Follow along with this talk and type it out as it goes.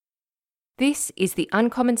This is the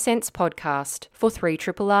Uncommon Sense podcast for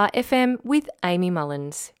 3RRR FM with Amy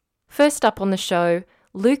Mullins. First up on the show,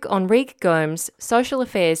 Luke Henriques-Gomes, Social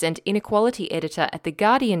Affairs and Inequality Editor at The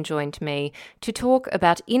Guardian, joined me to talk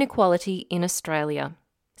about inequality in Australia.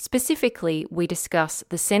 Specifically, we discuss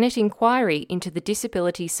the Senate inquiry into the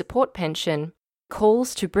disability support pension,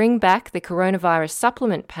 calls to bring back the coronavirus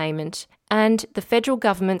supplement payment, and the federal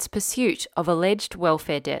government's pursuit of alleged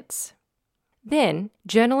welfare debts. Then,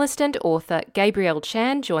 journalist and author Gabrielle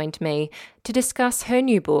Chan joined me to discuss her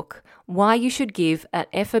new book, Why You Should Give an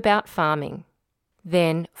F About Farming.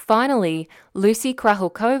 Then, finally, Lucie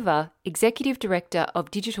Krahulcova, Executive Director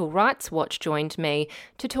of Digital Rights Watch, joined me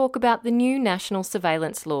to talk about the new national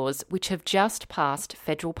surveillance laws which have just passed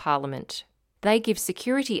federal parliament. They give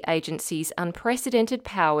security agencies unprecedented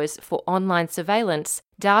powers for online surveillance,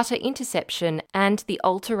 data interception, and the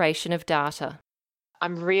alteration of data.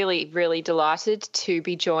 I'm really, really delighted to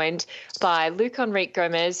be joined by Luke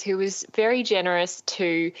Henriques-Gomes, who was very generous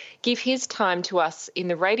to give his time to us in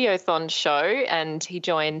the Radiothon show, and he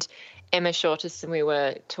joined Emma Shortis and we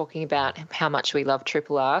were talking about how much we love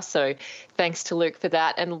RRR. So thanks to Luke for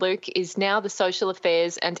that. And Luke is now the Social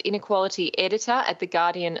Affairs and Inequality Editor at The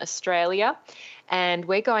Guardian Australia. And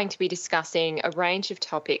we're going to be discussing a range of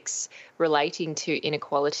topics relating to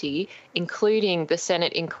inequality, including the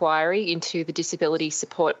Senate inquiry into the disability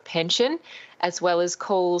support pension, as well as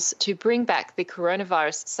calls to bring back the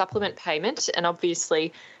coronavirus supplement payment, and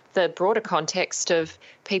obviously the broader context of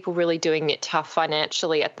people really doing it tough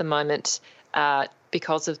financially at the moment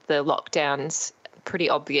because of the lockdowns. Pretty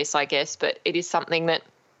obvious, I guess, but it is something that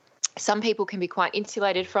some people can be quite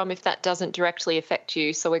insulated from if that doesn't directly affect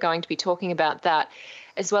you. So we're going to be talking about that,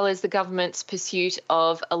 as well as the government's pursuit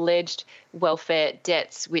of alleged welfare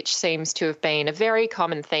debts, which seems to have been a very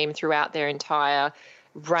common theme throughout their entire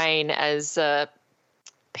reign as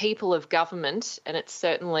people of government. And it's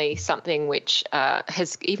certainly something which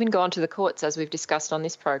has even gone to the courts, as we've discussed on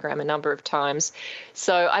this program a number of times.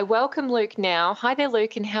 So I welcome Luke now. Hi there,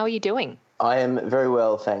 Luke, and how are you doing? I am very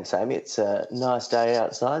well, thanks, Amy. It's a nice day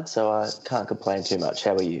outside, so I can't complain too much.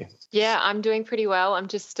 How are you? Yeah, I'm doing pretty well. I'm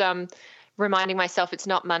just reminding myself it's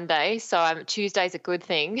not Monday, so Tuesday's a good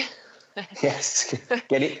thing. Yes,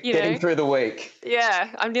 getting through the week. Yeah,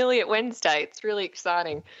 I'm nearly at Wednesday. It's really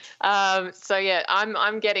exciting. So yeah,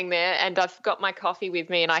 I'm getting there, and I've got my coffee with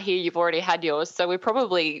me, and I hear you've already had yours, so we're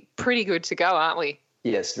probably pretty good to go, aren't we?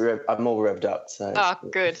 Yes, I'm all revved up. So. Oh,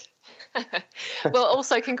 good. Well,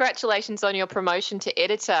 also congratulations on your promotion to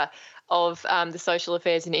editor of the Social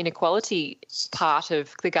Affairs and Inequality part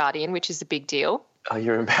of The Guardian, which is a big deal. Oh,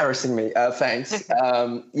 you're embarrassing me. Thanks.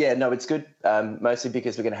 It's good, mostly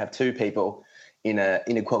because we're going to have two people in an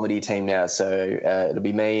inequality team now. So it'll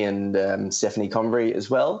be me and Stephanie Convery as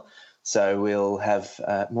well. So we'll have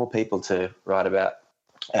more people to write about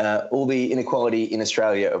all the inequality in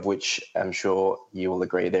Australia, of which I'm sure you will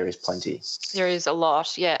agree there is plenty. There is a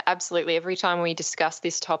lot. Yeah, absolutely. Every time we discuss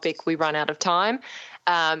this topic, we run out of time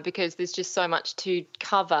because there's just so much to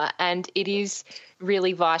cover, and it is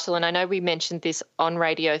really vital. And I know we mentioned this on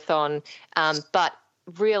Radiothon, but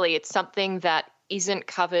really it's something that isn't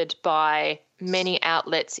covered by many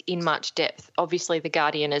outlets in much depth. Obviously, The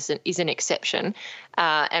Guardian is an exception,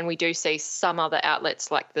 and we do see some other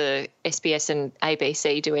outlets like the SBS and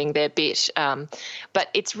ABC doing their bit. But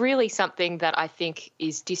it's really something that I think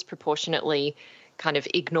is disproportionately kind of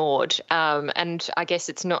ignored. And I guess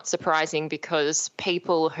it's not surprising because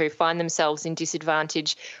people who find themselves in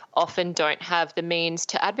disadvantage often don't have the means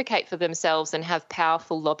to advocate for themselves and have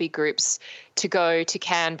powerful lobby groups to go to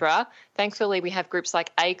Canberra. Thankfully, we have groups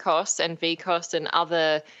like ACOS and VCOS and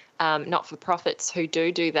other not-for-profits who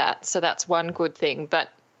do that. So that's one good thing. But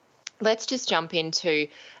let's just jump into,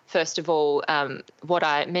 first of all, what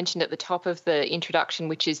I mentioned at the top of the introduction,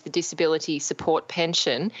 which is the disability support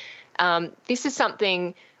pension. This is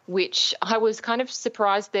something which I was kind of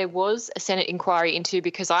surprised there was a Senate inquiry into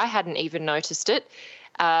because I hadn't even noticed it.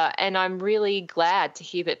 And I'm really glad to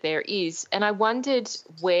hear that there is. And I wondered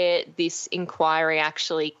where this inquiry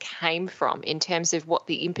actually came from in terms of what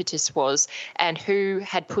the impetus was and who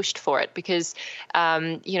had pushed for it. Because,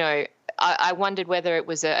 I wondered whether it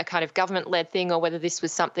was a kind of government-led thing or whether this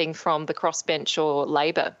was something from the crossbench or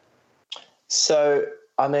Labor. So,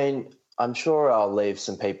 I'm sure I'll leave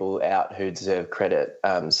some people out who deserve credit.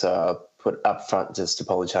 So I'll put up front, just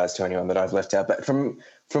apologise to anyone that I've left out. But from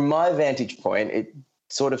my vantage point, it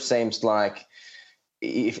sort of seems like,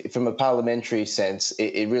 from a parliamentary sense,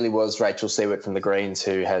 it really was Rachel Siewick from the Greens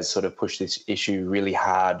who has sort of pushed this issue really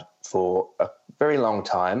hard for a very long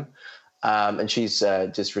time. And she's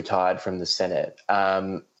just retired from the Senate.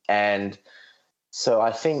 And So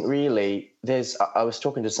I think really I was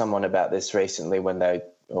talking to someone about this recently when we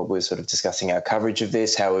were sort of discussing our coverage of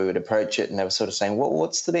this, how we would approach it, and they were sort of saying,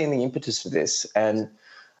 what's been the impetus for this? And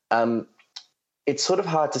it's sort of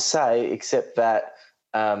hard to say, except that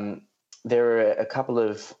there are a couple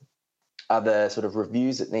of other sort of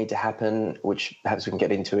reviews that need to happen, which perhaps we can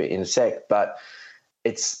get into it in a sec, but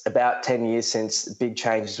it's about 10 years since big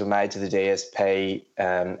changes were made to the DSP,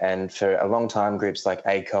 and for a long time groups like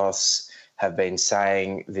ACOS have been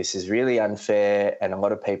saying this is really unfair, and a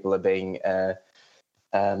lot of people are being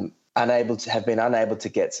unable to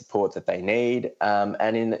get support that they need.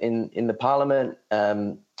 And in the Parliament,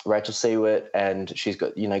 Rachel Seward, and she's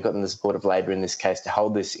gotten the support of Labor in this case to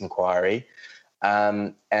hold this inquiry.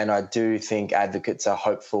 And I do think advocates are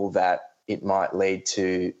hopeful that it might lead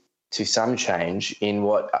to some change in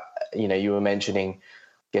what you were mentioning.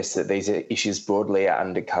 I guess that these issues broadly are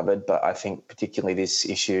undercovered, but I think particularly this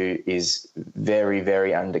issue is very,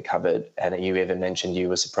 very undercovered. And you even mentioned you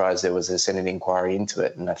were surprised there was a Senate inquiry into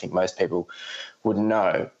it, and I think most people wouldn't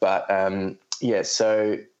know. But,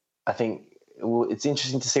 so I think it's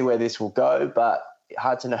interesting to see where this will go, but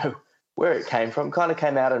hard to know where it came from. Kind of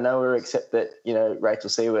came out of nowhere, except that, Rachel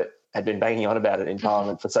Seward had been banging on about it in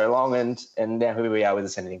Parliament for so long, and now here we are with the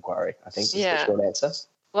Senate inquiry, I think is the short answer.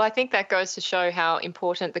 Well, I think that goes to show how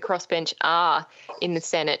important the crossbench are in the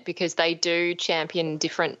Senate, because they do champion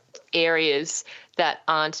different areas that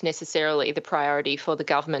aren't necessarily the priority for the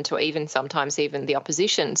government, or sometimes even the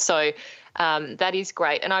opposition. So that is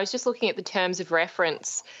great. And I was just looking at the terms of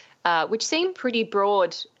reference, which seem pretty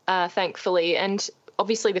broad, thankfully. And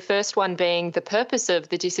obviously the first one being the purpose of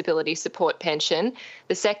the disability support pension,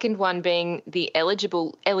 the second one being the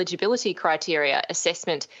eligibility criteria,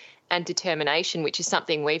 assessment and determination, which is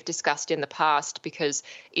something we've discussed in the past because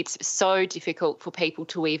it's so difficult for people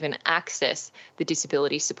to even access the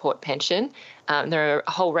disability support pension. There are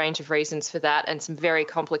a whole range of reasons for that, and some very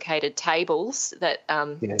complicated tables that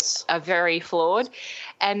are very flawed.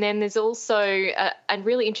 And then there's also a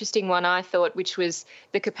really interesting one, I thought, which was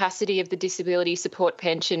the capacity of the disability support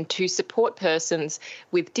pension to support persons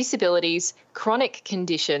with disabilities, chronic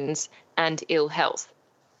conditions and ill health,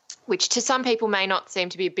 which to some people may not seem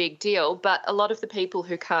to be a big deal, but a lot of the people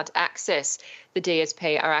who can't access the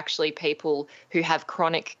DSP are actually people who have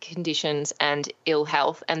chronic conditions and ill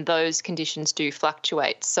health, and those conditions do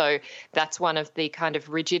fluctuate. So that's one of the kind of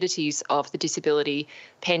rigidities of the disability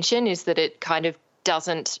pension, is that it kind of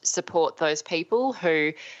doesn't support those people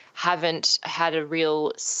who haven't had a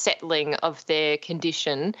real settling of their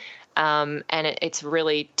condition, and it's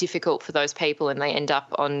really difficult for those people, and they end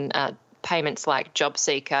up on payments like job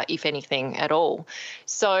seeker, if anything at all.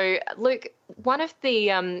 So, Luke, one of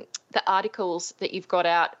the articles that you've got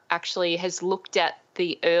out actually has looked at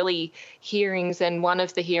the early hearings, and one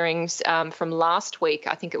of the hearings from last week,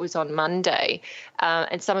 I think it was on Monday,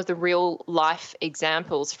 and some of the real life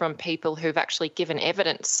examples from people who've actually given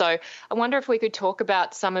evidence. So I wonder if we could talk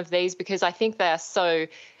about some of these, because I think they are so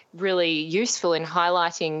really useful in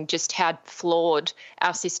highlighting just how flawed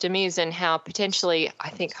our system is, and how potentially, I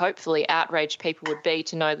think, hopefully outraged people would be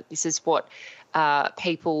to know that this is what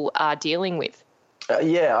people are dealing with.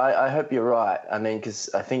 I hope you're right. I mean, because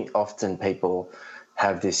I think often people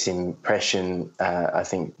have this impression, I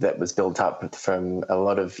think, that was built up from a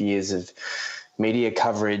lot of years of media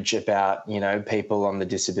coverage about, people on the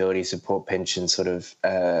disability support pension sort of,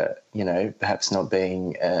 perhaps not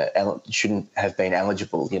being, shouldn't have been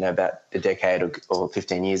eligible, about a decade or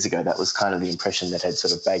 15 years ago. That was kind of the impression that had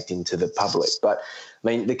sort of baked into the public. But, I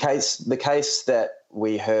mean, the case that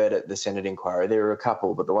we heard at the Senate inquiry, there were a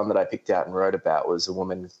couple, but the one that I picked out and wrote about was a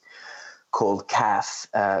woman called Kath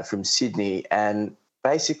from Sydney. And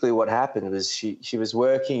basically what happened was she was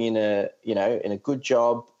working in a good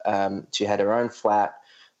job. She had her own flat,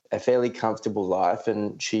 a fairly comfortable life,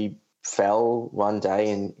 and she fell one day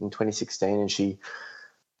in 2016 and she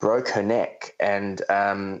broke her neck. And,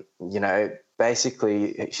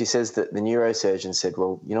 basically she says that the neurosurgeon said,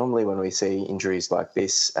 well, normally when we see injuries like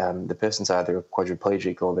this, the person's either a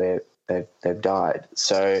quadriplegic or they've died.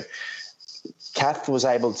 So Kath was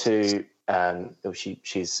able to,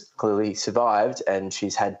 she's clearly survived, and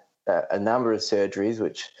she's had a number of surgeries,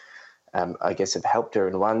 which I guess have helped her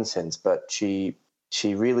in one sense, but she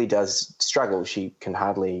really does struggle. She can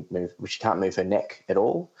hardly move. She can't move her neck at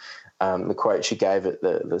all. The quote she gave at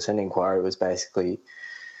the Senate inquiry was basically,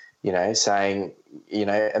 saying,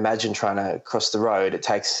 imagine trying to cross the road. It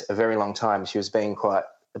takes a very long time. She was being a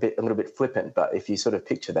little bit flippant, but if you sort of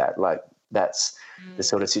picture that, like that's the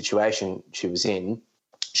sort of situation she was in.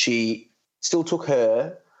 She still took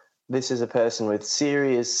this is a person with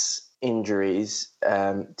serious injuries,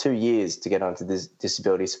 2 years to get onto this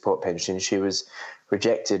disability support pension. She was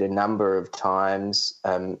rejected a number of times.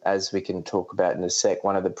 As we can talk about in a sec,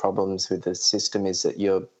 one of the problems with the system is that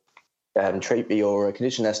your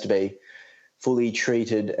condition has to be fully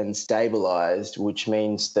treated and stabilised, which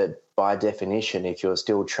means that by definition, if you're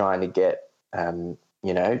still trying to get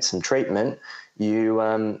some treatment,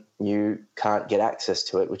 you can't get access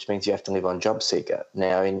to it, which means you have to live on JobSeeker.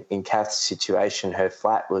 Now, in Kath's situation, her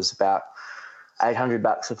flat was about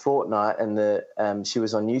 $800 a fortnight, and she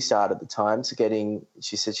was on Newstart at the time, so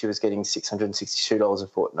she said she was getting $662 a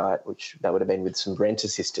fortnight, which that would have been with some rent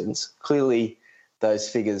assistance. Clearly, those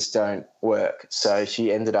figures don't work, so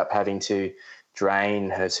she ended up having to drain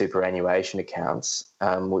her superannuation accounts,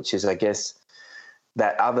 which is, I guess,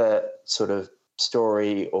 that other sort of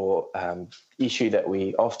story or issue that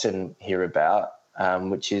we often hear about,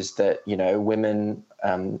 which is that, women,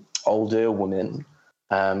 older women,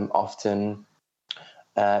 often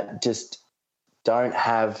just don't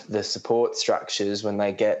have the support structures when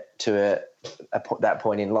they get to that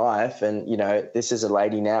point in life. And, this is a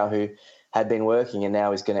lady now who had been working and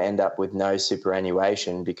now is going to end up with no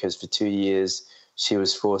superannuation because for 2 years she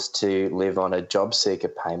was forced to live on a job seeker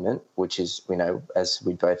payment, which is, as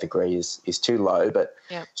we both agree, is too low. But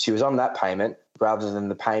She was on that payment rather than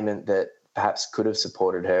the payment that perhaps could have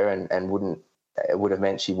supported her and would have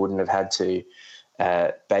meant she wouldn't have had to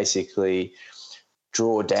basically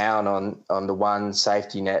draw down on the one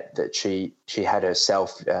safety net that she had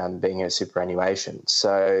herself, being her superannuation.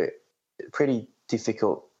 So pretty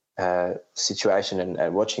difficult situation.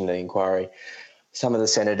 And watching the inquiry, some of the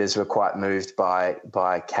senators were quite moved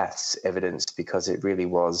by Kath's evidence because it really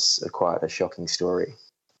was quite a shocking story.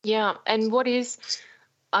 Yeah, and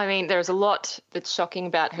there's a lot that's shocking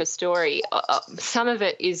about her story. Some of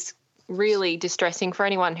it is really distressing for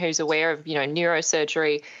anyone who's aware of,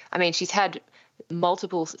 neurosurgery. I mean, she's had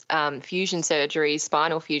multiple fusion surgeries,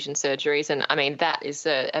 spinal fusion surgeries, and that is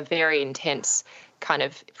a very intense kind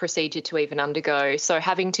of procedure to even undergo. So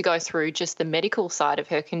having to go through just the medical side of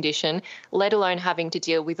her condition, let alone having to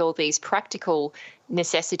deal with all these practical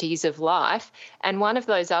necessities of life. And one of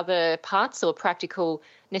those other parts or practical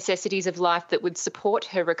necessities of life that would support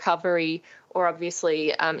her recovery or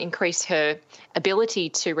obviously increase her ability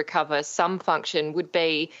to recover some function would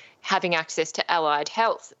be having access to allied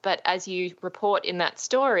health. But as you report in that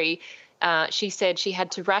story, she said she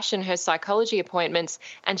had to ration her psychology appointments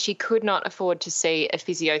and she could not afford to see a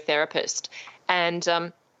physiotherapist.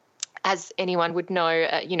 And as anyone would know,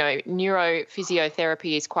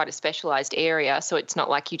 neurophysiotherapy is quite a specialised area, so it's not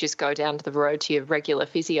like you just go down to the road to your regular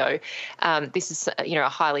physio. This is, a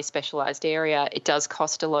highly specialised area. It does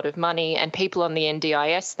cost a lot of money, and people on the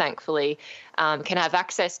NDIS, thankfully, can have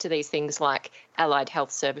access to these things like allied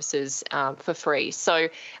health services for free. So,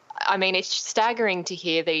 it's staggering to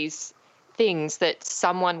hear these things that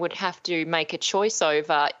someone would have to make a choice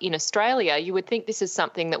over in Australia. You would think this is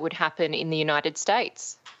something that would happen in the United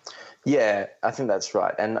States. Yeah, I think that's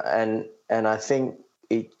right. And I think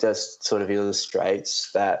it just sort of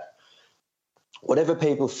illustrates that whatever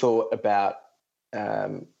people thought about,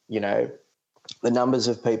 the numbers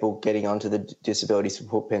of people getting onto the disability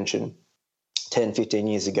support pension 10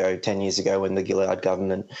 years ago when the Gillard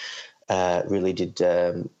government really did,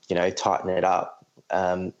 tighten it up,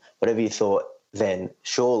 whatever you thought then,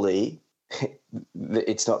 surely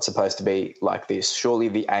it's not supposed to be like this. Surely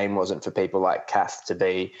the aim wasn't for people like Kath to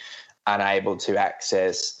be unable to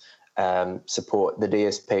access support, the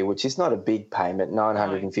DSP, which is not a big payment,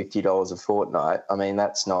 $950 a fortnight.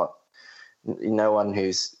 That's not, no one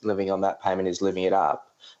who's living on that payment is living it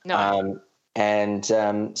up. No.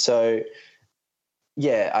 So,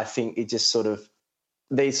 I think it just sort of,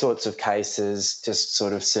 these sorts of cases just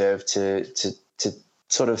sort of serve to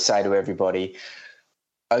sort of say to everybody,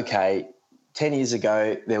 okay, 10 years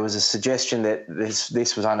ago there was a suggestion that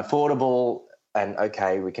this was unaffordable, and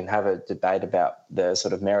okay, we can have a debate about the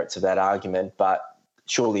sort of merits of that argument, but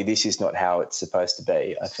surely this is not how it's supposed to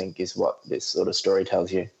be, I think, is what this sort of story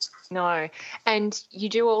tells you. No. And you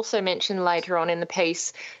do also mention later on in the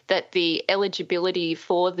piece that the eligibility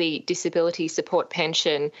for the disability support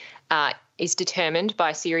pension is determined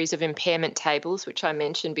by a series of impairment tables, which I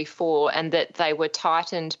mentioned before, and that they were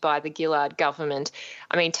tightened by the Gillard government.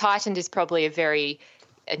 Tightened is probably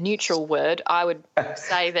a neutral word. I would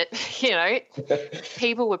say that,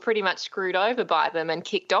 people were pretty much screwed over by them and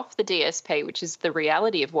kicked off the DSP, which is the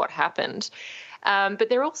reality of what happened. but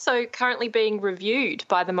they're also currently being reviewed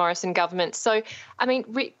by the Morrison government. So, I mean,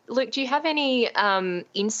 Luke, do you have any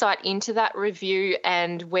insight into that review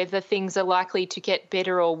and whether things are likely to get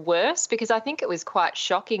better or worse? Because I think it was quite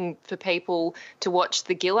shocking for people to watch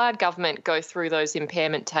the Gillard government go through those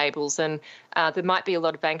impairment tables, and there might be a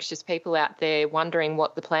lot of anxious people out there wondering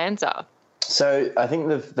what the plans are. So I think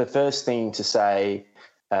the first thing to say,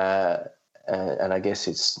 and I guess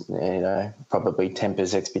it's, probably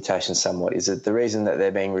tempers expectations somewhat, is that the reason that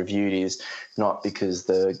they're being reviewed is not because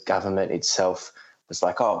the government itself was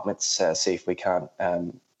like, oh, let's see if we can't,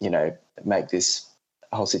 make this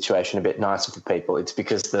whole situation a bit nicer for people. It's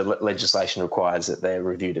because the legislation requires that they're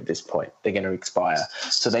reviewed at this point. They're going to expire.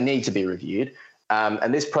 So they need to be reviewed.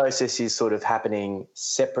 And this process is sort of happening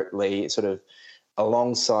separately, sort of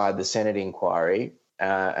alongside the Senate inquiry.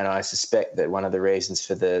 And I suspect that one of the reasons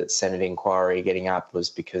for the Senate inquiry getting up was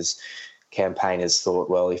because campaigners thought,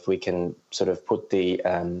 well, if we can sort of put the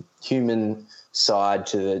human side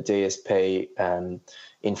to the DSP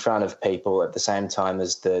in front of people at the same time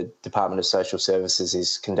as the Department of Social Services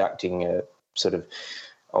is conducting a sort of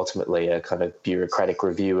ultimately a kind of bureaucratic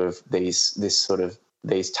review of these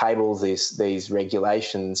tables, these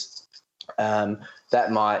regulations,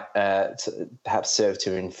 that might perhaps serve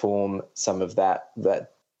to inform some of that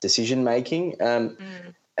decision making.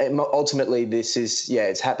 Ultimately, this is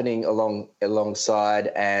it's happening alongside,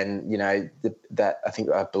 and I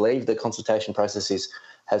believe the consultation process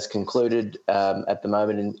has concluded at the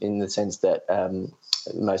moment in the sense that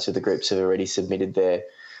most of the groups have already submitted their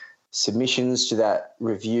submissions to that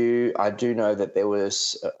review. I do know that there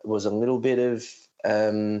was a little bit of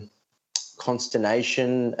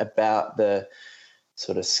consternation about the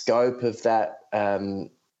sort of scope of that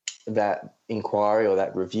inquiry or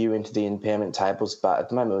that review into the impairment tables, but at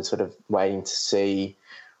the moment we're sort of waiting to see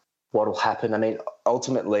what will happen. I mean,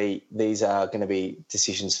 ultimately these are going to be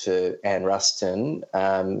decisions for Anne Ruston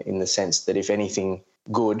in the sense that if anything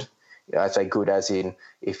good, I say good as in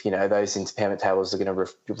if those impairment tables are going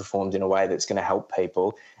to be reformed in a way that's going to help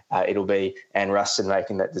people, it'll be Anne Ruston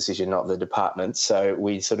making that decision, not the department. So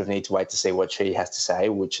we sort of need to wait to see what she has to say,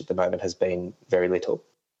 which at the moment has been very little.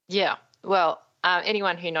 Yeah, well,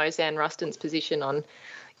 anyone who knows Anne Ruston's position on,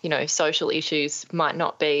 social issues might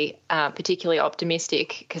not be particularly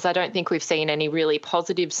optimistic, because I don't think we've seen any really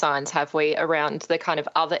positive signs, have we, around the kind of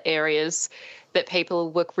other areas that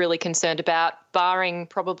people were really concerned about, barring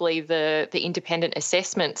probably the independent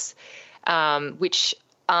assessments, which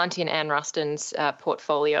aren't in Anne Ruston's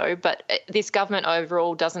portfolio. But this government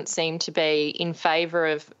overall doesn't seem to be in favour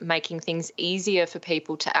of making things easier for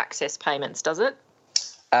people to access payments, does it?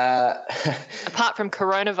 Apart from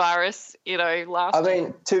coronavirus, last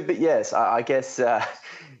year. But yes, I guess,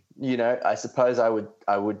 I suppose I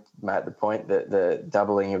would make the point that the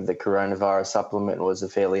doubling of the coronavirus supplement was a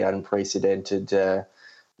fairly unprecedented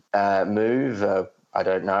move. I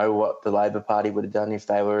don't know what the Labor Party would have done if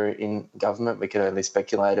they were in government. We can only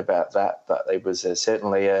speculate about that, but it was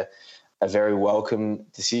certainly a very welcome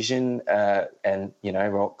decision, and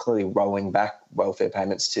clearly rolling back welfare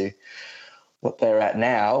payments to what they're at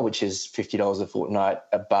now, which is $50 a fortnight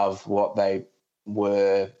above what they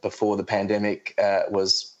were before the pandemic,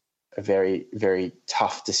 was a very, very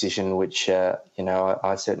tough decision, which,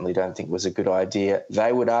 I certainly don't think was a good idea.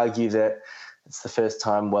 They would argue that it's the first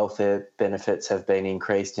time welfare benefits have been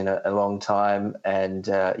increased in a long time, and,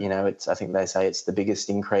 I think they say it's the biggest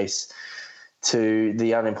increase to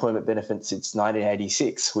the unemployment benefits since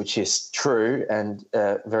 1986, which is true and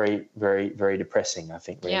very, very, very depressing, I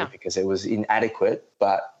think, really, because it was inadequate.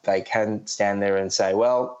 But they can stand there and say,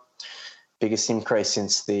 well, biggest increase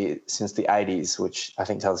since the 80s, which I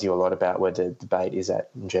think tells you a lot about where the debate is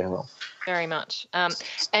at in general. Very much.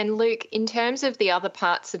 And Luke, in terms of the other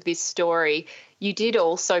parts of this story, you did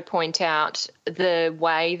also point out the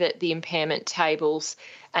way that the impairment tables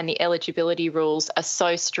and the eligibility rules are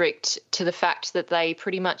so strict to the fact that they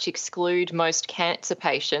pretty much exclude most cancer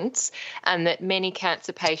patients, and that many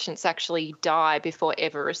cancer patients actually die before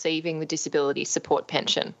ever receiving the disability support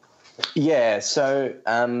pension. Yeah, so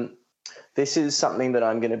this is something that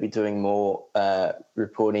I'm going to be doing more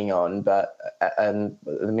reporting on, but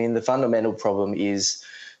the fundamental problem is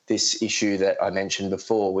this issue that I mentioned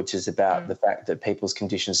before, which is about the fact that people's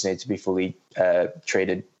conditions need to be fully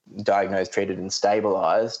diagnosed, treated and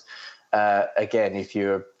stabilised. Again, if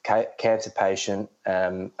you're a cancer patient,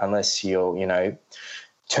 unless you're,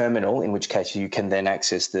 terminal, in which case you can then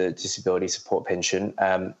access the disability support pension,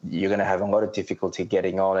 you're going to have a lot of difficulty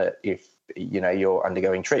getting on it if, you're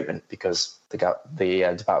undergoing treatment, because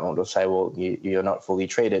the department will say, well, you're not fully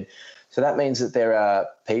treated. So that means that there are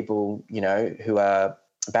people, who are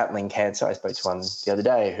battling cancer. I spoke to one the other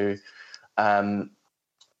day who, are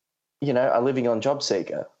living on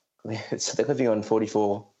JobSeeker. So they're living on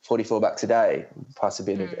 $44 a day plus a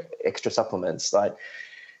bit of extra supplements. Like,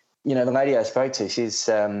 the lady I spoke to, she's,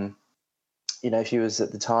 she was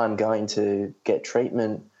at the time going to get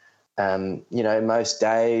treatment, most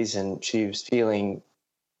days, and she was feeling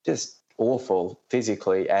just awful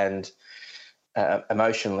physically and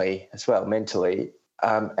emotionally as well, mentally.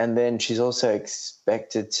 And then she's also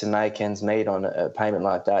expected to make ends meet on a payment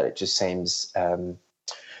like that. It just seems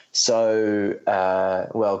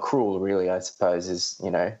cruel, really, I suppose, is,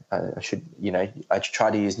 I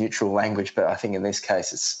try to use neutral language, but I think in this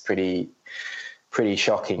case it's pretty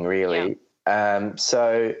shocking, really. Yeah.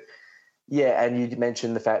 And you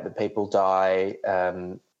mentioned the fact that people die.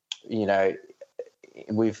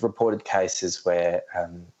 We've reported cases where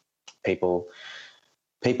people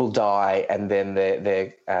die and then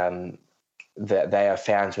they are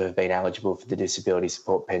found to have been eligible for the disability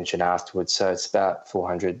support pension afterwards. So it's about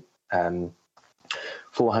 400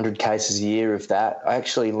 cases a year of that. I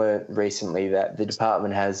actually learnt recently that the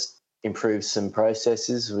department has improved some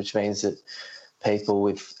processes, which means that people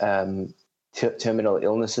with terminal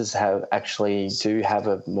illnesses do have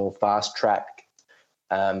a more fast-track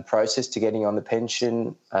process to getting on the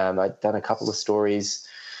pension. I've done a couple of stories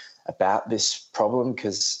about this problem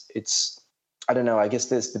because it's, I don't know, I guess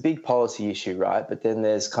there's the big policy issue, right? But then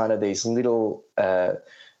there's kind of these little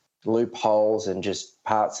loopholes and just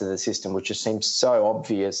parts of the system which just seems so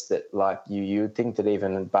obvious that, like, you would think that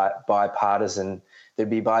even there'd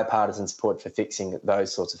be bipartisan support for fixing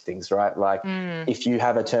those sorts of things, right? Like if you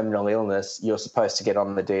have a terminal illness, you're supposed to get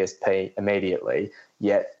on the DSP immediately,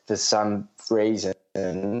 yet for some reason,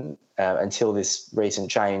 until this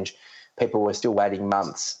recent change, people were still waiting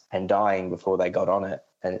months and dying before they got on it.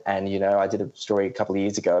 And I did a story a couple of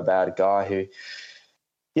years ago about a guy who,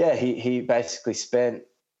 he basically spent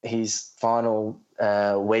his final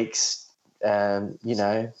weeks,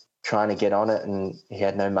 trying to get on it, and he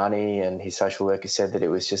had no money, and his social worker said that it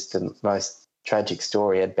was just the most tragic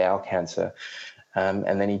story. He had bowel cancer.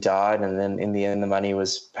 And then he died, and then in the end the money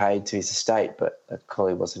was paid to his estate, but it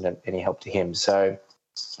clearly wasn't any help to him. So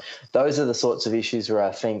those are the sorts of issues where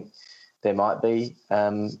I think there might be,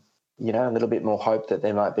 a little bit more hope that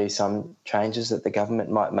there might be some changes that the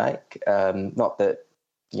government might make. Not that,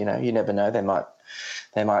 you never know, they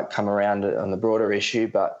might come around on the broader issue,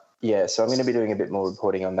 but yeah, so I'm going to be doing a bit more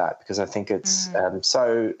reporting on that because I think it's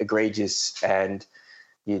so egregious, and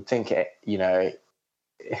you'd think,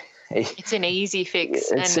 it's an easy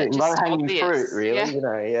fix. It's and low-hanging fruit,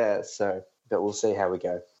 really, Yeah. So, but we'll see how we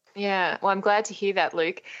go. Yeah, well, I'm glad to hear that,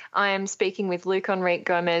 Luke. I am speaking with Luke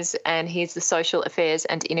Henriques-Gomes, and he's the Social Affairs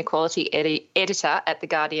and Inequality Editor at The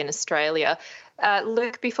Guardian Australia.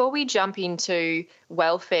 Luke, before we jump into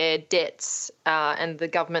welfare debts and the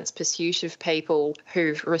government's pursuit of people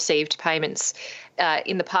who've received payments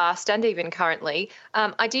in the past and even currently,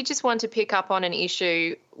 I did just want to pick up on an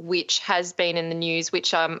issue which has been in the news,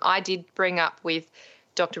 which I did bring up with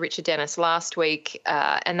Dr. Richard Dennis last week,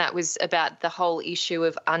 and that was about the whole issue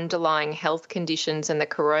of underlying health conditions and the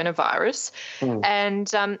coronavirus.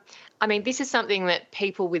 And this is something that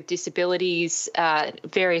people with disabilities,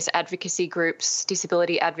 various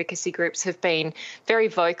disability advocacy groups have been very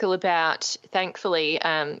vocal about. Thankfully,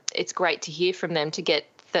 it's great to hear from them to get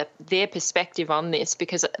their perspective on this,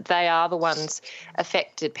 because they are the ones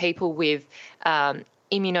affected, people with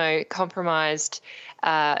immunocompromised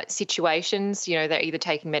situations. They're either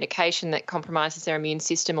taking medication that compromises their immune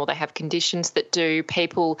system, or they have conditions that do,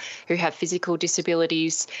 people who have physical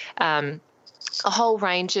disabilities, a whole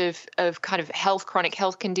range of kind of chronic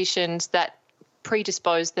health conditions that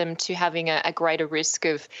predispose them to having a greater risk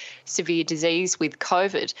of severe disease with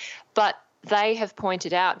COVID. But they have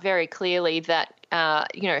pointed out very clearly that,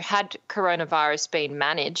 had coronavirus been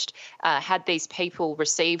managed, had these people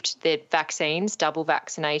received their vaccines, double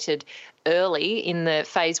vaccinated early in the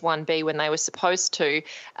phase 1B when they were supposed to,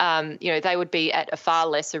 they would be at a far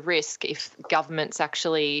lesser risk if governments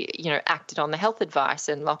actually, acted on the health advice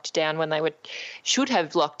and locked down when they should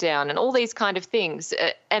have locked down, and all these kind of things.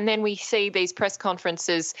 And then we see these press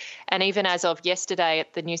conferences, and even as of yesterday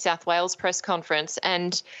at the New South Wales press conference,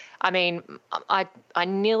 and I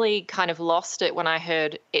nearly kind of lost it when I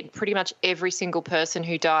heard it. Pretty much every single person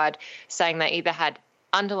who died saying they either had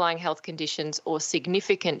underlying health conditions or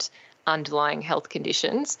significant underlying health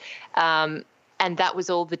conditions. And that was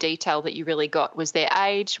all the detail that you really got, was their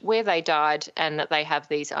age, where they died, and that they have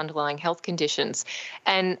these underlying health conditions.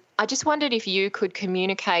 And I just wondered if you could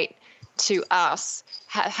communicate to us,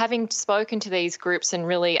 having spoken to these groups and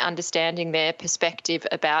really understanding their perspective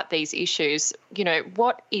about these issues,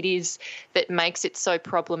 what it is that makes it so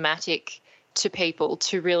problematic to people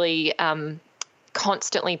to really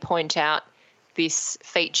constantly point out this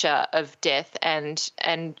feature of death and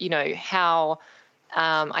how,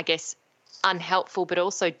 I guess, unhelpful but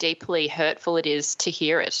also deeply hurtful it is to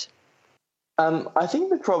hear it. I think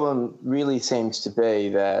the problem really seems to be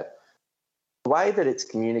that the way that it's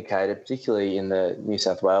communicated, particularly in the New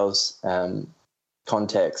South Wales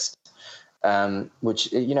context,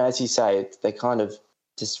 which, as you say, they kind of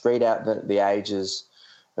just read out the ages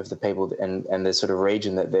of the people and the sort of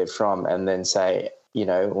region that they're from, and then say,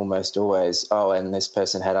 almost always, and this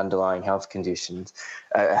person had underlying health conditions,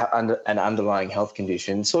 an underlying health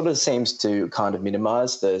condition, sort of seems to kind of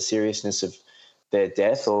minimise the seriousness of their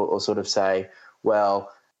death, or sort of say,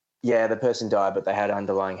 well, yeah, the person died, but they had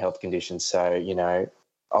underlying health conditions. So,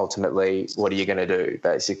 ultimately, what are you going to do?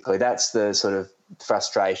 Basically, that's the sort of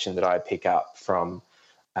frustration that I pick up from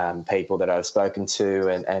people that I've spoken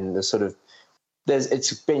to, and the sort of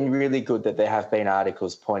it's been really good that there have been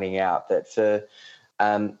articles pointing out that for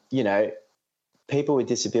people with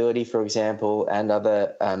disability, for example, and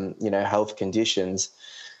other health conditions,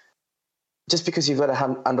 just because you've got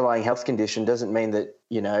an underlying health condition doesn't mean that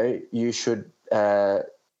you should.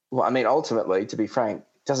 Ultimately, to be frank,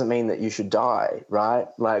 doesn't mean that you should die, right?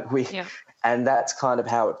 And that's kind of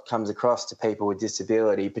how it comes across to people with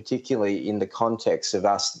disability, particularly in the context of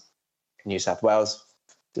us, New South Wales,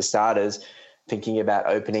 the starters, thinking about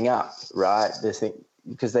opening up, right?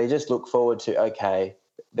 Because they just look forward to,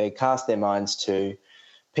 they cast their minds to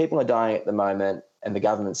people are dying at the moment, and the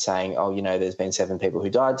government's saying, there's been 7 people who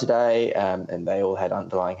died today, and they all had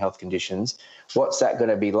underlying health conditions. What's that going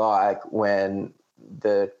to be like when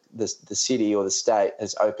the city or the state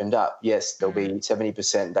has opened up? Yes, there'll be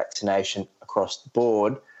 70% vaccination across the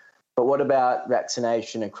board, but what about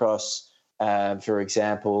vaccination across, for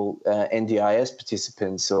example, NDIS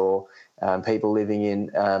participants or people living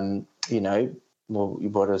in,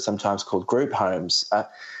 what are sometimes called group homes?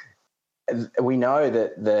 We know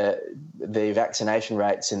that the vaccination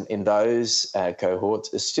rates in those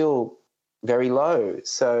cohorts are still very low.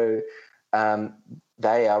 So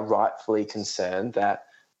they are rightfully concerned that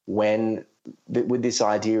with this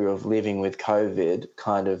idea of living with COVID,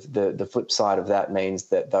 kind of the flip side of that means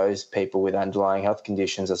that those people with underlying health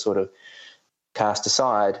conditions are sort of cast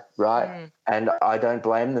aside, right? And I don't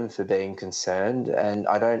blame them for being concerned, and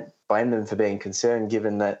I don't blame them for being concerned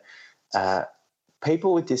given that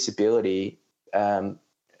people with disability,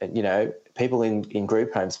 people in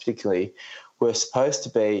group homes particularly, were supposed to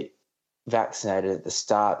be vaccinated at the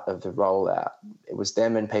start of the rollout. It was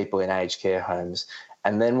them and people in aged care homes.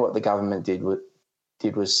 And then what the government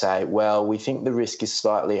did was say, well, we think the risk is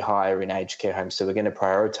slightly higher in aged care homes, so we're going to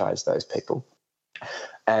prioritise those people.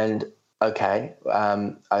 And the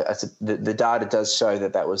data does show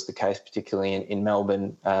that was the case, particularly in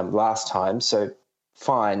Melbourne last time, so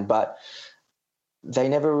fine, but they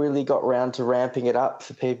never really got round to ramping it up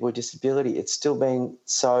for people with disability. It's still been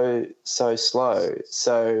so slow.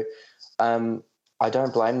 So I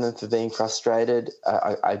don't blame them for being frustrated.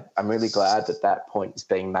 I'm really glad that point is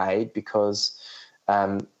being made, because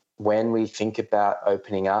when we think about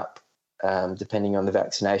opening up, depending on the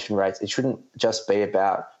vaccination rates, it shouldn't just be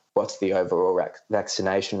about what's the overall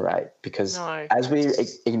vaccination rate, because as we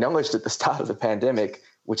acknowledged at the start of the pandemic,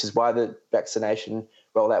 which is why the vaccination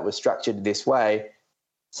rollout was structured this way,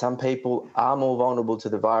 some people are more vulnerable to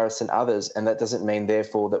the virus than others, and that doesn't mean,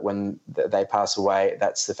 therefore, that when they pass away,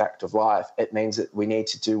 that's the fact of life. It means that we need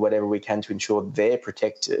to do whatever we can to ensure they're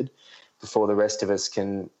protected before the rest of us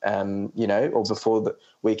can, or before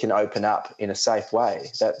we can open up in a safe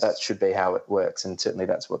way. That should be how it works, and certainly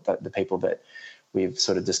that's what the people that we've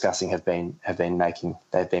sort of discussing have been making.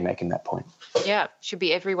 They've been making that point. Yeah, should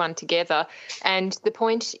be everyone together. And the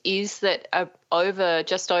point is that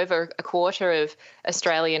just over a quarter of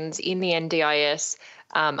Australians in the NDIS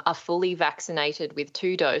are fully vaccinated with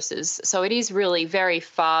 2 doses. So it is really very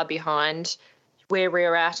far behind where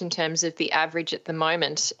we're at in terms of the average at the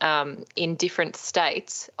moment in different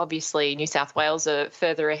states. Obviously, New South Wales are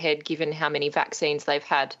further ahead given how many vaccines they've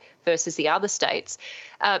had versus the other states.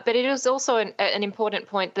 But it is also an important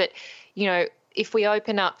point that, if we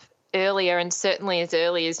open up earlier, and certainly as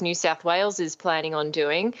early as New South Wales is planning on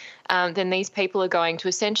doing, then these people are going to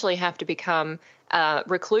essentially have to become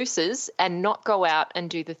recluses and not go out and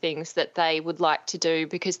do the things that they would like to do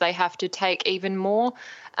because they have to take even more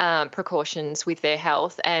precautions with their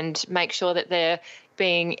health and make sure that they're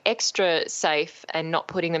being extra safe and not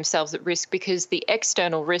putting themselves at risk because the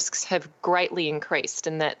external risks have greatly increased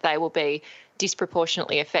and that they will be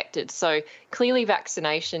disproportionately affected. So clearly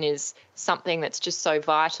vaccination is something that's just so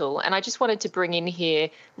vital. And I just wanted to bring in here,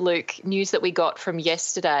 Luke, news that we got from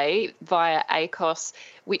yesterday via ACOS,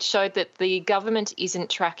 which showed that the government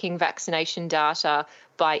isn't tracking vaccination data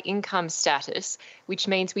by income status, which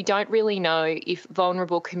means we don't really know if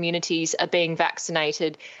vulnerable communities are being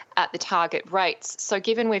vaccinated at the target rates. So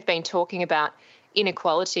given we've been talking about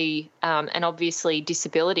inequality and obviously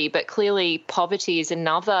disability, but clearly poverty is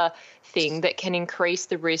another thing that can increase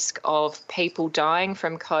the risk of people dying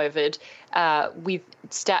from COVID, with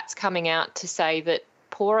stats coming out to say that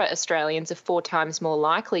poorer Australians are 4 times more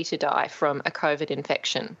likely to die from a COVID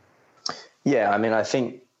infection. Yeah, I mean, I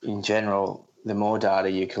think in general, the more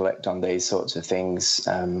data you collect on these sorts of things,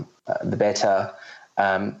 the better.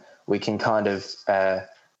 We can kind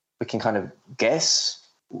of guess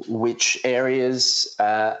which areas,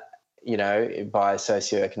 by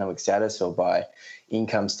socioeconomic status or by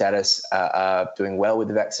income status are doing well with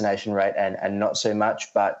the vaccination rate and not so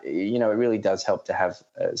much. But, it really does help to have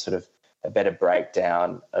sort of a better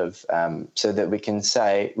breakdown of so that we can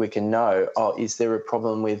know, is there a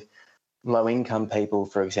problem with low-income people,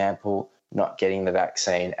 for example, not getting the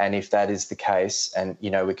vaccine? And if that is the case, and,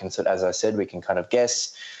 we can as I said, we can kind of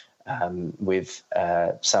guess with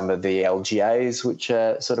some of the LGAs which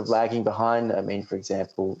are sort of lagging behind. I mean, for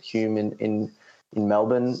example, Hume in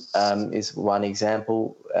Melbourne is one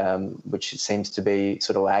example, which seems to be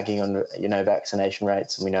sort of lagging on, vaccination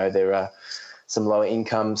rates. And we know there are some lower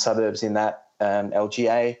income suburbs in that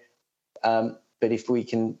LGA. But if we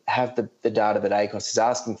can have the data that ACOS is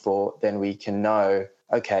asking for, then we can know,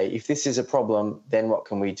 okay, if this is a problem, then what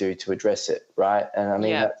can we do to address it, right? And I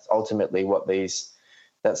mean, That's ultimately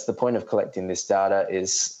that's the point of collecting this data,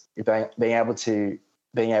 is being able to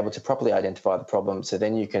properly identify the problem, so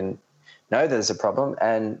then you can know there's a problem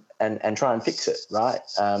and try and fix it, right?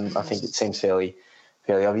 I think it seems fairly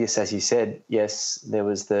obvious. As you said, yes, there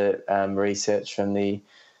was the research from the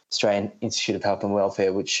Australian Institute of Health and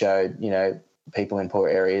Welfare which showed, people in poor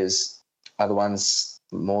areas are the ones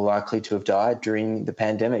more likely to have died during the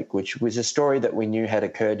pandemic, which was a story that we knew had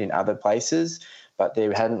occurred in other places, but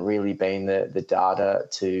there hadn't really been the data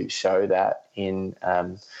to show that in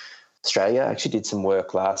Australia. I actually did some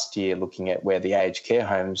work last year looking at where the aged care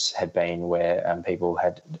homes had been, where people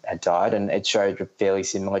had died, and it showed a fairly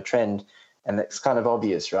similar trend. And that's kind of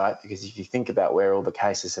obvious, right? Because if you think about where all the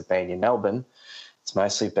cases have been in Melbourne, it's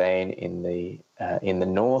mostly been in the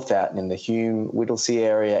north, out in the Hume, Whittlesea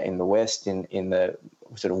area, in the west, in the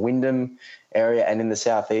sort of Wyndham area, and in the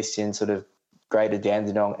southeast in sort of Greater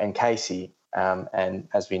Dandenong and Casey. And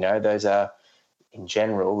as we know, those are, in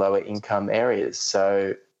general, lower income areas.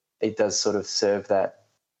 So it does sort of serve that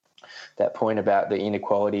point about the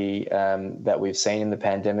inequality that we've seen in the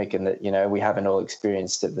pandemic, and that, we haven't all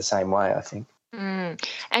experienced it the same way, I think.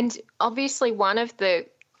 And obviously one of the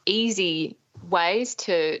easy ways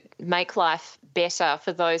to make life better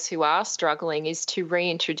for those who are struggling is to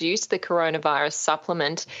reintroduce the coronavirus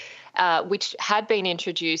supplement, which had been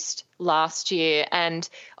introduced last year, and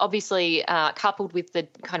obviously coupled with the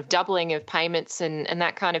kind of doubling of payments and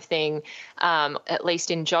that kind of thing, at least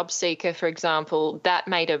in JobSeeker, for example, that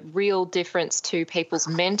made a real difference to people's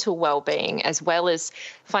mental well-being as well as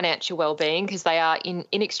financial well-being, because they are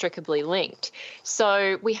inextricably linked.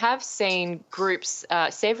 So we have seen groups,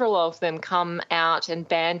 several of them, come out and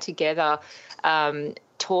band together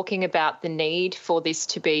talking about the need for this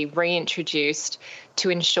to be reintroduced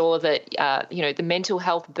to ensure that, the mental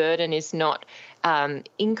health burden is not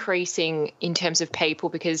increasing in terms of people,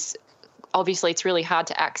 because obviously it's really hard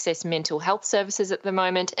to access mental health services at the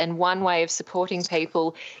moment. And one way of supporting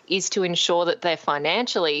people is to ensure that they're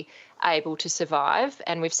financially able to survive.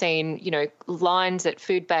 And we've seen, lines at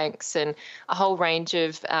food banks and a whole range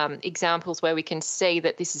of examples where we can see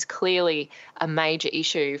that this is clearly a major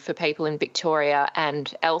issue for people in Victoria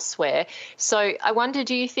and elsewhere. So I wonder,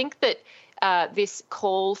 do you think that this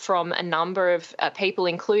call from a number of people,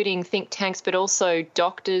 including think tanks, but also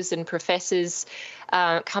doctors and professors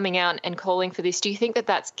coming out and calling for this, do you think that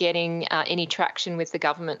that's getting any traction with the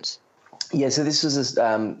government? Yeah, so this was,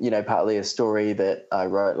 partly a story that I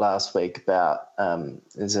wrote last week about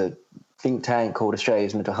there's a think tank called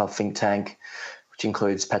Australia's Mental Health Think Tank, which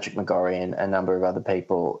includes Patrick McGorry and a number of other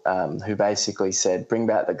people who basically said, bring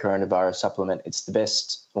back the coronavirus supplement. It's the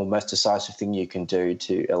best or most decisive thing you can do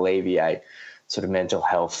to alleviate sort of mental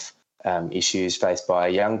health issues faced by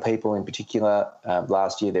young people in particular.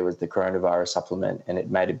 Last year there was the coronavirus supplement, and it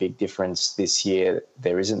made a big difference. This year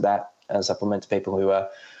there isn't that supplement to people who are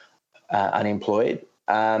unemployed.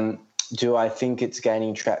 Do I think it's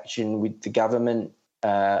gaining traction with the government?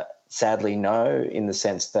 Sadly, no, in the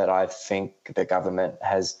sense that I think the government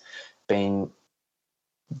has been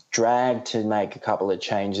dragged to make a couple of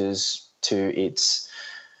changes to its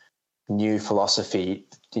new philosophy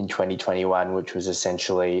in 2021, which was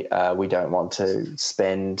essentially we don't want to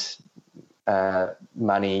spend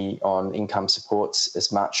money on income supports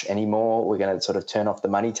as much anymore. We're going to sort of turn off the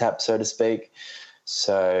money tap, so to speak.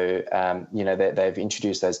 So, they've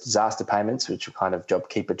introduced those disaster payments, which are kind of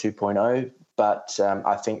JobKeeper 2.0. But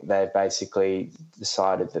I think they've basically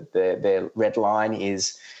decided that their red line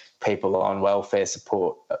is people on welfare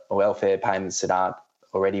support, welfare payments that aren't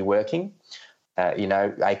already working.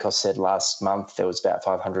 ACOS said last month there was about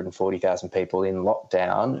 540,000 people in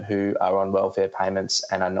lockdown who are on welfare payments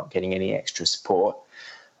and are not getting any extra support.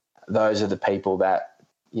 Those are the people that,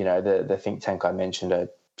 the think tank I mentioned are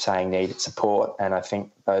saying needed support, and I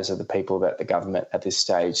think those are the people that the government at this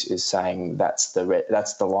stage is saying that's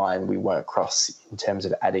the line we won't cross in terms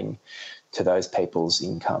of adding to those people's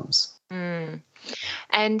incomes.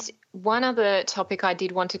 And one other topic I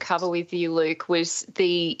did want to cover with you, Luke, was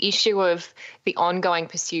the issue of the ongoing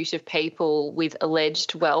pursuit of people with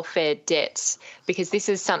alleged welfare debts, because this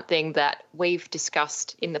is something that we've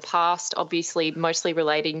discussed in the past, obviously mostly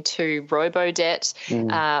relating to robo-debt,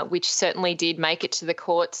 which certainly did make it to the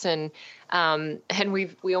courts, and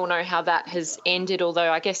we all know how that has ended,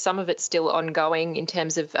 although I guess some of it's still ongoing in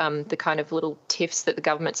terms of the kind of little tiffs that the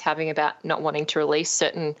government's having about not wanting to release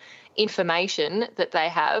certain information that they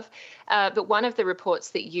have. But one of the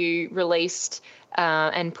reports that you released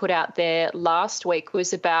and put out there last week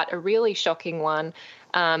was about a really shocking one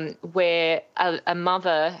where a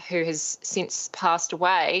mother who has since passed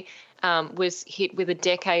away was hit with a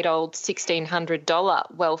decade-old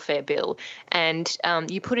 $1,600 welfare bill. And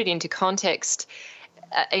you put it into context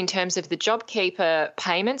in terms of the JobKeeper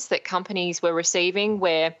payments that companies were receiving,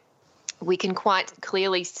 where we can quite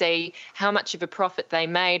clearly see how much of a profit they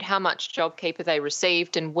made, how much JobKeeper they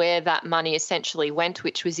received, and where that money essentially went,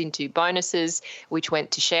 which was into bonuses, which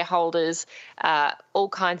went to shareholders, all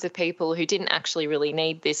kinds of people who didn't actually really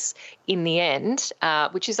need this in the end,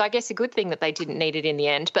 which is, I guess, a good thing that they didn't need it in the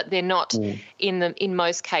end, but they're not in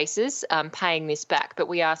most cases paying this back. But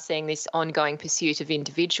we are seeing this ongoing pursuit of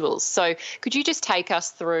individuals. So could you just take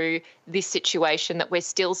us through this situation that we're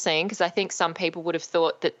still seeing? Because I think some people would have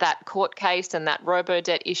thought that court case and that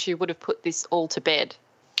robo-debt issue would have put this all to bed.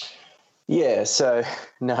 Yeah, so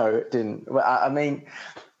no, it didn't. Well, I mean,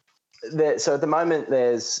 so at the moment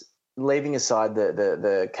there's, leaving aside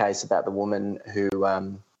the case about the woman who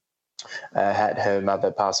had her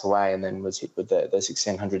mother pass away and then was hit with the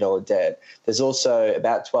 $1,600 debt, there's also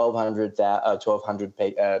about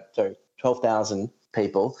 12,000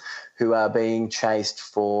 people who are being chased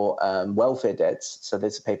for welfare debts. So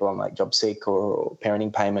there's people on like JobSeeker or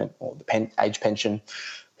parenting payment or the age pension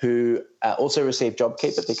who also receive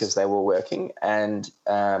JobKeeper because they were working, and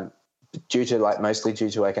mostly due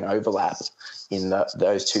to an overlap in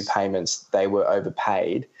those two payments, they were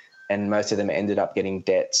overpaid, and most of them ended up getting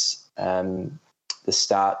debts the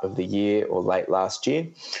start of the year or late last year.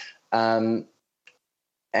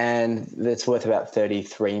 And that's worth about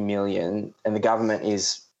 $33 million, and the government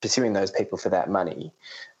is pursuing those people for that money.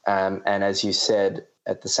 And as you said,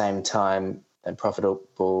 at the same time, and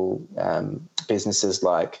profitable businesses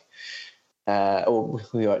like, or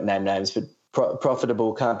we won't name names, but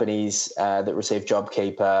profitable companies that receive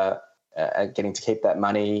JobKeeper are getting to keep that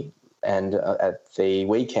money. And at the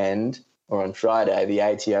weekend or on Friday, the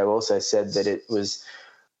ATO also said that it was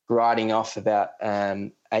writing off about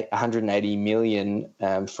 $180 million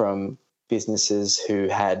from businesses who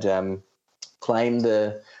had claimed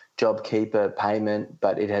the JobKeeper payment,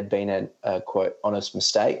 but it had been a quote honest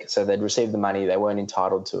mistake. So they'd received the money, they weren't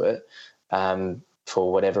entitled to it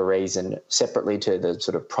for whatever reason, separately to the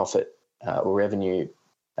sort of profit or revenue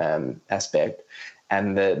aspect.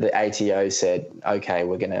 And the ATO said, okay,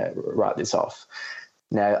 we're going to write this off.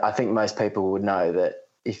 Now, I think most people would know that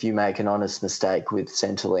if you make an honest mistake with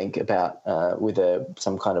Centrelink about with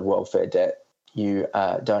some kind of welfare debt, you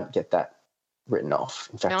don't get that written off.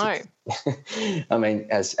 In fact, no. I mean,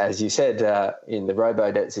 as you said, in the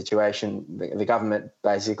robo-debt situation, the government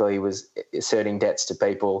basically was asserting debts to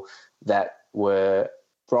people that were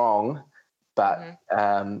wrong, but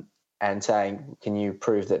and saying, can you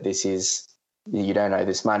prove that you don't owe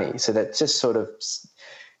this money? So that's just sort of,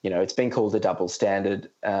 it's been called a double standard.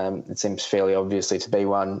 It seems fairly obviously to be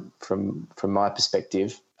one from my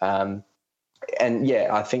perspective. And yeah,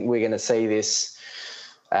 I think we're going to see this.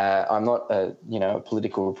 I'm not a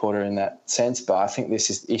political reporter in that sense, but I think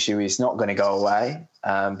this issue is not going to go away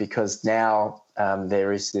because now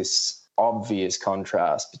there is this obvious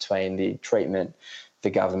contrast between the treatment the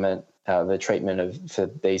government, the treatment for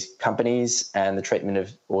these companies and the treatment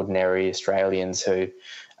of ordinary Australians who,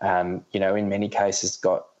 in many cases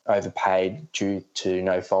got overpaid due to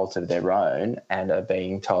no fault of their own and are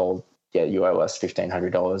being told, yeah, you owe us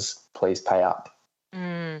 $1,500, please pay up.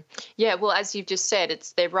 Yeah, well, as you've just said,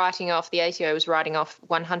 they're writing off, the ATO is writing off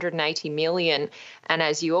 $180 million. And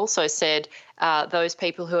as you also said, those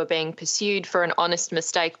people who are being pursued for an honest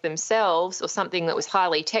mistake themselves or something that was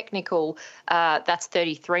highly technical, that's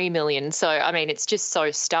 $33 million. So, I mean, it's just so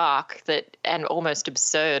stark and almost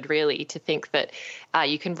absurd, really, to think that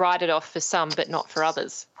you can write it off for some but not for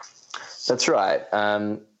others. That's right.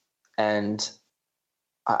 And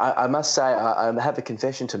I must say, I have a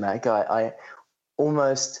confession to make. I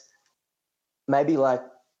almost maybe like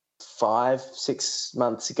 5-6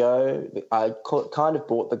 months ago, I kind of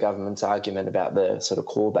bought the government's argument about the sort of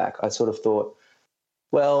clawback. I sort of thought,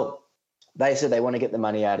 well, they said they want to get the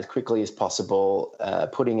money out as quickly as possible,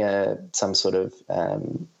 putting some sort of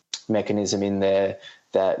mechanism in there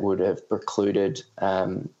that would have precluded,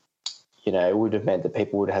 it would have meant that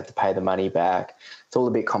people would have to pay the money back. It's all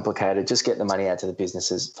a bit complicated. Just get the money out to the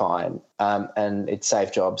businesses, fine. And it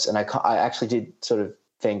saved jobs. And I actually did sort of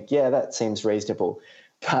think, yeah, that seems reasonable.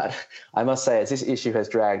 But I must say, as this issue has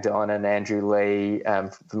dragged on and Andrew Leigh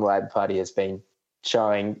from the Labor Party has been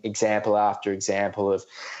showing example after example of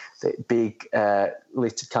the big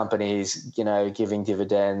listed companies, giving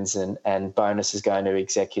dividends and bonuses going to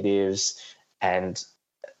executives. And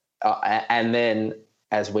then,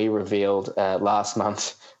 as we revealed last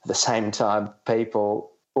month, at the same time,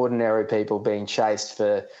 ordinary people being chased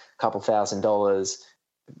for a couple $1,000s,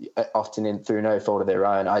 often through no fault of their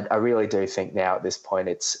own. I really do think now at this point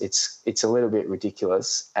it's a little bit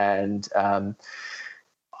ridiculous, and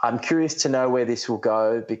I'm curious to know where this will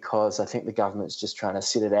go because I think the government's just trying to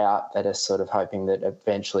sit it out. They're just sort of hoping that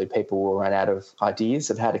eventually people will run out of ideas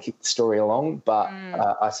of how to keep the story along, but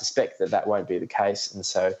I suspect that won't be the case, and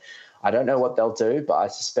so I don't know what they'll do, but I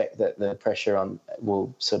suspect that the pressure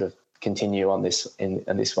will sort of continue on this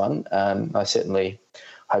one. I certainly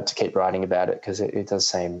hope to keep writing about it because it does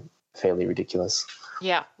seem fairly ridiculous.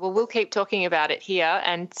 Yeah, well, we'll keep talking about it here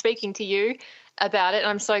and speaking to you about it.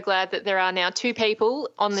 I'm so glad that there are now two people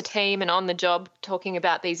on the team and on the job talking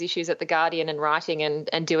about these issues at The Guardian and writing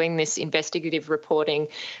and doing this investigative reporting.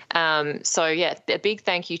 So, yeah, a big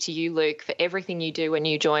thank you to you, Luke, for everything you do when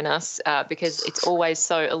you join us because it's always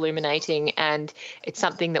so illuminating and it's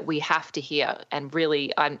something that we have to hear. And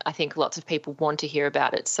really, I think lots of people want to hear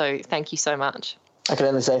about it. So thank you so much. I can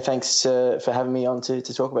only say thanks for having me on to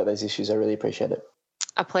talk about those issues. I really appreciate it.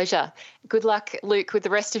 A pleasure. Good luck, Luke, with the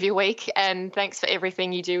rest of your week, and thanks for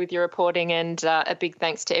everything you do with your reporting, and a big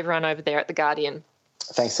thanks to everyone over there at The Guardian.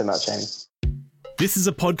 Thanks so much, Amy. This is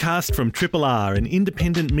a podcast from Triple R, an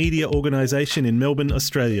independent media organisation in Melbourne,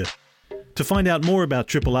 Australia. To find out more about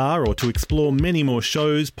Triple R or to explore many more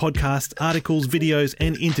shows, podcasts, articles, videos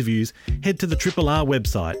and interviews, head to the Triple R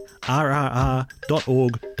website, rrr.org.au.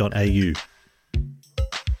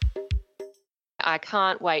 I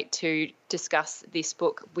can't wait to discuss this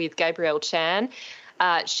book with Gabrielle Chan.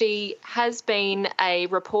 She has been a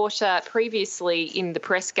reporter previously in the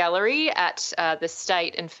press gallery at the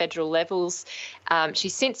state and federal levels.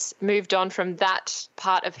 She's since moved on from that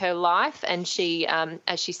part of her life, and she,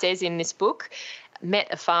 as she says in this book, met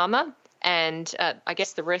a farmer. And I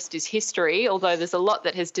guess the rest is history, although there's a lot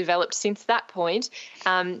that has developed since that point,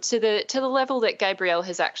 to the level that Gabrielle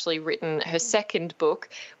has actually written her second book,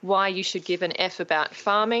 Why You Should Give an F About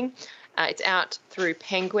Farming. It's out through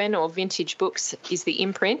Penguin, or Vintage Books is the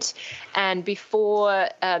imprint. And before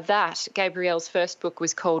that, Gabrielle's first book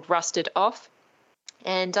was called Rusted Off.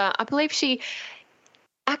 And I believe she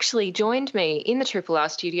actually joined me in the Triple R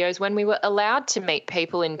studios when we were allowed to meet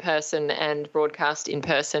people in person and broadcast in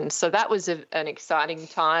person. So that was an exciting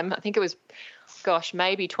time. I think it was,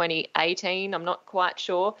 maybe 2018. I'm not quite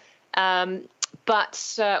sure. Or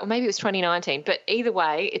maybe it was 2019. But either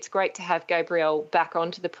way, it's great to have Gabrielle back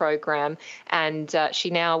onto the program. And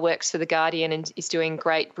she now works for The Guardian and is doing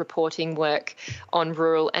great reporting work on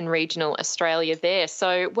rural and regional Australia there.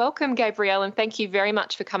 So welcome, Gabrielle, and thank you very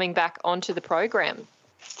much for coming back onto the program.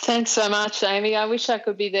 Thanks so much, Amy. I wish I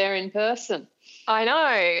could be there in person. I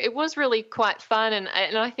know. It was really quite fun, and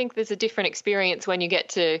I think there's a different experience when you get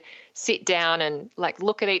to sit down and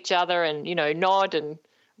look at each other and, nod and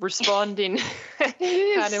respond in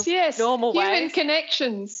kind of normal ways. Human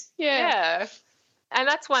connections. Yeah. And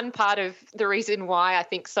that's one part of the reason why I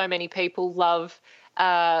think so many people love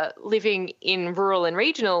living in rural and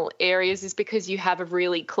regional areas, is because you have a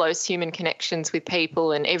really close human connections with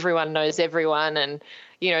people and everyone knows everyone, and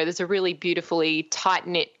there's a really beautifully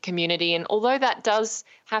tight-knit community. And although that does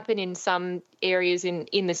happen in some areas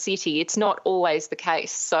in the city, it's not always the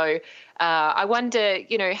case. So I wonder,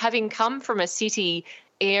 having come from a city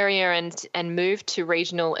area and moved to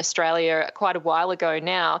regional Australia quite a while ago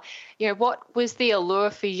now, what was the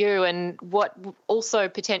allure for you, and what also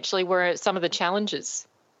potentially were some of the challenges?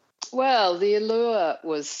 Well, the allure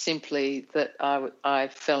was simply that I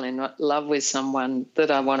fell in love with someone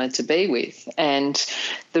that I wanted to be with. And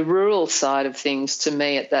the rural side of things to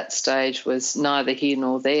me at that stage was neither here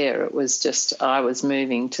nor there. It was just I was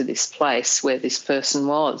moving to this place where this person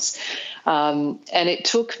was. And it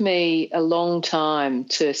took me a long time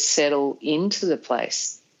to settle into the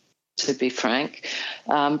place, to be frank.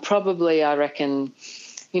 Probably, I reckon,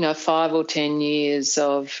 5 or 10 years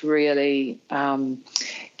of really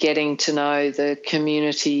getting to know the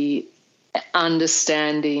community,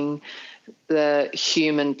 understanding the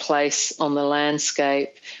human place on the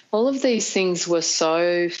landscape. All of these things were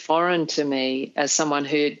so foreign to me as someone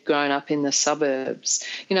who'd grown up in the suburbs.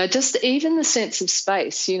 Just even the sense of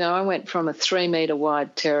space. I went from a 3-metre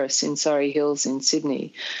wide terrace in Surrey Hills in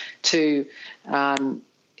Sydney to,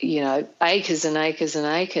 acres and acres and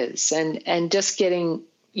acres, and just getting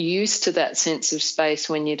used to that sense of space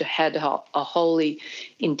when you'd had a wholly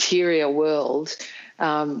interior world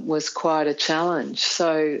was quite a challenge.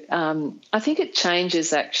 So I think it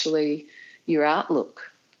changes actually your outlook.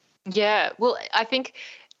 Yeah, well, I think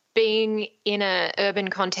being in an urban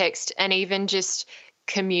context and even just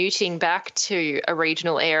commuting back to a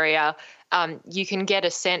regional area, you can get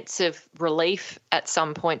a sense of relief at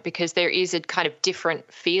some point, because there is a kind of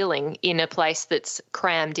different feeling in a place that's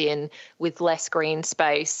crammed in with less green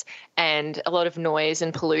space and a lot of noise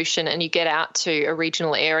and pollution, and you get out to a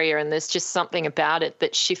regional area and there's just something about it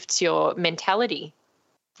that shifts your mentality.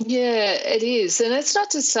 Yeah, it is. And it's not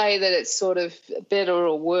to say that it's sort of better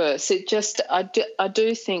or worse. It just, I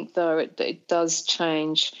do think, though, it does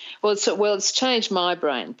change. Well, it's changed my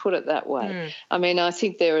brain, put it that way. I mean, I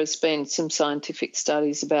think there has been some scientific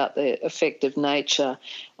studies about the effect of nature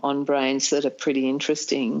on brains that are pretty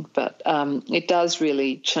interesting, but it does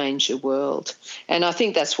really change your world. And I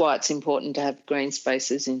think that's why it's important to have green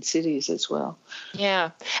spaces in cities as well.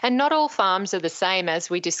 Yeah, and not all farms are the same, as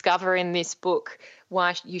we discover in this book,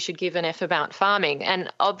 Why You Should Give an F About Farming.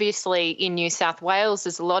 And obviously in New South Wales,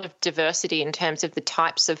 there's a lot of diversity in terms of the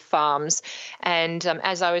types of farms. And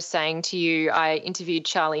as I was saying to you, I interviewed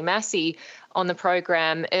Charlie Massey on the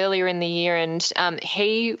program earlier in the year, and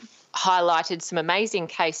he highlighted some amazing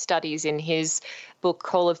case studies in his book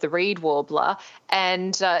Call of the Reed Warbler,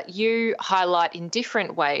 and you highlight in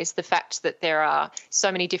different ways the fact that there are so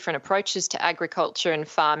many different approaches to agriculture and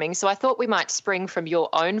farming. So I thought we might spring from your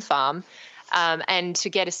own farm and to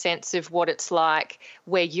get a sense of what it's like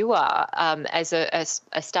where you are as a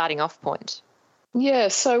starting off point. Yeah,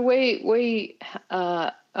 so we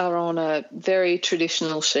are on a very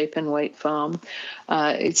traditional sheep and wheat farm.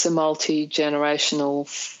 It's a multi-generational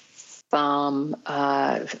farm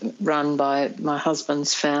run by my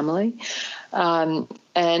husband's family.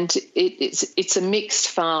 And it's a mixed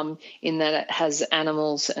farm in that it has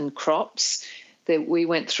animals and crops. That we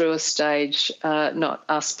went through a stage, not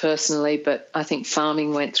us personally, but I think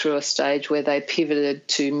farming went through a stage where they pivoted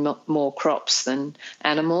to more crops than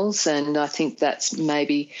animals, and I think that's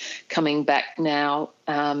maybe coming back now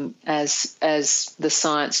as the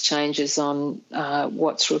science changes on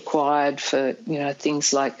what's required for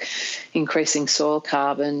things like increasing soil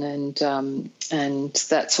carbon and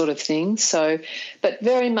that sort of thing. So, but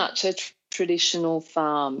very much a traditional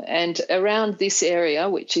farm. And around this area,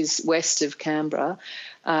 which is west of Canberra,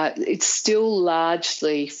 it's still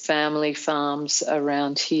largely family farms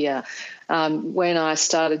around here. When I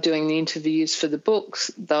started doing the interviews for the books,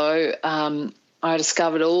 though, I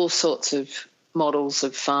discovered all sorts of models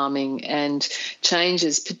of farming and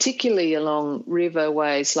changes, particularly along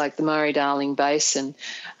riverways like the Murray-Darling Basin,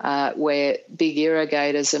 where big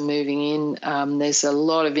irrigators are moving in. There's a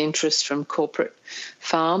lot of interest from corporate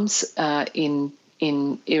farms in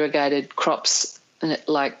irrigated crops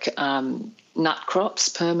like nut crops,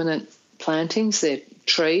 permanent plantings. They're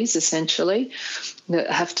trees, essentially, that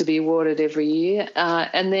have to be watered every year.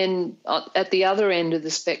 And then at the other end of the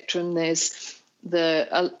spectrum, there's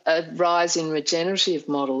a rise in regenerative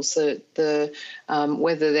models, whether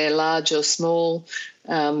they're large or small,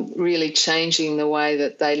 really changing the way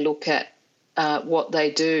that they look at what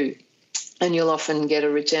they do. And you'll often get a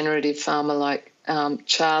regenerative farmer like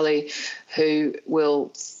Charlie, who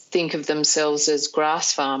will think of themselves as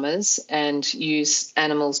grass farmers and use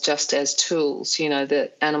animals just as tools.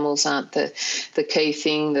 The animals aren't the key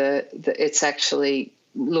thing. It's actually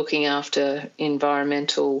looking after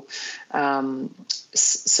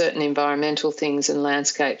certain environmental things and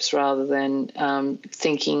landscapes rather than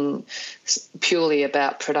thinking purely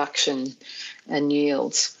about production and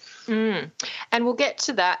yields. And we'll get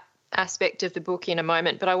to that aspect of the book in a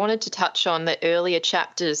moment, but I wanted to touch on the earlier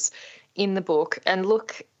chapters in the book and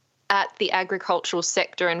look at the agricultural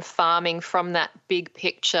sector and farming from that big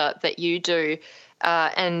picture that you do,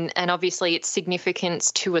 and obviously its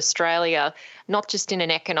significance to Australia, not just in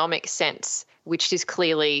an economic sense, which is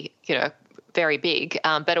clearly, very big,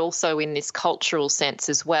 but also in this cultural sense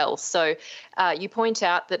as well. So you point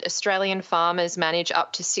out that Australian farmers manage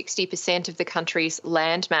up to 60% of the country's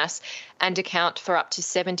land mass and account for up to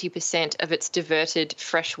 70% of its diverted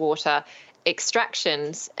freshwater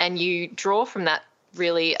extractions. And you draw from that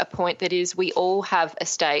really a point that is we all have a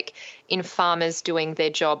stake in farmers doing their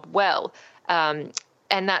job well.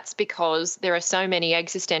 And that's because there are so many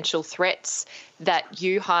existential threats that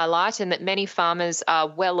you highlight and that many farmers are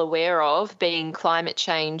well aware of, being climate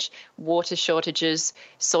change, water shortages,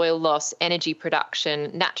 soil loss, energy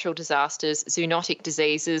production, natural disasters, zoonotic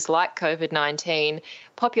diseases like COVID-19,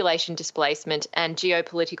 population displacement, and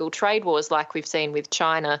geopolitical trade wars like we've seen with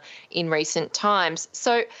China in recent times.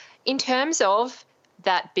 So in terms of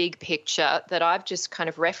that big picture that I've just kind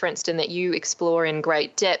of referenced and that you explore in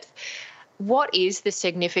great depth, what is the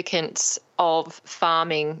significance of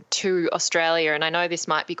farming to Australia? And I know this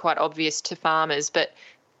might be quite obvious to farmers, but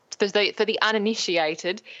for the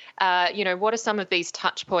uninitiated, what are some of these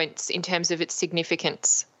touch points in terms of its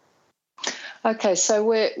significance? Okay, so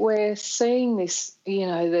we're seeing this,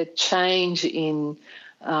 the change in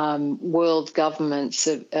world governments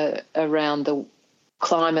around the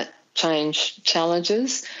climate change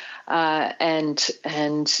challenges and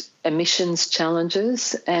emissions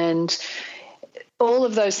challenges, and all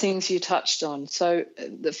of those things you touched on. So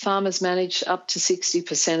the farmers manage up to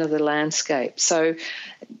 60% of the landscape. So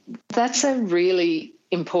that's a really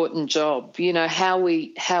important job. How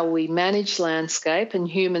we manage landscape, and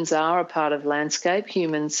humans are a part of landscape.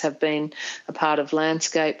 Humans have been a part of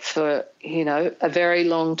landscape for, a very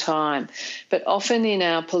long time. But often in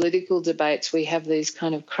our political debates, we have these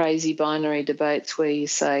kind of crazy binary debates where you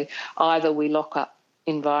say either we lock up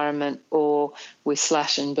environment or we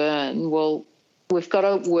slash and burn. Well, we've got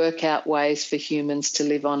to work out ways for humans to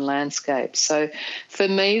live on landscape. So for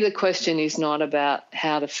me, the question is not about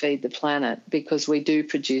how to feed the planet, because we do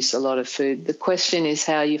produce a lot of food. The question is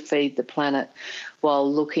how you feed the planet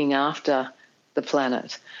while looking after the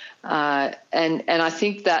planet. And I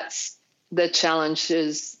think that's the challenge,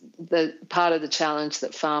 is the part of the challenge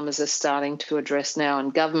that farmers are starting to address now,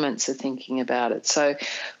 and governments are thinking about it. So,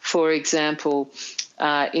 for example,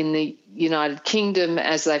 in the United Kingdom,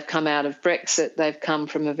 as they've come out of Brexit, they've come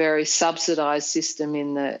from a very subsidised system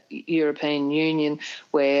in the European Union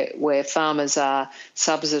where farmers are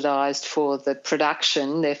subsidised for the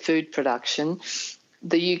production, their food production.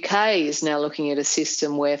 The UK is now looking at a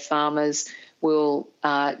system where farmers will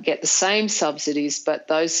get the same subsidies, but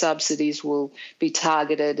those subsidies will be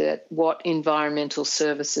targeted at what environmental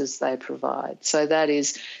services they provide. So that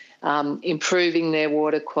is improving their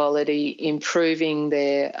water quality, improving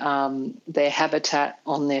their habitat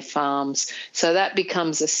on their farms. So that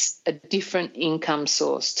becomes a different income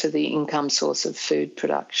source to the income source of food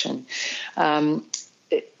production.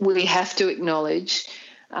 We have to acknowledge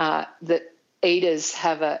that eaters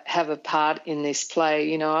have a part in this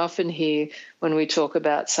play. I often hear when we talk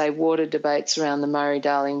about, say, water debates around the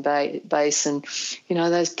Murray-Darling Basin,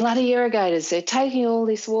 those bloody irrigators, they're taking all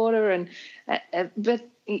this water, but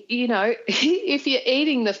if you're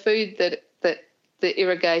eating the food that the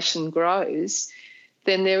irrigation grows,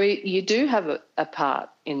 then you do have a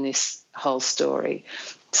part in this whole story.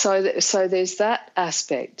 So there's that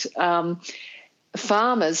aspect.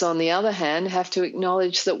 Farmers, on the other hand, have to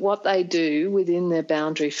acknowledge that what they do within their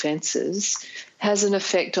boundary fences has an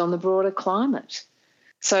effect on the broader climate.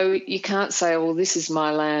 So you can't say, well, this is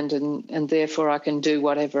my land and therefore I can do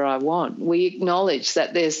whatever I want. We acknowledge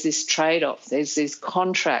that there's this trade-off, there's this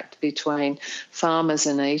contract between farmers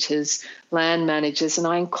and eaters, land managers, and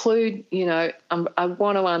I include, I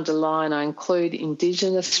want to underline, I include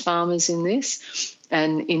Indigenous farmers in this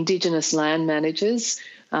and Indigenous land managers.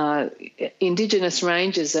 Indigenous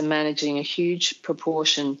rangers are managing a huge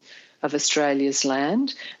proportion of Australia's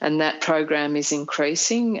land, and that program is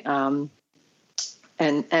increasing.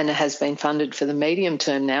 and has been funded for the medium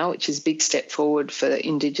term now, which is a big step forward for the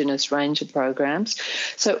Indigenous ranger programs.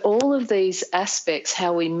 So all of these aspects,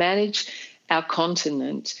 how we manage our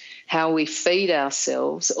continent, how we feed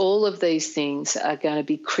ourselves, all of these things are going to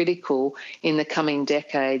be critical in the coming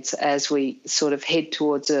decades as we sort of head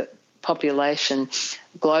towards a population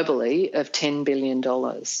globally of $10 billion.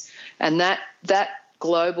 And that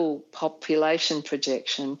global population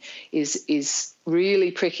projection is really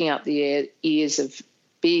pricking up the ears of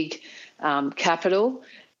big capital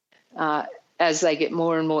as they get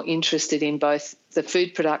more and more interested in both the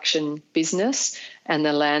food production business and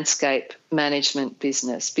the landscape management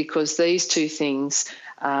business, because these two things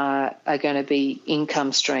are going to be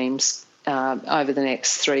income streams over the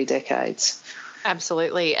next 3 decades.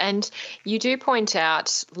 Absolutely. And you do point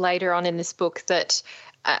out later on in this book that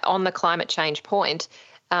on the climate change point,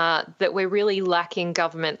 that we're really lacking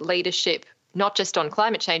government leadership, not just on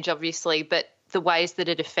climate change, obviously, but the ways that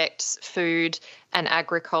it affects food and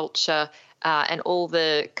agriculture and all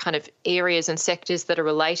the kind of areas and sectors that are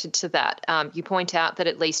related to that. You point out that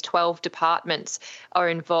at least 12 departments are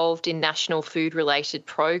involved in national food-related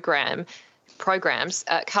programs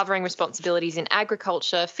covering responsibilities in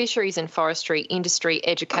agriculture, fisheries and forestry, industry,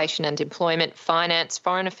 education and employment, finance,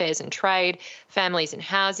 foreign affairs and trade, families and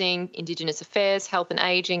housing, Indigenous affairs, health and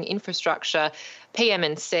ageing, infrastructure,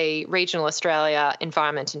 PM&C, regional Australia,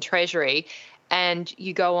 environment and treasury. And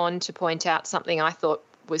you go on to point out something I thought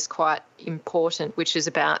was quite important, which is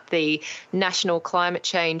about the National Climate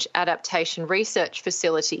Change Adaptation Research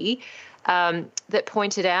Facility that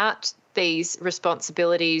pointed out these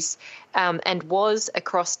responsibilities and was a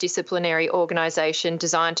cross-disciplinary organisation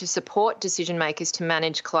designed to support decision makers to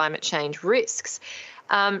manage climate change risks.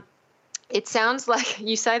 It sounds like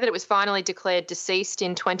you say that it was finally declared deceased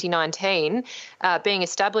in 2019, being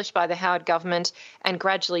established by the Howard government and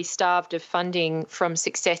gradually starved of funding from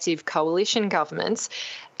successive coalition governments.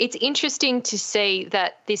 It's interesting to see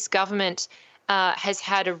that this government has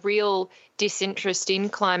had a real disinterest in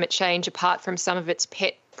climate change apart from some of its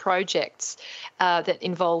pet projects that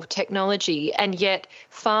involve technology, and yet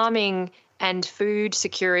farming and food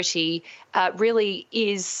security really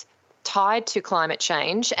is tied to climate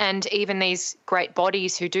change, and even these great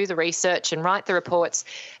bodies who do the research and write the reports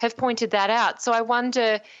have pointed that out. So I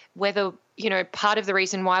wonder whether, part of the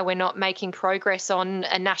reason why we're not making progress on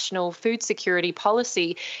a national food security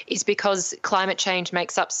policy is because climate change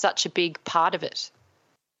makes up such a big part of it.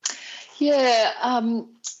 Yeah,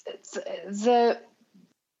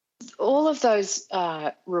 all of those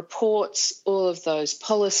reports, all of those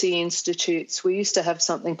policy institutes, we used to have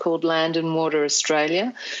something called Land and Water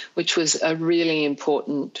Australia, which was a really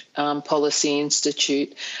important policy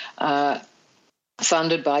institute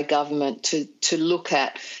funded by government to look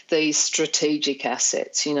at these strategic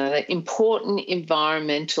assets, the important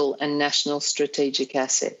environmental and national strategic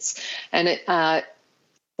assets. And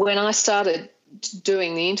when I started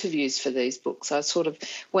doing the interviews for these books, I sort of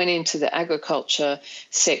went into the agriculture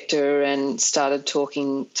sector and started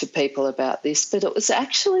talking to people about this. But it was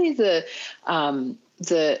actually the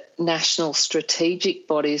national strategic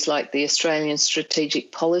bodies like the Australian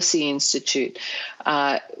Strategic Policy Institute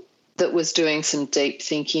that was doing some deep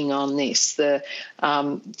thinking on this. The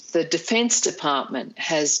Defence Department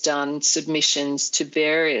has done submissions to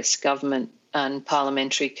various government and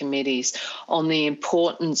parliamentary committees on the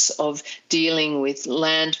importance of dealing with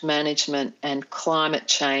land management and climate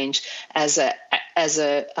change as a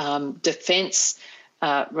defence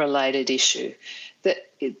related issue. That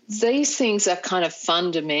these things are kind of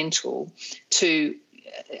fundamental to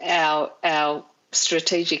our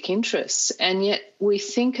strategic interests, and yet we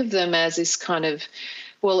think of them as this kind of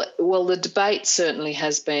well, the debate certainly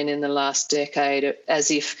has been in the last decade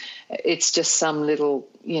as if it's just some little,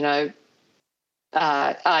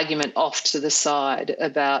 argument off to the side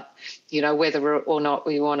about, whether or not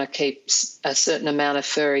we want to keep a certain amount of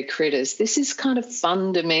furry critters. This is kind of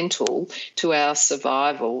fundamental to our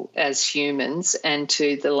survival as humans and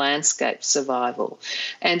to the landscape survival.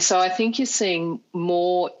 And so I think you're seeing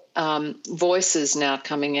more voices now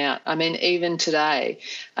coming out. I mean, even today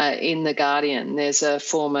in The Guardian, there's a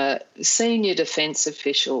former senior defence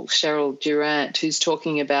official, Cheryl Durant, who's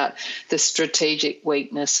talking about the strategic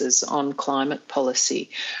weaknesses on climate policy.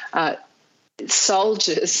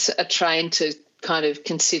 Soldiers are trained to kind of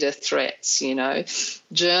consider threats,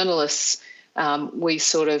 Journalists, we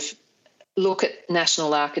sort of look at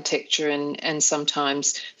national architecture and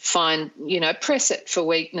sometimes find, press it for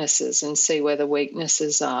weaknesses and see where the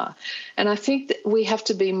weaknesses are. And I think that we have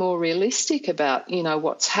to be more realistic about,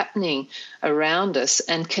 what's happening around us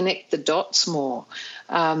and connect the dots more,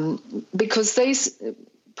 because these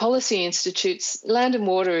policy institutes, Land and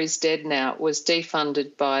Water is dead now. It was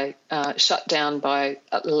defunded by, shut down by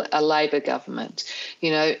a Labor government.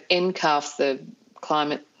 NCAF, the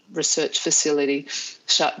climate research facility,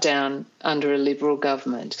 shut down under a Liberal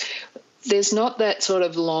government. There's not that sort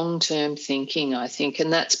of long-term thinking, I think,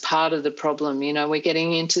 and that's part of the problem. We're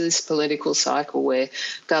getting into this political cycle where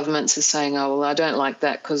governments are saying, oh, well, I don't like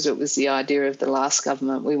that because it was the idea of the last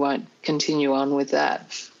government. We won't continue on with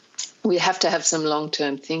that. We have to have some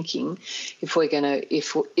long-term thinking if we're going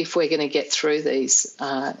to get through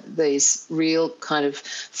these real kind of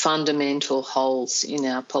fundamental holes in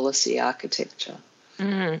our policy architecture.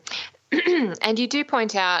 Mm. And you do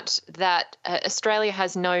point out that Australia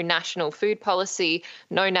has no national food policy,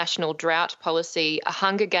 no national drought policy, a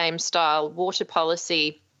Hunger Games-style water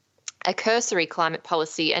policy, a cursory climate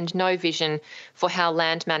policy, and no vision for how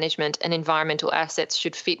land management and environmental assets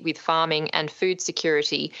should fit with farming and food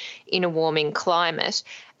security in a warming climate.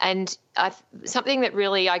 And something that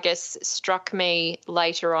really, I guess, struck me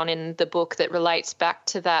later on in the book that relates back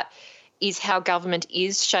to that is how government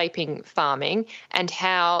is shaping farming and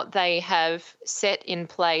how they have set in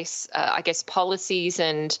place, policies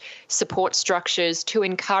and support structures to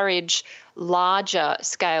encourage larger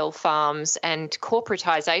scale farms and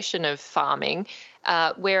corporatisation of farming,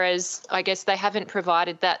 whereas I guess they haven't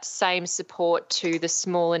provided that same support to the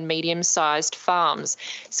small and medium-sized farms.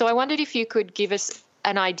 So I wondered if you could give us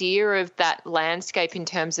an idea of that landscape in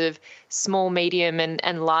terms of small, medium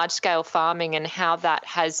and large-scale farming and how that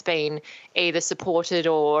has been either supported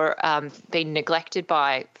or been neglected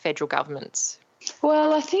by federal governments.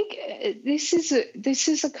 Well, I think this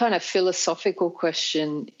is a kind of philosophical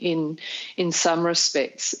question in some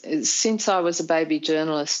respects. Since I was a baby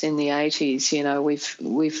journalist in the 80s,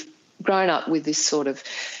 we've grown up with this sort of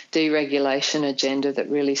deregulation agenda that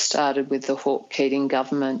really started with the Hawke-Keating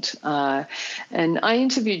government. And I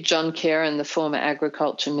interviewed John Caron, the former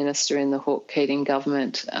agriculture minister in the Hawke-Keating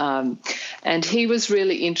government, and he was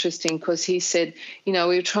really interesting because he said, we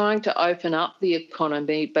were trying to open up the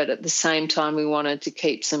economy, but at the same time we wanted to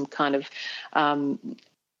keep some kind of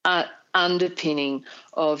underpinning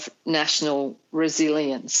of national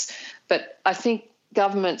resilience. But I think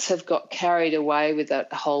governments have got carried away with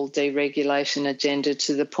that whole deregulation agenda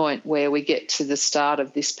to the point where we get to the start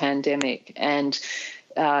of this pandemic and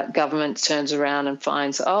government turns around and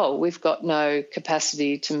finds, we've got no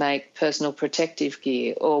capacity to make personal protective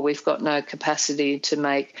gear, or we've got no capacity to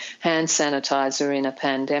make hand sanitizer in a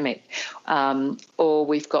pandemic, or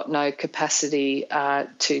we've got no capacity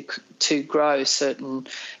to grow certain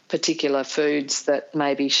particular foods that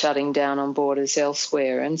may be shutting down on borders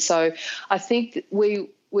elsewhere. And so I think we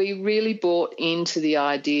really bought into the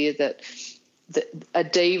idea that a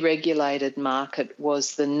deregulated market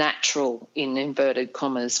was the natural, in inverted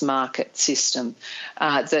commas, market system,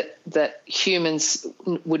 that humans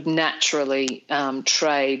would naturally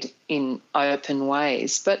trade in open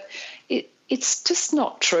ways. But it's just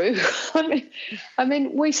not true. I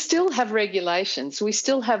mean, we still have regulations, we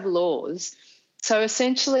still have laws. So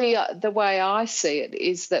essentially, the way I see it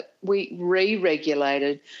is that we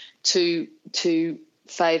re-regulated to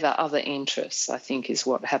favour other interests, I think, is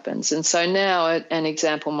what happens. And so now an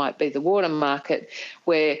example might be the water market,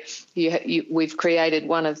 where we've created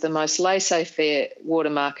one of the most laissez-faire water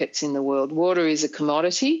markets in the world. Water is a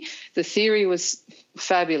commodity. The theory was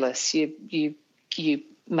fabulous. You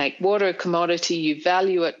make water a commodity, you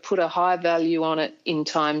value it, put a high value on it in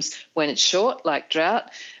times when it's short, like drought,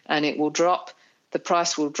 and it will drop. The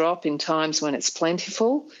price will drop in times when it's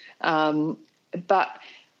plentiful. But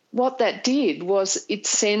what that did was it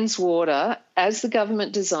sends water, as the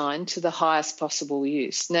government designed, to the highest possible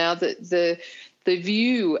use. Now, the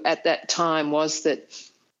view at that time was that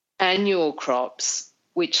annual crops,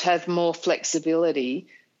 which have more flexibility,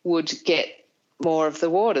 would get more of the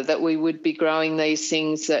water, that we would be growing these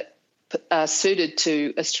things that are suited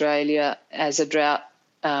to Australia as a drought,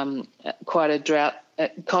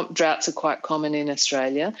 droughts are quite common in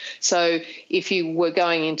Australia. So if you were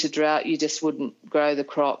going into drought, you just wouldn't grow the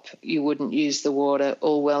crop, you wouldn't use the water,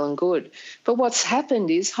 all well and good. But what's happened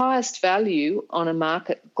is highest value on a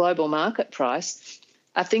global market price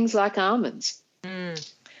are things like almonds.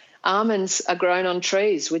 Almonds are grown on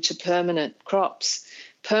trees, which are permanent crops.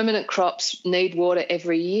 Permanent crops need water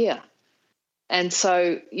every year. And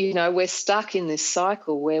so, we're stuck in this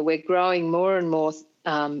cycle where we're growing more and more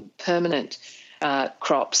permanent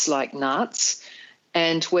crops like nuts,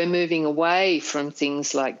 and we're moving away from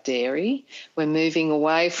things like dairy. We're moving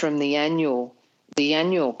away from the annual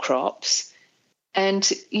crops. And,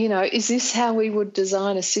 is this how we would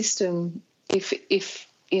design a system if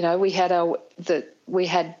we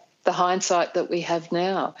had the the hindsight that we have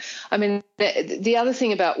now. I mean, the other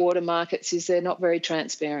thing about water markets is they're not very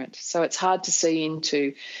transparent. So it's hard to see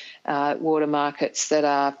into water markets that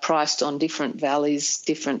are priced on different valleys,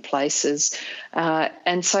 different places.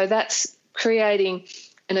 And so that's creating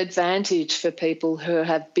an advantage for people who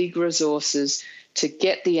have big resources to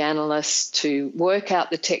get the analysts to work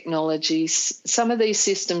out the technologies. Some of these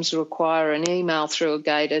systems require an email through a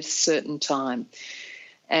gate at a certain time,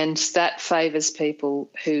 and that favours people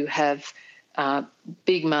who have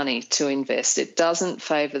big money to invest. It doesn't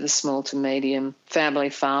favour the small to medium family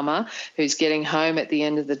farmer who's getting home at the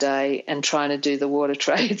end of the day and trying to do the water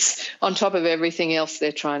trades on top of everything else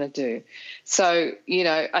they're trying to do. So,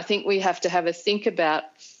 I think we have to have a think about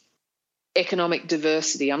economic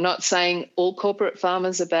diversity. I'm not saying all corporate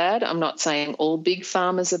farmers are bad. I'm not saying all big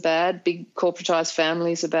farmers are bad, big corporatised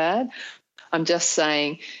families are bad. I'm just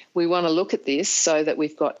saying we want to look at this so that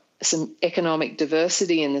we've got some economic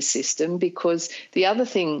diversity in the system, because the other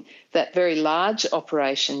thing that very large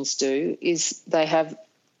operations do is they have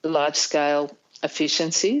large-scale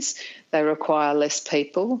efficiencies. They require less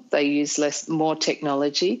people. They use more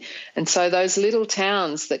technology. And so those little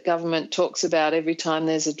towns that government talks about every time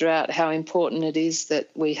there's a drought, how important it is that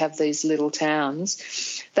we have these little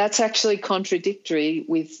towns, that's actually contradictory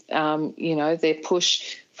with, their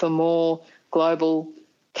push for more global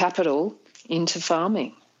capital into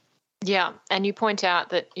farming. Yeah, and you point out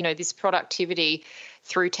that, this productivity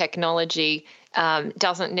through technology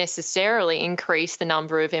doesn't necessarily increase the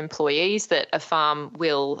number of employees that a farm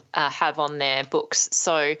will have on their books.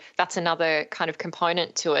 So that's another kind of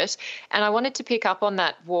component to it. And I wanted to pick up on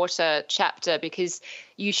that water chapter because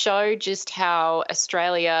you show just how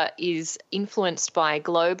Australia is influenced by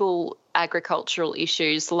global agricultural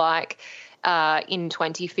issues like in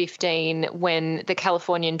 2015 when the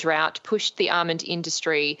Californian drought pushed the almond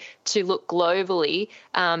industry to look globally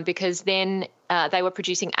because then they were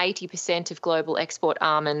producing 80% of global export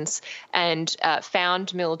almonds and found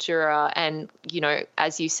Mildura and,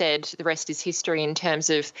 as you said, the rest is history in terms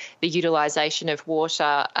of the utilisation of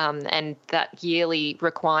water and that yearly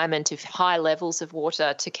requirement of high levels of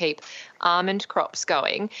water to keep almond crops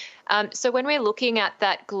going. So when we're looking at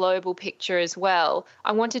that global picture as well,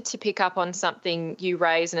 I wanted to pick up on something you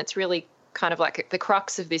raise, and it's really kind of like the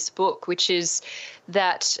crux of this book, which is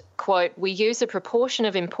that, quote, we use a proportion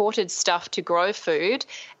of imported stuff to grow food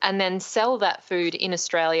and then sell that food in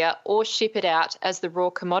Australia or ship it out as the raw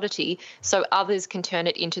commodity so others can turn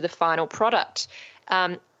it into the final product.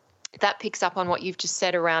 That picks up on what you've just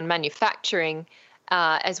said around manufacturing,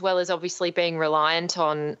 as well as obviously being reliant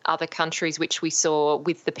on other countries, which we saw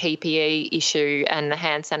with the PPE issue and the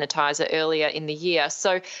hand sanitizer earlier in the year.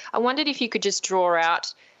 So I wondered if you could just draw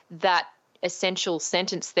out that essential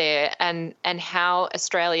sentence there and how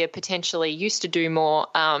Australia potentially used to do more,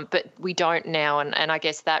 but we don't now. And I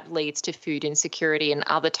guess that leads to food insecurity and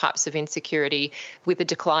other types of insecurity with a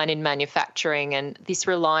decline in manufacturing and this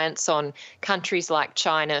reliance on countries like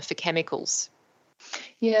China for chemicals.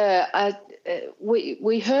 Yeah,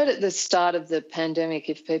 we heard at the start of the pandemic,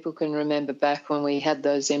 if people can remember back when we had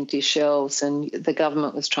those empty shelves and the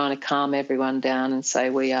government was trying to calm everyone down and say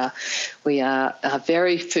we are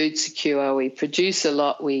very food secure, we produce a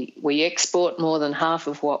lot, we export more than half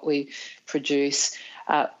of what we produce,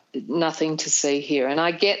 nothing to see here. And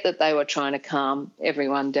I get that they were trying to calm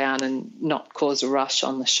everyone down and not cause a rush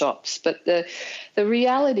on the shops. But the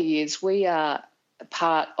reality is we are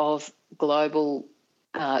part of global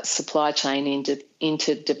supply chain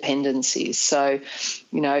interdependencies. So,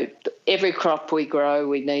 every crop we grow,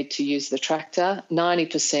 we need to use the tractor.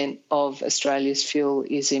 90% of Australia's fuel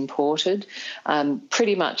is imported.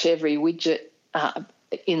 Pretty much every widget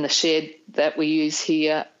in the shed that we use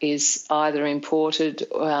here is either imported.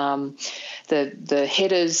 The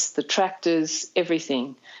headers, the tractors,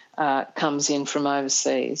 everything comes in from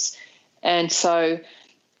overseas. And so,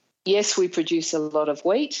 yes, we produce a lot of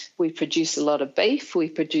wheat, we produce a lot of beef, we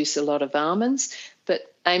produce a lot of almonds.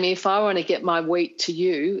 But, Amy, if I want to get my wheat to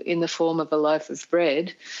you in the form of a loaf of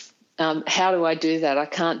bread, how do I do that? I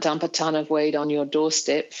can't dump a ton of wheat on your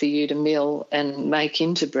doorstep for you to mill and make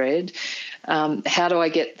into bread. How do I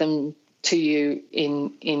get them to you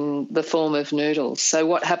in the form of noodles? So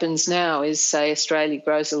what happens now is, say, Australia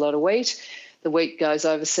grows a lot of wheat. The wheat goes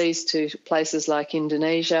overseas to places like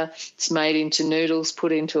Indonesia. It's made into noodles,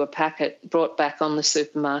 put into a packet, brought back on the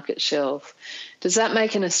supermarket shelf. Does that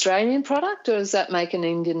make an Australian product or does that make an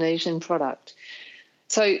Indonesian product?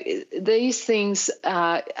 So these things,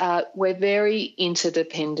 we're very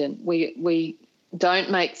interdependent. We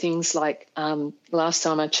don't make things like, last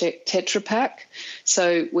time I checked, Tetra Pak.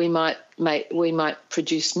 So we might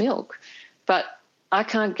produce milk. But I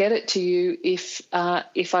can't get it to you if I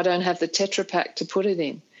don't have the Tetra Pak to put it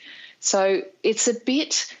in. So it's a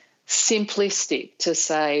bit simplistic to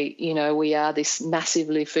say, we are this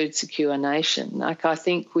massively food secure nation. Like, I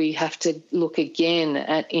think we have to look again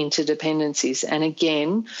at interdependencies. And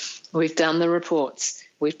again, we've done the reports,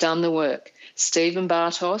 we've done the work. Stephen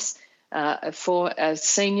Bartos, for a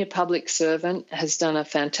senior public servant, has done a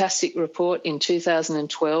fantastic report in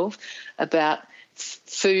 2012 about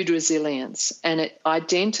food resilience, and it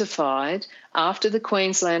identified, after the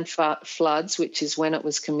Queensland floods, which is when it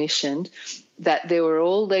was commissioned, that there were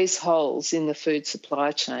all these holes in the food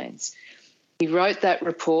supply chains. He wrote that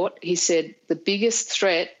report. He said the biggest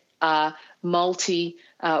threat are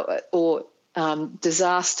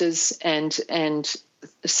disasters and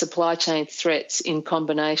supply chain threats in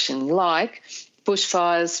combination, like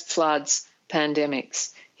bushfires, floods,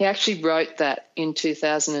 pandemics. He actually wrote that in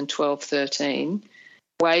 2012-13,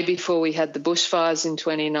 way before we had the bushfires in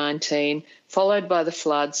 2019, followed by the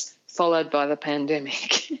floods, followed by the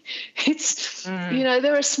pandemic.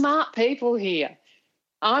 There are smart people here.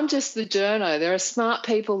 I'm just the journo. There are smart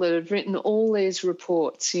people that have written all these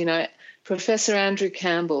reports. Professor Andrew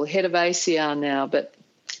Campbell, head of ACR now, but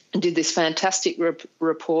did this fantastic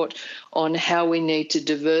report on how we need to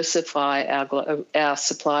diversify our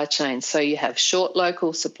supply chains. So you have short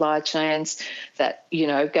local supply chains that,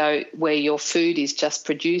 go where your food is just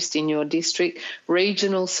produced in your district,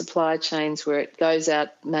 regional supply chains where it goes out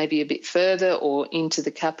maybe a bit further or into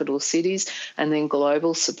the capital cities, and then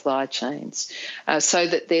global supply chains, so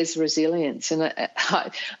that there's resilience. And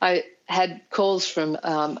I had calls from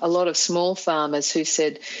a lot of small farmers who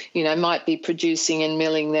said, might be producing and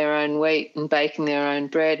milling their own wheat and baking their own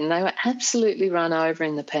bread, and they were absolutely run over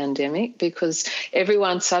in the pandemic because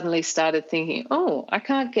everyone suddenly started thinking, I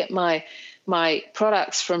can't get my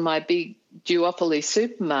products from my big duopoly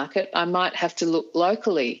supermarket, I might have to look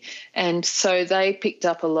locally. And so they picked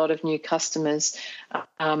up a lot of new customers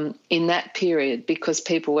in that period because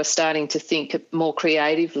people were starting to think more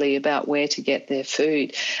creatively about where to get their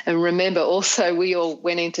food. And remember, also, we all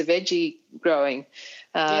went into veggie growing.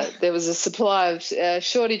 There was a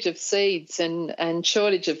shortage of seeds and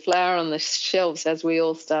shortage of flour on the shelves as we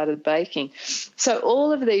all started baking. So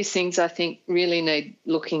all of these things, I think, really need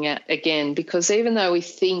looking at again, because even though we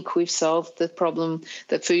think we've solved the problem,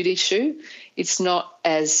 the food issue, it's not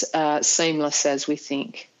as seamless as we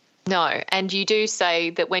think. No, and you do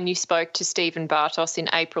say that when you spoke to Stephen Bartos in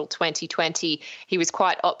April 2020, he was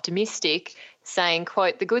quite optimistic, saying,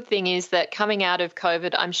 quote, "The good thing is that coming out of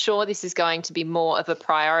COVID, I'm sure this is going to be more of a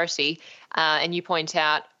priority." And you point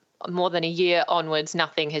out more than a year onwards,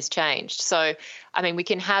 nothing has changed. So, we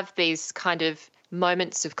can have these kind of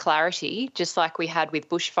moments of clarity, just like we had with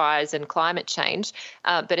bushfires and climate change,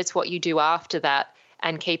 but it's what you do after that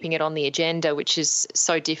and keeping it on the agenda, which is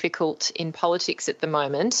so difficult in politics at the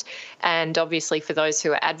moment, and obviously for those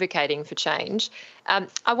who are advocating for change.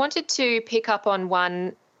 I wanted to pick up on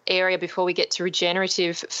one area before we get to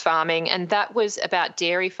regenerative farming, and that was about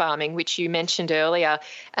dairy farming, which you mentioned earlier,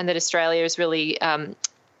 and that Australia is really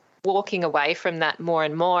walking away from that more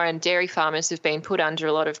and more, and dairy farmers have been put under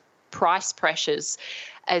a lot of price pressures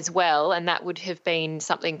as well, and that would have been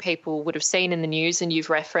something people would have seen in the news, and you've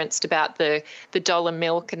referenced about the dollar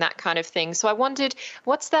milk and that kind of thing. So I wondered,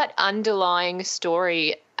 what's that underlying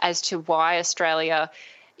story as to why Australia,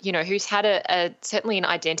 who's had certainly an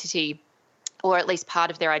identity, or at least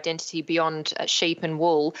part of their identity beyond sheep and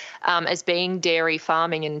wool, as being dairy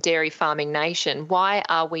farming and dairy farming nation, why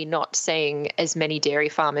are we not seeing as many dairy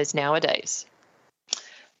farmers nowadays?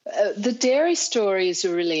 The dairy story is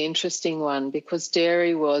a really interesting one because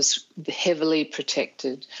dairy was heavily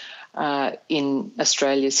protected in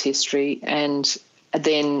Australia's history, and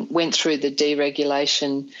then went through the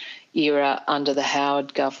deregulation era under the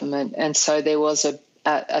Howard government. And so there was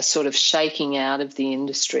a sort of shaking out of the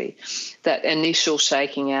industry, that initial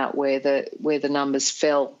shaking out where the numbers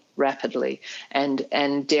fell rapidly,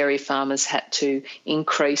 and dairy farmers had to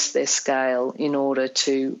increase their scale in order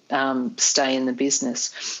to stay in the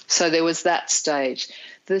business. So there was that stage.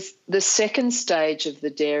 The second stage of the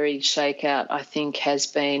dairy shakeout, I think, has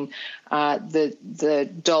been the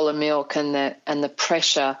dollar milk and the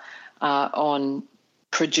pressure on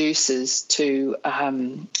producers to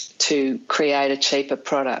create a cheaper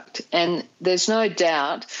product. And there's no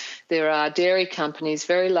doubt there are dairy companies,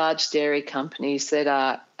 very large dairy companies, that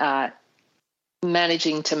are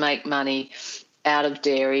managing to make money out of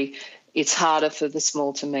dairy. It's harder for the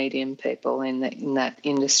small to medium people in that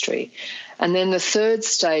industry. And then the third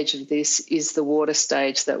stage of this is the water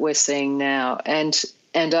stage that we're seeing now. And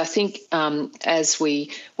And I think as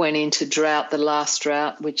we went into drought, the last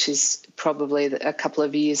drought, which is probably a couple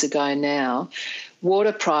of years ago now,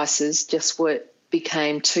 water prices just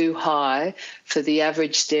became too high for the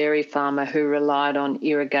average dairy farmer who relied on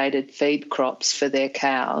irrigated feed crops for their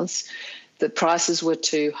cows. The prices were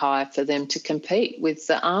too high for them to compete with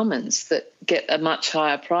the almonds that get a much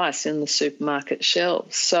higher price in the supermarket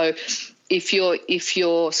shelves. So if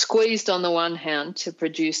you're squeezed on the one hand to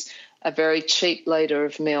produce a very cheap litre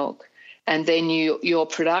of milk, and then your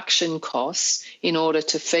production costs in order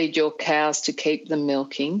to feed your cows to keep them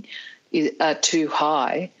milking are too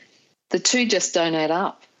high, the two just don't add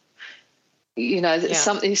up.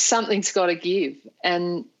 Something's got to give.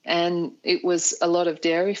 And it was a lot of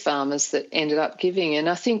dairy farmers that ended up giving. And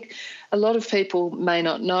I think a lot of people may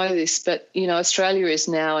not know this, but, Australia is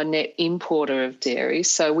now a net importer of dairy.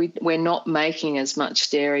 So we're not making as much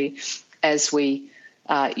dairy as we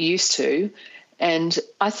used to. And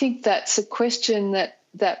I think that's a question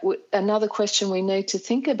another question we need to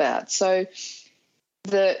think about. So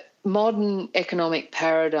the modern economic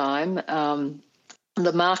paradigm,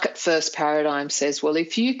 the market-first paradigm says, well,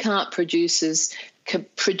 if you can't produce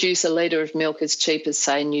a litre of milk as cheap as,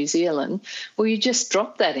 say, New Zealand, well, you just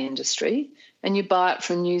drop that industry and you buy it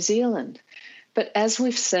from New Zealand. But as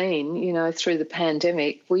we've seen, through the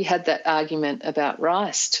pandemic, we had that argument about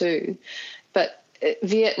rice too. But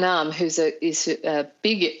Vietnam, is a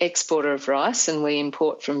big exporter of rice, and we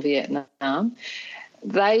import from Vietnam,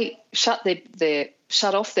 they shut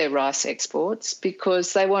off their rice exports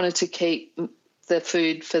because they wanted to keep the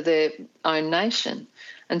food for their own nation.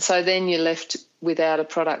 And so then you're left without a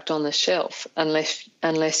product on the shelf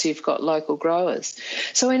unless you've got local growers.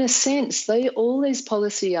 So in a sense, all these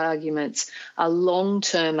policy arguments are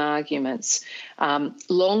long-term arguments,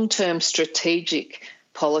 long-term strategic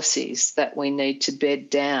policies that we need to bed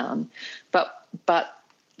down. But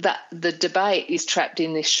the debate is trapped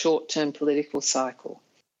in this short-term political cycle.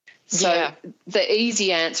 So the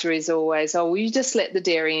easy answer is always, you just let the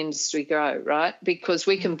dairy industry grow, right? Because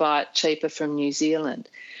we can buy it cheaper from New Zealand.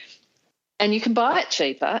 And you can buy it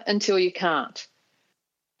cheaper until you can't.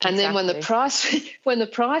 And then when the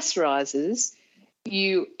price rises,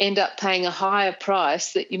 you end up paying a higher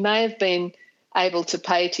price that you may have been able to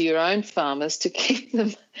pay to your own farmers to keep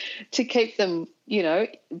them,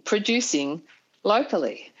 producing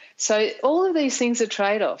locally. So all of these things are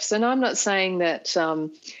trade-offs. And I'm not saying that,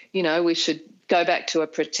 we should go back to a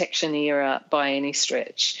protection era by any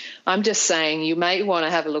stretch. I'm just saying you may want to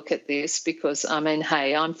have a look at this because,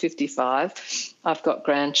 hey, I'm 55. I've got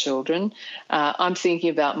grandchildren. I'm thinking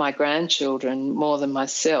about my grandchildren more than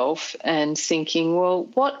myself and thinking, well,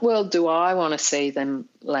 what world do I want to see them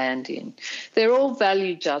land in? They're all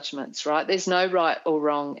value judgments, right? There's no right or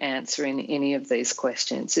wrong answer in any of these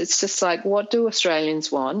questions. It's just like, what do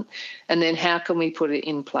Australians want? And then how can we put it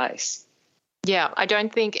in place? Yeah, I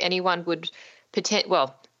don't think anyone would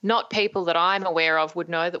not people that I'm aware of would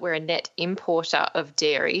know that we're a net importer of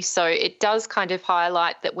dairy. So it does kind of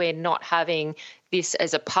highlight that we're not having this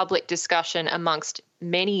as a public discussion amongst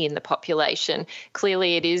many in the population.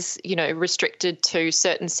 Clearly it is, restricted to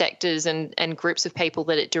certain sectors and groups of people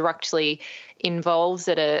that it directly involves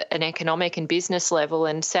at an economic and business level.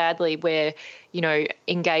 And sadly, we're,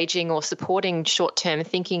 engaging or supporting short-term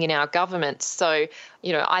thinking in our governments. So,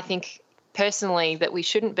 I think personally that we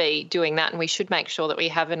shouldn't be doing that, and we should make sure that we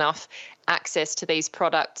have enough access to these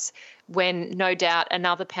products when no doubt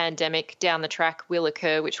another pandemic down the track will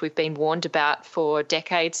occur, which we've been warned about for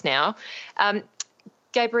decades now.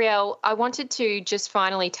 Gabrielle, I wanted to just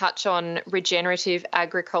finally touch on regenerative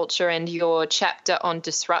agriculture and your chapter on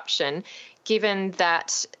disruption, given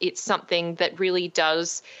that it's something that really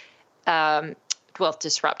does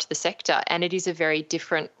disrupt the sector, and it is a very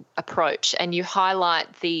different approach. And you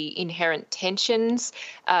highlight the inherent tensions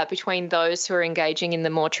between those who are engaging in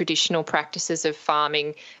the more traditional practices of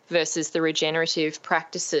farming versus the regenerative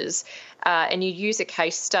practices. And you use a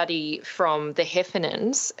case study from the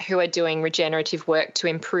Heffernans, who are doing regenerative work to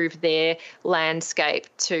improve their landscape,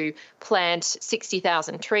 to plant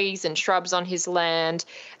 60,000 trees and shrubs on his land,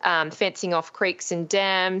 fencing off creeks and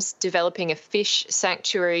dams, developing a fish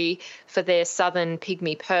sanctuary for their southern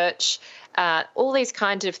pygmy perch. All these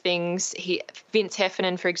kinds of things. Vince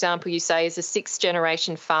Heffernan, for example, you say, is a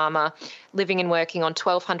sixth-generation farmer living and working on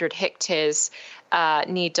 1,200 hectares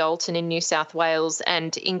near Dalton in New South Wales,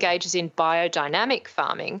 and engages in biodynamic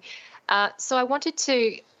farming. So I wanted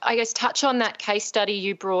to, touch on that case study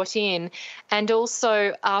you brought in, and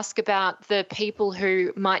also ask about the people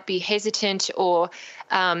who might be hesitant or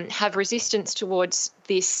have resistance towards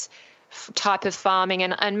this type of farming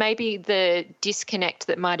and maybe the disconnect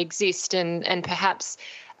that might exist and perhaps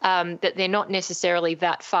that they're not necessarily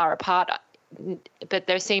that far apart, but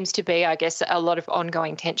there seems to be, I guess, a lot of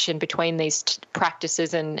ongoing tension between these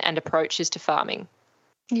practices and approaches to farming.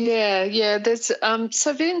 Yeah. There's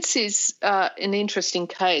so Vince is an interesting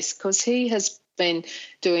case because he has been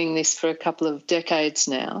doing this for a couple of decades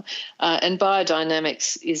now, and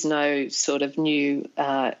biodynamics is no sort of new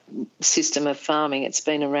system of farming. It's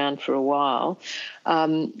been around for a while,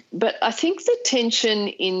 but I think the tension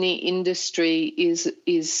in the industry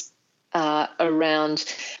is around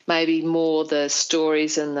maybe more the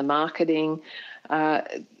stories and the marketing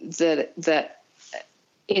that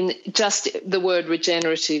in just the word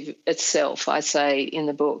regenerative itself, I say in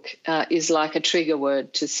the book, is like a trigger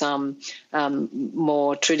word to some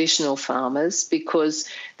more traditional farmers, because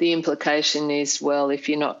the implication is, well, if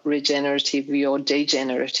you're not regenerative, you're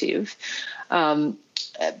degenerative. The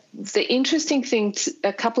interesting thing,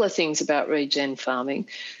 a couple of things about regen farming,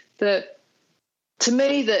 to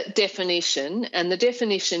me, the definition, and the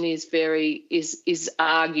definition is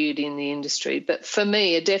argued in the industry, but for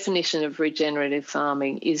me, a definition of regenerative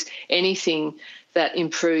farming is anything that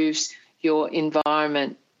improves your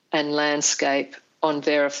environment and landscape on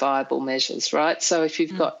verifiable measures, right? So if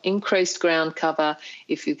you've got increased ground cover,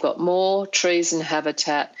 if you've got more trees and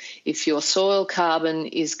habitat, if your soil carbon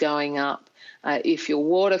is going up, if your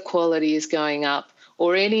water quality is going up,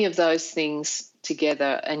 or any of those things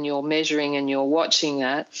together, and you're measuring and you're watching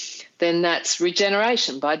that, then that's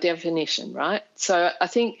regeneration by definition, right? So I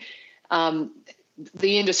think the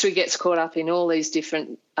industry gets caught up in all these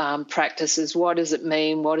different practices. What does it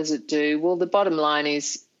mean? What does it do? Well, the bottom line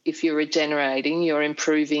is if you're regenerating, you're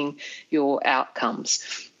improving your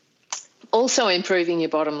outcomes. Also improving your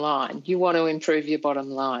bottom line. You want to improve your bottom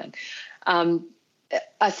line.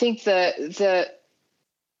 I think the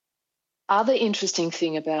other interesting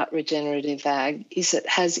thing about regenerative ag is it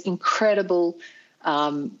has incredible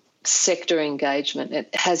sector engagement.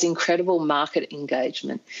 It has incredible market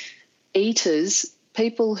engagement. Eaters,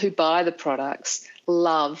 people who buy the products,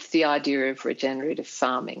 love the idea of regenerative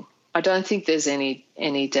farming. I don't think there's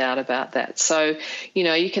any doubt about that. So,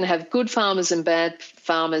 you can have good farmers and bad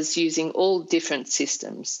farmers using all different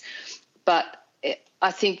systems. But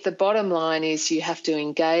I think the bottom line is you have to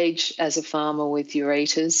engage as a farmer with your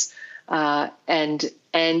eaters. And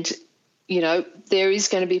there is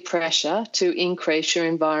going to be pressure to increase your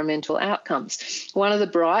environmental outcomes. One of the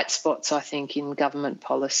bright spots, I think, in government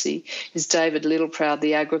policy is David Littleproud,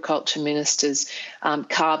 the Agriculture Minister's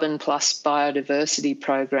Carbon Plus Biodiversity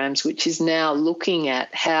programs, which is now looking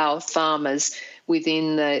at how farmers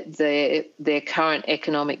within their current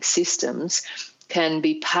economic systems can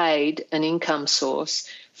be paid an income source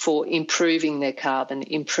for improving their carbon,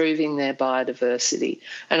 improving their biodiversity.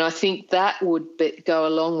 And I think that would go a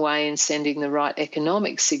long way in sending the right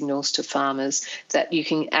economic signals to farmers that you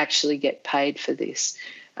can actually get paid for this.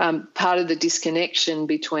 Part of the disconnection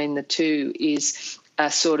between the two is a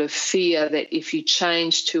sort of fear that if you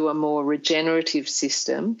change to a more regenerative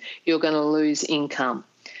system, you're going to lose income,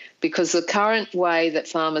 because the current way that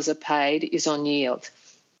farmers are paid is on yield.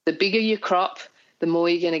 The bigger your crop, the more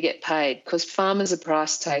you're going to get paid, because farmers are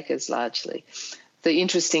price takers largely. The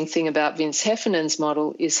interesting thing about Vince Heffernan's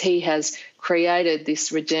model is he has created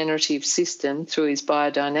this regenerative system through his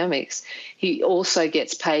biodynamics. He also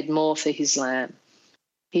gets paid more for his lamb.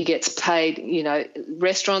 He gets paid,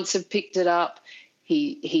 restaurants have picked it up.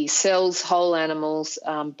 He sells whole animals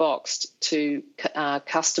boxed to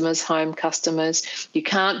customers, home customers. You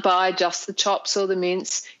can't buy just the chops or the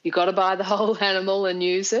mince. You've got to buy the whole animal and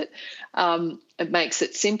use it. It makes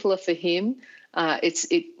it simpler for him.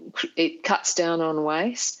 It cuts down on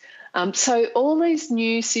waste. So all these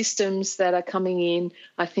new systems that are coming in,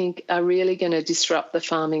 I think, are really going to disrupt the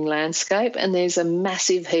farming landscape, and there's a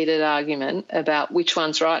massive heated argument about which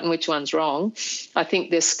one's right and which one's wrong. I think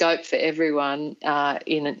there's scope for everyone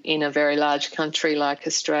in a very large country like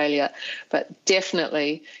Australia, but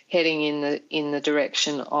definitely heading in the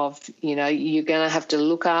direction of, you're going to have to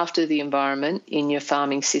look after the environment in your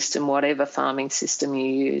farming system, whatever farming system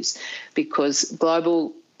you use, because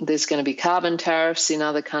there's going to be carbon tariffs in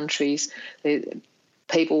other countries.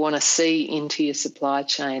 People want to see into your supply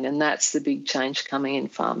chain, and that's the big change coming in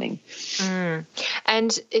farming.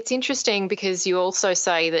 And it's interesting because you also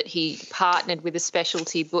say that he partnered with a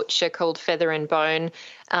specialty butcher called Feather and Bone,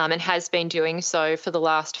 and has been doing so for the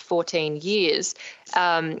last 14 years.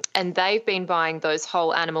 And they've been buying those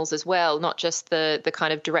whole animals as well, not just the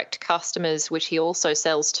kind of direct customers, which he also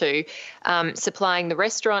sells to, supplying the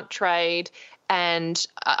restaurant trade, and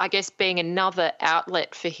I guess being another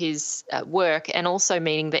outlet for his work, and also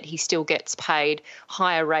meaning that he still gets paid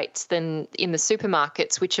higher rates than in the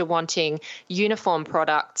supermarkets, which are wanting uniform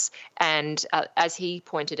products, and as he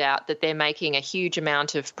pointed out, that they're making a huge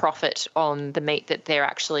amount of profit on the meat that they're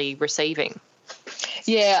actually receiving.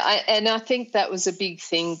 Yeah, and I think that was a big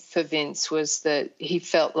thing for Vince, was that he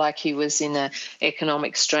felt like he was in an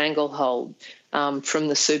economic stranglehold from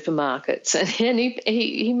the supermarkets. And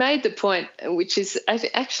he made the point, which is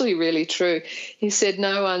actually really true. He said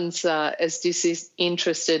no one's as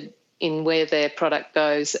disinterested in where their product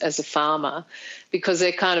goes as a farmer, because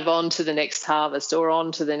they're kind of on to the next harvest or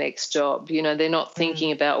on to the next job. You know, they're not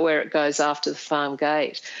thinking about where it goes after the farm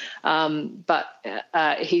gate. But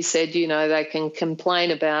he said, you know, they can complain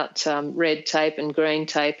about red tape and green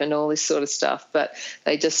tape and all this sort of stuff, but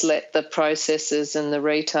they just let the processors and the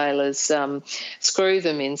retailers screw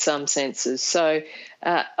them in some senses. So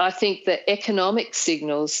I think that economic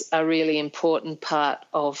signals are a really important part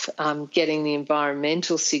of getting the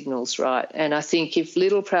environmental signals right. And I think if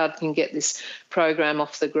Little Proud can get this program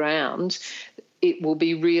off the ground, it will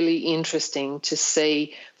be really interesting to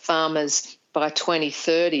see farmers by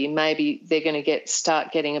 2030, maybe they're going to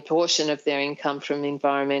start getting a portion of their income from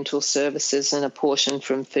environmental services and a portion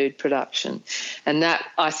from food production. And that,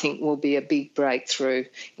 I think, will be a big breakthrough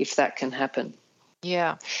if that can happen.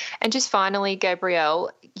 Yeah. And just finally,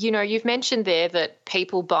 Gabrielle, you know, you've mentioned there that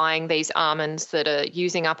people buying these almonds that are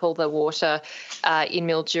using up all the water in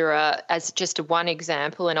Mildura as just one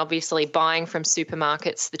example, and obviously buying from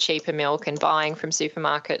supermarkets the cheaper milk and buying from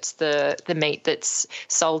supermarkets the meat that's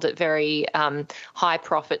sold at very high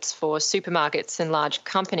profits for supermarkets and large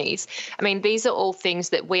companies. I mean, these are all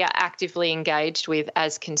things that we are actively engaged with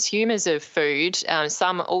as consumers of food.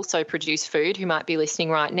 Some also produce food who might be listening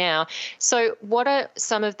right now. So what are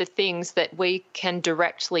some of the things that we can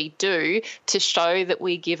directly do to show that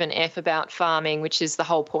we give an F about farming, which is the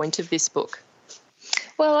whole point of this book?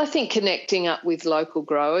 Well, I think connecting up with local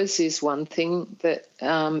growers is one thing that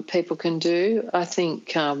people can do. I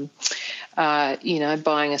think, buying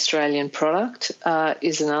Australian product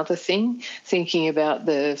is another thing. Thinking about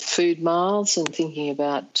the food miles and thinking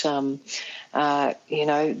about,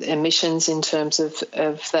 emissions in terms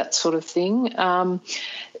of that sort of thing.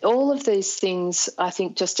 All of these things, I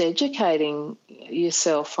think, just educating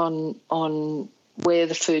yourself on where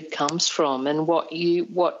the food comes from and what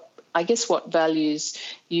values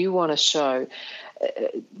you want to show.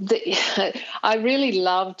 I really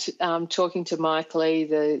loved talking to Mike Lee,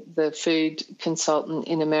 the food consultant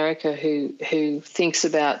in America, who thinks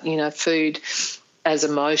about, food as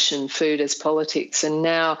emotion, food as politics, and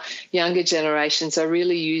now younger generations are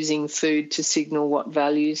really using food to signal what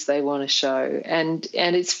values they want to show, and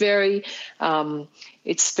it's very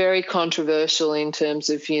controversial in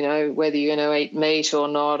terms of whether you're going to eat meat or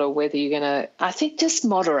not, or whether you're going to. I think just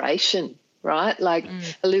moderation, right? Like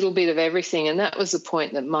a little bit of everything, and that was the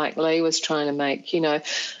point that Mike Lee was trying to make.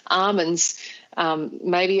 Almonds,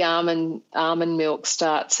 maybe almond milk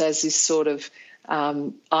starts as this sort of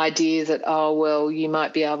idea that, you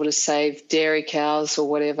might be able to save dairy cows or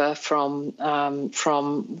whatever from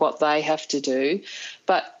what they have to do.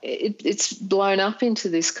 But it's blown up into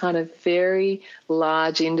this kind of very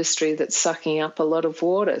large industry that's sucking up a lot of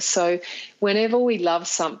water. So whenever we love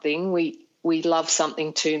something, we love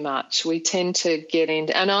something too much. We tend to get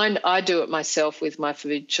into, and I do it myself with my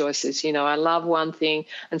food choices. I love one thing,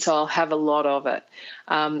 and so I'll have a lot of it.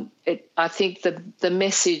 I think the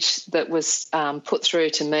message that was put through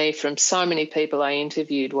to me from so many people I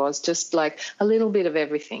interviewed was just like a little bit of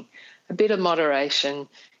everything, a bit of moderation.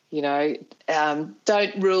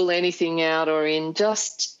 Don't rule anything out or in,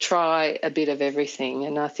 just try a bit of everything.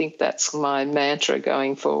 And I think that's my mantra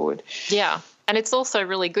going forward. Yeah. And it's also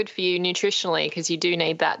really good for you nutritionally, because you do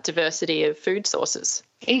need that diversity of food sources.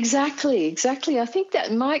 Exactly. I think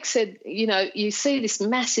that Mike said, you see this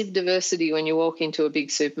massive diversity when you walk into a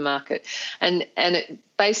big supermarket, and it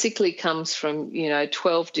basically comes from,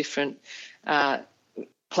 12 different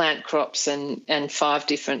plant crops and 5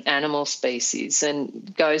 different animal species,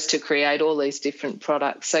 and goes to create all these different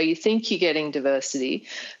products. So you think you're getting diversity,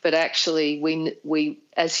 but actually we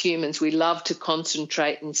as humans, we love to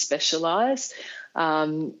concentrate and specialise.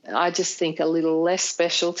 I just think a little less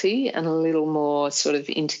specialty and a little more sort of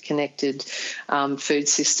interconnected food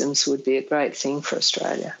systems would be a great thing for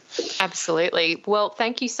Australia. Absolutely. Well,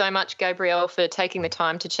 thank you so much, Gabrielle, for taking the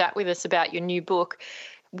time to chat with us about your new book,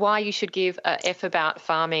 Why You Should Give a F About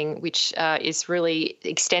Farming, which is really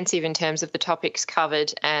extensive in terms of the topics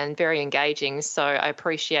covered and very engaging. So I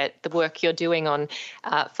appreciate the work you're doing on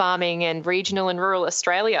farming and regional and rural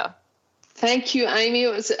Australia. Thank you, Amy.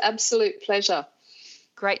 It was an absolute pleasure.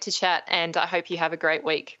 Great to chat, and I hope you have a great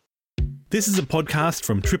week. This is a podcast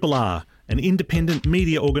from Triple R, an independent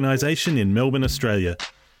media organisation in Melbourne, Australia.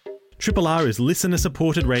 Triple R is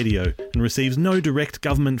listener-supported radio and receives no direct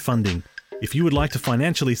government funding. If you would like to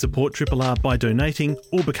financially support Triple R by donating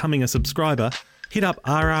or becoming a subscriber, hit up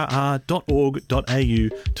rrr.org.au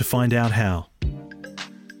to find out how.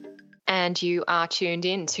 And you are tuned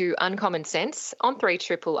in to Uncommon Sense on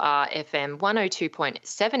 3RRR FM 102.7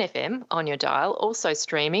 FM on your dial, also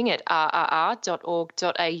streaming at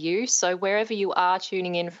rrr.org.au. So wherever you are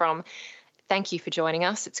tuning in from, thank you for joining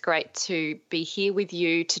us. It's great to be here with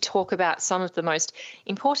you to talk about some of the most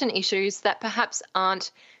important issues that perhaps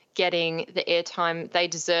aren't getting the airtime they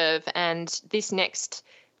deserve. And this next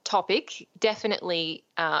topic definitely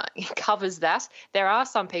covers that. There are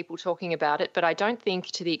some people talking about it, but I don't think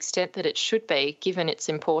to the extent that it should be, given its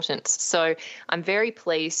importance. So I'm very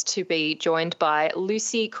pleased to be joined by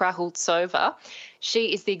Lucie Krahulcova.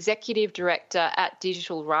 She is the Executive Director at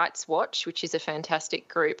Digital Rights Watch, which is a fantastic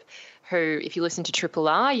group who, if you listen to Triple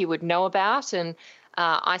R, you would know about. And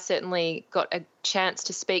I certainly got a chance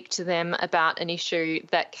to speak to them about an issue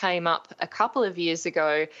that came up a couple of years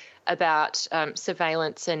ago about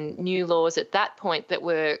surveillance and new laws at that point that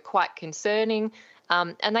were quite concerning.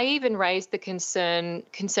 And they even raised the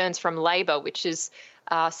concerns from Labor, which is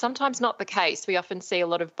sometimes not the case. We often see a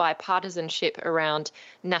lot of bipartisanship around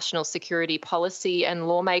national security policy and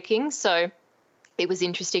lawmaking. So it was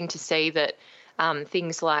interesting to see that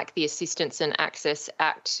things like the Assistance and Access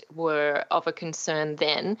Act were of a concern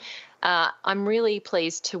then. I'm really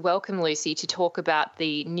pleased to welcome Lucie to talk about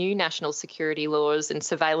the new national security laws and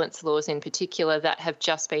surveillance laws in particular that have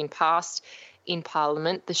just been passed in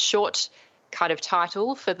Parliament. The short kind of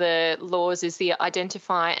title for the laws is the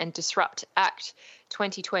Identify and Disrupt Act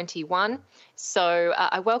 2021. So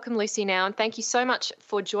I welcome Lucie now, and thank you so much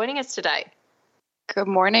for joining us today. Good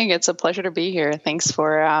morning. It's a pleasure to be here. Thanks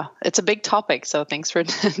for, it's a big topic, so thanks for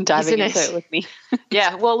diving into it with me.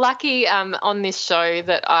 Yeah, well, lucky on this show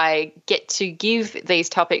that I get to give these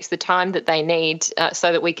topics the time that they need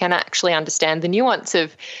so that we can actually understand the nuance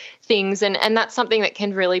of things. And that's something that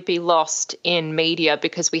can really be lost in media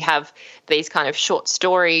because we have these kind of short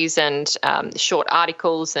stories and short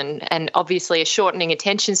articles and obviously a shortening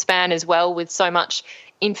attention span as well with so much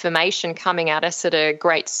information coming at us at a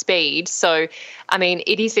great speed. So, I mean,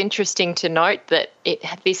 it is interesting to note that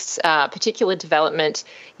this particular development,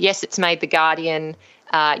 yes, it's made The Guardian,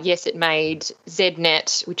 yes, it made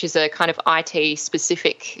ZNet, which is a kind of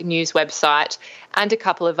IT-specific news website, and a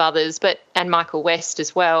couple of others, and Michael West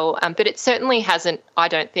as well. But it certainly hasn't, I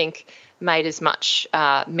don't think, made as much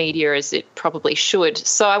media as it probably should.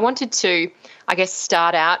 So I wanted to, I guess,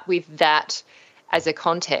 start out with that as a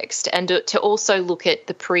context and to also look at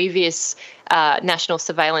the previous national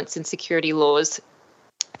surveillance and security laws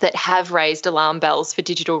that have raised alarm bells for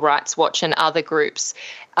Digital Rights Watch and other groups.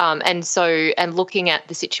 And looking at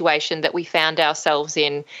the situation that we found ourselves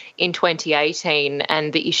in 2018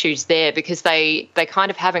 and the issues there, because they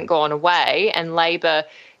kind of haven't gone away, and Labor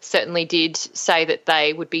certainly did say that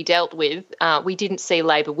they would be dealt with. We didn't see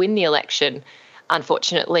Labor win the election,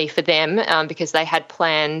 unfortunately for them, because they had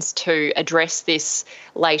plans to address this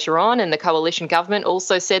later on, and the coalition government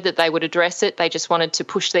also said that they would address it. They just wanted to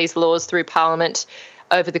push these laws through Parliament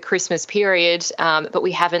over the Christmas period, but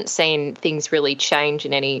we haven't seen things really change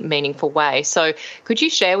in any meaningful way. So could you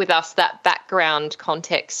share with us that background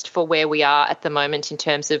context for where we are at the moment in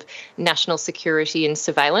terms of national security and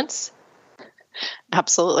surveillance?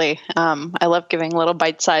 Absolutely. I love giving little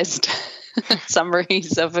bite-sized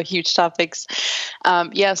summaries of huge topics.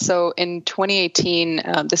 So in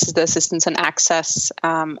 2018, this is the Assistance and Access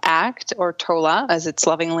Act, or TOLA, as it's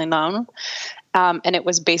lovingly known. And it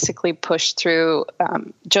was basically pushed through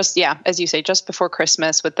as you say, just before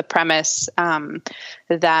Christmas, with the premise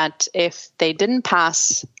that if they didn't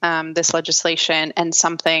pass this legislation and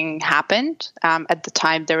something happened, at the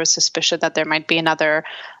time there was suspicion that there might be another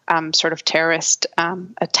sort of terrorist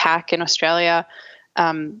attack in Australia,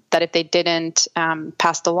 that if they didn't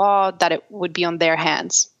pass the law, that it would be on their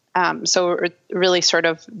hands. So a really sort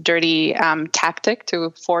of dirty tactic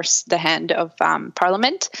to force the hand of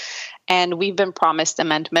Parliament. And we've been promised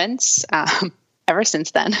amendments ever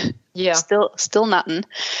since then. Yeah. Still nothing.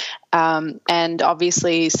 And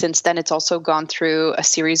obviously since then, it's also gone through a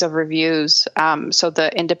series of reviews. So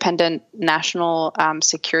the Independent National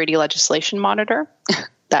Security Legislation Monitor,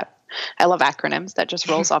 that I love acronyms, that just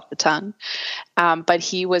rolls off the tongue. But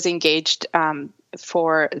he was engaged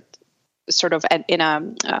for sort of in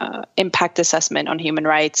a impact assessment on human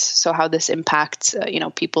rights. So how this impacts,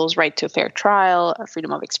 people's right to a fair trial,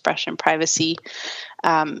 freedom of expression, privacy.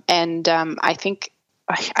 I think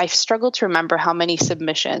I've struggled to remember how many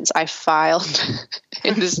submissions I filed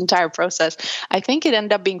in this entire process. I think it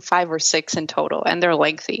ended up being 5 or 6 in total, and they're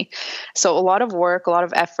lengthy. So a lot of work, a lot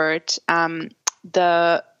of effort.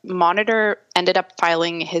 The monitor ended up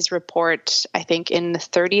filing his report, I think, in the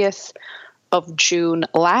 30th of June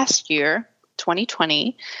last year,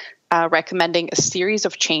 2020, recommending a series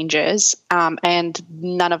of changes, and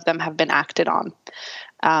none of them have been acted on.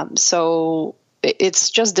 So it's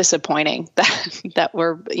just disappointing that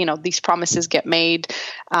we're, these promises get made.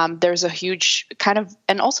 There's a huge kind of,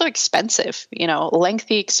 and also expensive,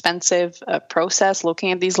 lengthy, expensive process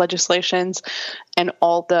looking at these legislations and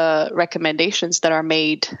all the recommendations that are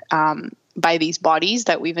made by these bodies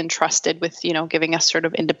that we've entrusted with, giving us sort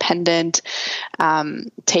of independent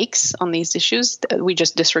takes on these issues. We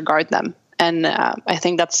just disregard them. And I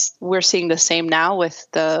think we're seeing the same now with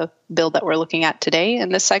the bill that we're looking at today in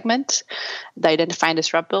this segment, the Identify and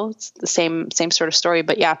Disrupt bill. It's the same sort of story.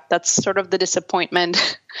 But yeah, that's sort of the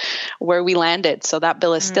disappointment where we landed. So that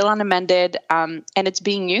bill is still unamended, and it's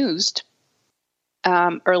being used.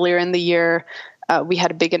 Earlier in the year, we had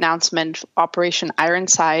a big announcement, Operation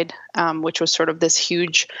Ironside, which was sort of this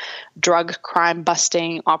huge drug crime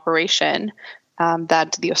busting operation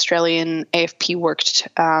that the Australian AFP worked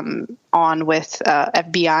on with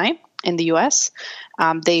FBI in the US.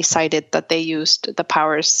 They cited that they used the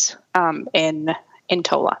powers in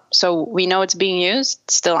TOLA. So we know it's being used,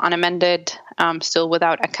 still unamended, still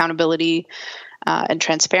without accountability and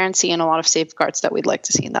transparency, and a lot of safeguards that we'd like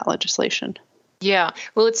to see in that legislation. Yeah,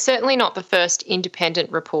 well, it's certainly not the first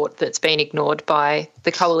independent report that's been ignored by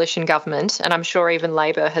the coalition government, and I'm sure even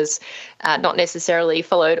Labor has not necessarily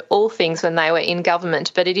followed all things when they were in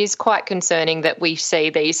government, but it is quite concerning that we see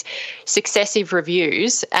these successive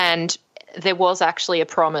reviews, and there was actually a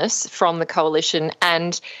promise from the coalition,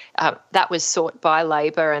 and that was sought by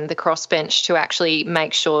Labor and the crossbench to actually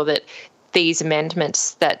make sure that these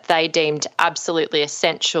amendments that they deemed absolutely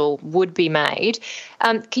essential would be made.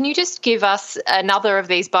 Can you just give us another of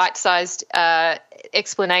these bite-sized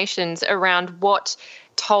explanations around what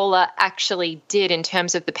TOLA actually did in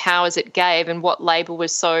terms of the powers it gave and what Labor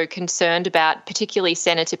was so concerned about? Particularly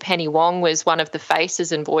Senator Penny Wong was one of the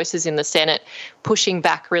faces and voices in the Senate pushing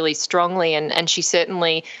back really strongly, and she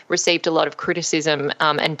certainly received a lot of criticism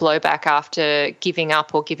and blowback after giving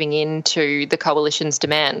up or giving in to the coalition's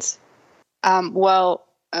demands.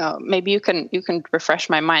 Maybe you can refresh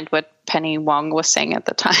my mind what Penny Wong was saying at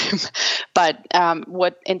the time. But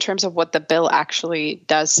in terms of what the bill actually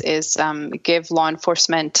does is give law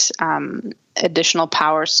enforcement additional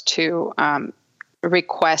powers to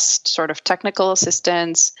request sort of technical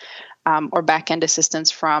assistance or back-end assistance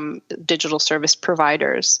from digital service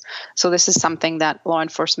providers. So this is something that law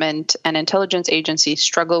enforcement and intelligence agencies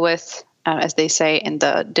struggle with, as they say, in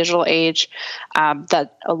the digital age,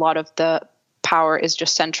 that a lot of the power is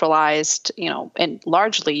just centralized, and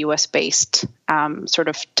largely US-based sort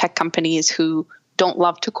of tech companies who don't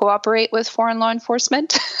love to cooperate with foreign law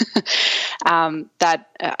enforcement. That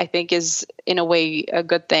I think is, in a way, a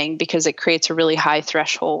good thing because it creates a really high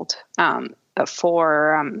threshold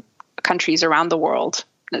for countries around the world.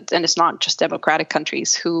 And it's not just democratic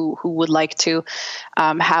countries who would like to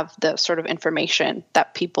have the sort of information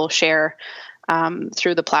that people share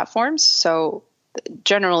through the platforms. So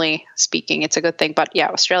generally speaking, it's a good thing. But yeah,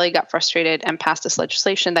 Australia got frustrated and passed this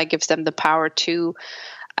legislation that gives them the power to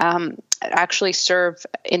actually serve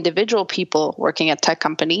individual people working at tech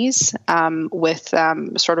companies with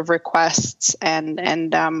sort of requests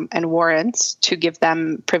and warrants to give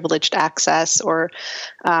them privileged access or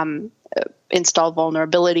install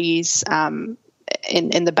vulnerabilities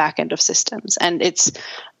in the back end of systems. And it's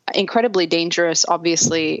incredibly dangerous,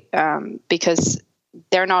 obviously, because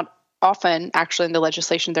they're not often, actually in the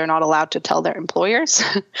legislation, they're not allowed to tell their employers.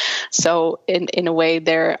 So in a way,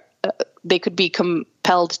 they could be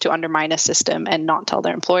compelled to undermine a system and not tell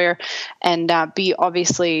their employer. And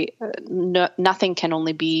obviously, nothing can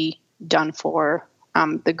only be done for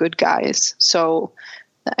the good guys. So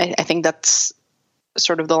I think that's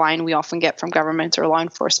sort of the line we often get from government or law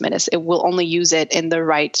enforcement is it will only use it in the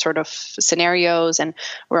right sort of scenarios, and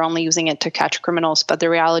we're only using it to catch criminals. But the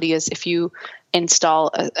reality is if you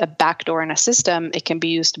install a backdoor in a system, it can be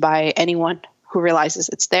used by anyone who realizes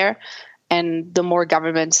it's there. And the more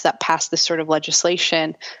governments that pass this sort of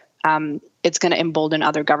legislation, it's going to embolden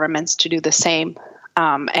other governments to do the same.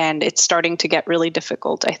 And it's starting to get really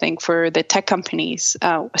difficult, I think, for the tech companies,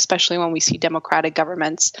 especially when we see democratic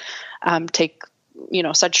governments take,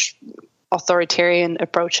 such authoritarian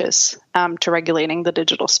approaches to regulating the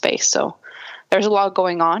digital space. So there's a lot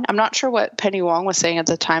going on. I'm not sure what Penny Wong was saying at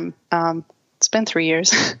the time. It's been 3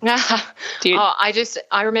 years.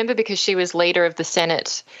 I remember because she was leader of the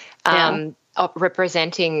Senate,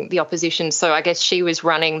 representing the opposition. So I guess she was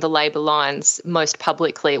running the Labor lines most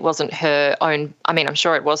publicly. It wasn't her own. I mean, I'm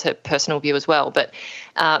sure it was her personal view as well. But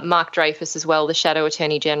Mark Dreyfus as well, the Shadow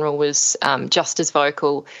Attorney General, was just as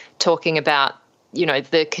vocal, talking about,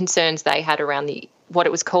 the concerns they had around what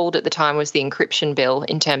it was called at the time was the encryption bill,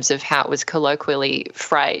 in terms of how it was colloquially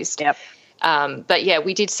phrased. Yep. But yeah,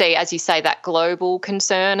 we did see, as you say, that global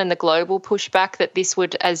concern and the global pushback that this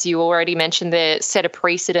would, as you already mentioned there, set a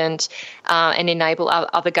precedent and enable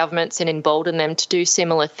other governments and embolden them to do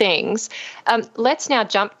similar things. Let's now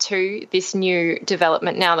jump to this new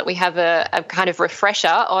development now that we have a kind of refresher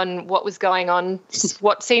on what was going on,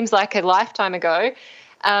 what seems like a lifetime ago.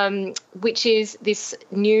 Which is this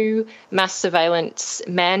new mass surveillance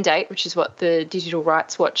mandate, which is what the Digital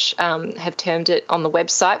Rights Watch have termed it on the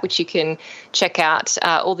website, which you can check out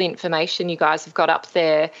all the information you guys have got up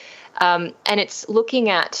there. And it's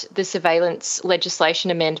looking at the surveillance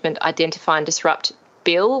legislation amendment Identify and Disrupt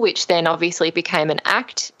Bill, which then obviously became an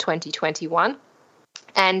Act 2021.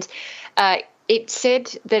 And it said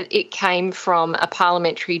that it came from a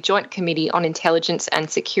parliamentary joint committee on intelligence and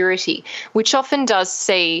security, which often does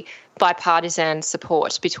see bipartisan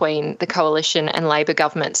support between the coalition and Labor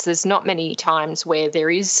governments. There's not many times where there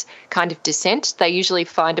is kind of dissent. They usually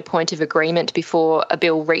find a point of agreement before a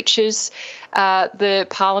bill reaches the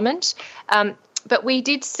parliament. But we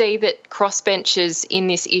did see that crossbenchers in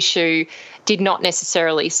this issue did not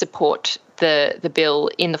necessarily support the bill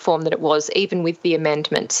in the form that it was, even with the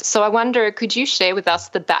amendments. So I wonder, could you share with us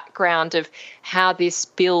the background of how this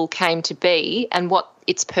bill came to be and what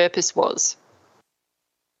its purpose was?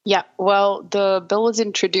 Yeah, well, the bill was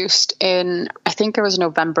introduced in, I think it was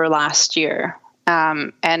November last year.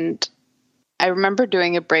 And I remember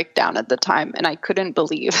doing a breakdown at the time, and I couldn't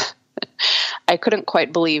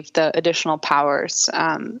quite believe the additional powers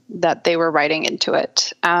that they were writing into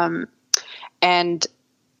it. And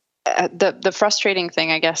the frustrating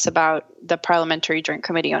thing, I guess, about the Parliamentary Joint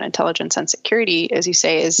Committee on Intelligence and Security, as you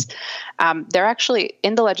say, is they're actually,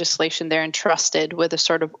 in the legislation, they're entrusted with a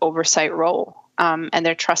sort of oversight role. And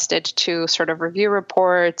they're trusted to sort of review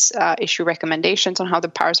reports, issue recommendations on how the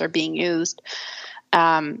powers are being used.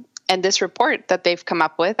 And this report that they've come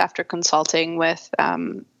up with after consulting with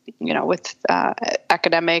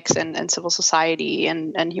academics and civil society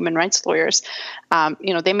and human rights lawyers,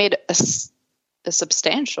 they made a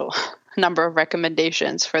substantial number of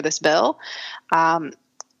recommendations for this bill, and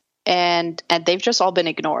they've just all been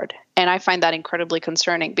ignored. And I find that incredibly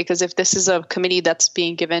concerning, because if this is a committee that's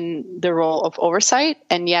being given the role of oversight,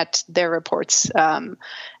 and yet their reports and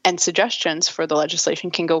suggestions for the legislation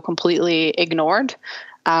can go completely ignored,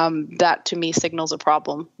 that to me signals a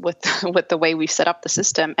problem with the way we've set up the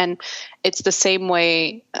system. And it's the same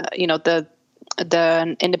way,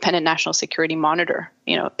 the Independent National Security Monitor,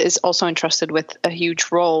 is also entrusted with a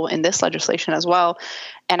huge role in this legislation as well.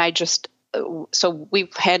 And so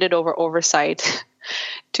we've handed over oversight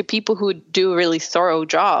to people who do a really thorough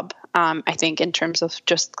job, I think, in terms of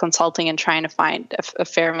just consulting and trying to find a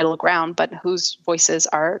fair middle ground, but whose voices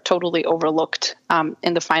are totally overlooked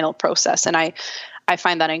in the final process. And I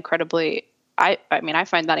find that incredibly I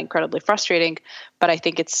find that incredibly frustrating, but I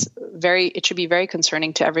think it should be very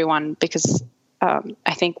concerning to everyone, because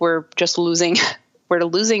I think we're losing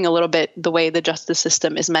a little bit the way the justice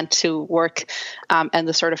system is meant to work, and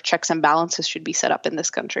the sort of checks and balances should be set up in this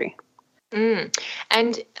country.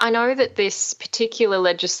 And I know that this particular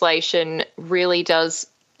legislation really does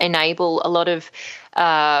enable a lot of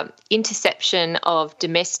interception of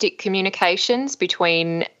domestic communications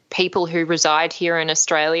between people who reside here in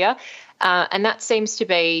Australia. And that seems to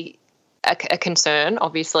be a concern,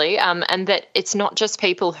 obviously, and that it's not just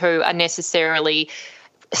people who are necessarily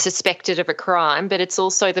suspected of a crime, but it's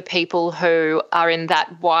also the people who are in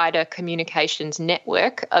that wider communications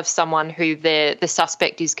network of someone who the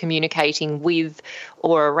suspect is communicating with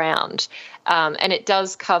or around. And it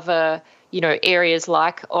does cover, areas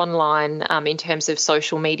like online, in terms of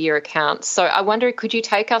social media accounts. So I wonder, could you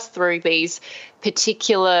take us through these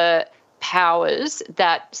particular powers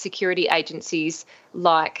that security agencies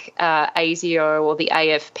like ASIO or the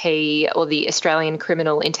AFP or the Australian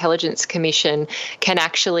Criminal Intelligence Commission can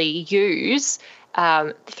actually use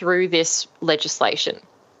through this legislation?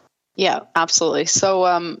 Yeah, absolutely.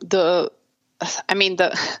 So the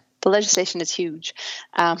legislation is huge,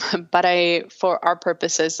 but for our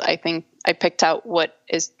purposes, I think I picked out what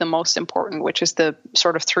is the most important, which is the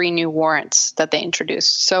sort of 3 new warrants that they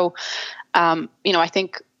introduced. So I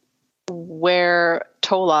think where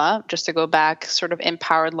TOLA, just to go back, sort of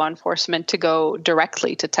empowered law enforcement to go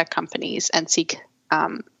directly to tech companies and seek,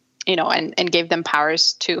 and gave them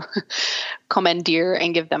powers to commandeer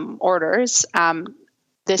and give them orders.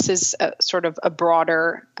 This is sort of a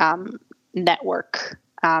broader network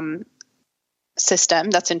system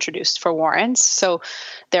that's introduced for warrants. So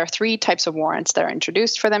there are 3 types of warrants that are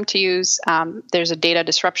introduced for them to use. There's a data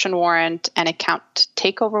disruption warrant, an account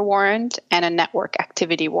takeover warrant, and a network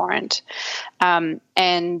activity warrant.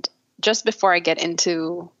 And just before I get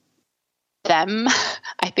into them,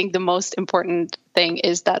 I think the most important thing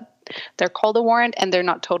is that they're called a warrant and they're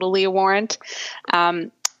not totally a warrant.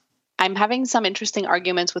 I'm having some interesting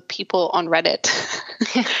arguments with people on Reddit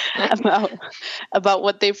about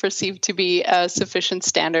what they perceive to be a sufficient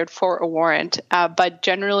standard for a warrant. But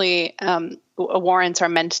generally, warrants are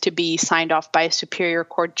meant to be signed off by a superior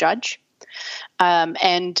court judge.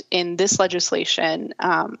 And in this legislation,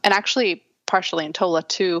 and actually partially in TOLA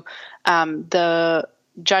too, the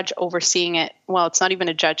judge overseeing it, well, it's not even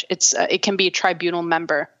a judge, it can be a tribunal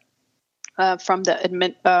member. From the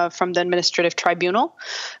administrative tribunal.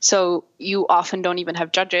 So you often don't even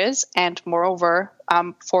have judges. And moreover,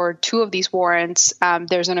 for 2 of these warrants,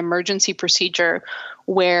 there's an emergency procedure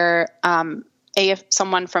where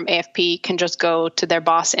someone from AFP can just go to their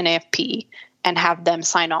boss in AFP and have them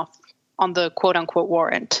sign off on the quote unquote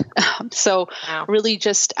warrant. So wow. Really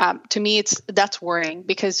just, to me, that's worrying,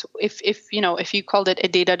 because if you called it a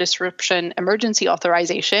data disruption emergency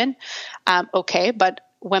authorization, okay, but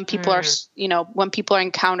when people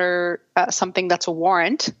encounter something that's a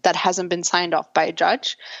warrant that hasn't been signed off by a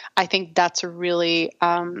judge, I think that's a really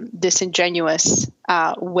disingenuous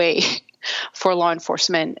way for law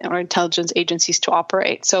enforcement or intelligence agencies to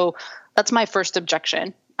operate. So that's my first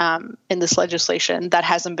objection in this legislation that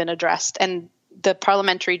hasn't been addressed. And the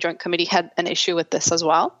Parliamentary Joint Committee had an issue with this as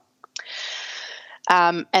well.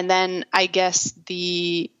 And then I guess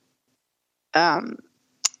the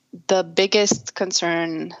biggest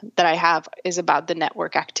concern that I have is about the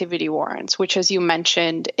network activity warrants, which, as you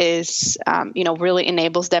mentioned, is, really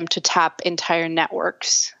enables them to tap entire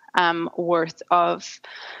networks worth of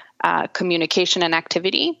communication and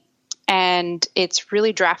activity. And it's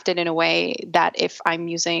really drafted in a way that if I'm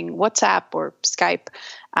using WhatsApp or Skype,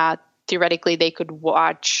 theoretically they could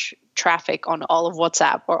watch traffic on all of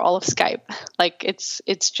WhatsApp or all of Skype. Like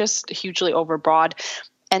it's just hugely overbroad.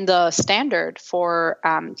 And the standard for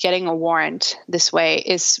getting a warrant this way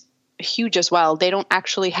is huge as well. They don't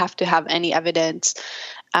actually have to have any evidence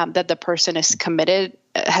that the person has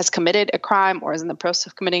committed a crime or is in the process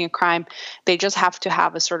of committing a crime. They just have to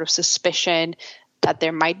have a sort of suspicion that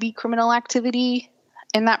there might be criminal activity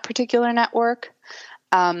in that particular network.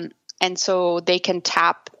 And so they can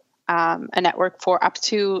tap a network for up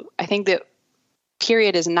to, I think the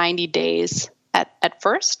period is 90 days at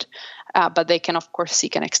first. But they can, of course,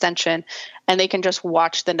 seek an extension, and they can just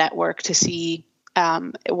watch the network to see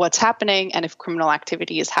what's happening and if criminal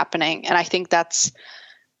activity is happening. And I think that's,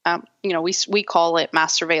 we call it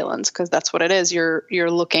mass surveillance because that's what it is.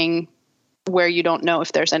 You're looking where you don't know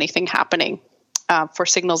if there's anything happening for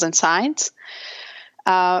signals and signs.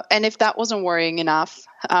 And if that wasn't worrying enough,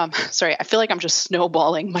 sorry, I feel like I'm just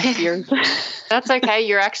snowballing my fears. That's okay.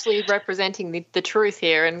 You're actually representing the truth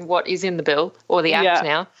here and what is in the bill or the act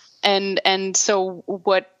now. And so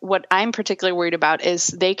what I'm particularly worried about is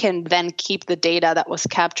they can then keep the data that was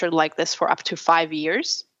captured like this for up to 5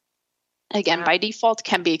 years. Again, by default,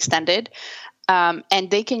 can be extended.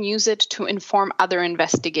 And they can use it to inform other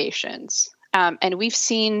investigations. And we've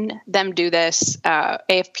seen them do this.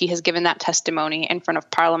 AFP has given that testimony in front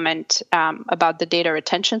of Parliament about the data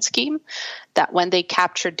retention scheme, that when they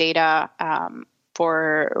capture data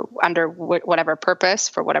for whatever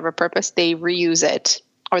purpose, they reuse it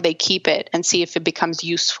or they keep it and see if it becomes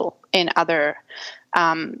useful in other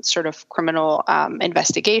sort of criminal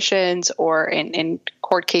investigations or in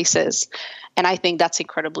court cases. And I think that's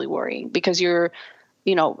incredibly worrying because I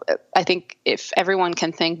think if everyone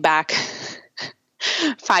can think back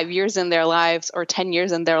 5 years in their lives or 10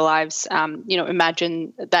 years in their lives,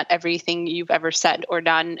 imagine that everything you've ever said or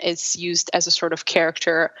done is used as a sort of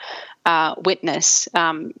character witness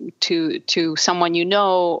to someone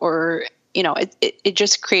or it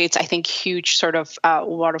just creates, I think, huge sort of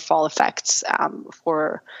waterfall effects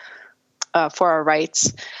for our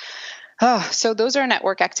rights. So those are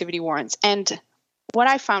network activity warrants. And what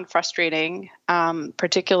I found frustrating,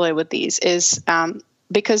 particularly with these, is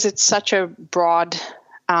because it's such a broad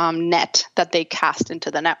net that they cast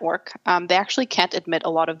into the network, they actually can't admit a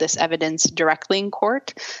lot of this evidence directly in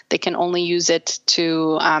court. They can only use it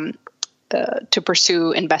to to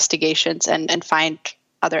pursue investigations and find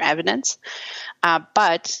other evidence.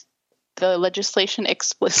 But the legislation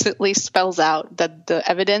explicitly spells out that the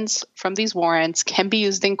evidence from these warrants can be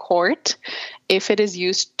used in court if it is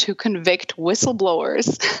used to convict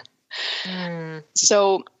whistleblowers.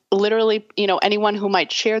 So literally, anyone who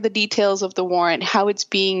might share the details of the warrant, how it's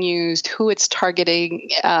being used, who it's targeting,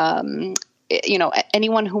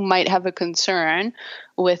 anyone who might have a concern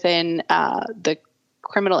within the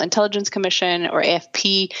Criminal Intelligence Commission or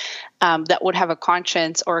AFP that would have a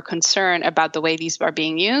conscience or a concern about the way these are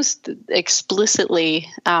being used. Explicitly,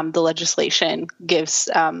 the legislation gives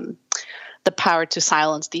the power to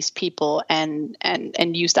silence these people and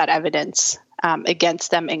use that evidence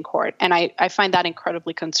against them in court. And I find that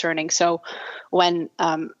incredibly concerning. So when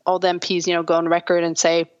all the MPs, go on record and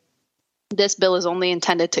say, this bill is only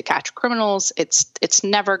intended to catch criminals, it's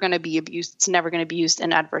never going to be abused, it's never going to be used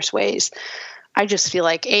in adverse ways. I just feel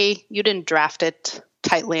like, A, you didn't draft it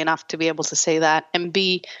tightly enough to be able to say that, and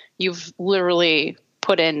B, you've literally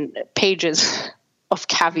put in pages of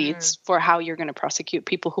caveats for how you're going to prosecute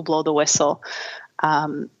people who blow the whistle,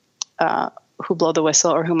 or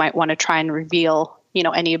who might want to try and reveal,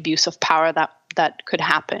 any abuse of power that could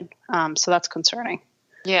happen. So that's concerning.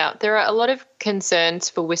 Yeah, there are a lot of concerns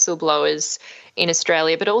for whistleblowers in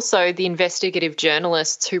Australia, but also the investigative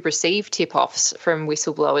journalists who receive tip-offs from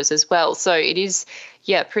whistleblowers as well. So it is,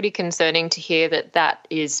 pretty concerning to hear that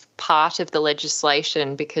is part of the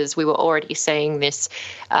legislation, because we were already seeing this,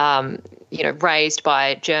 raised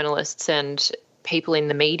by journalists and people in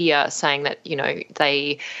the media saying that,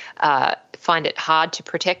 they find it hard to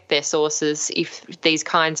protect their sources if these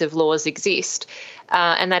kinds of laws exist.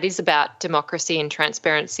 And that is about democracy and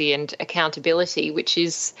transparency and accountability, which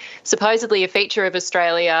is supposedly a feature of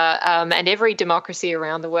Australia and every democracy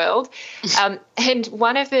around the world. And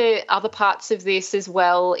one of the other parts of this as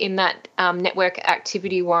well in that network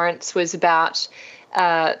activity warrants was about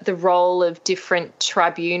the role of different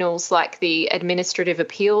tribunals, like the administrative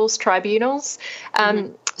appeals tribunals.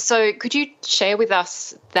 So could you share with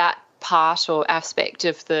us that part or aspect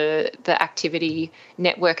of the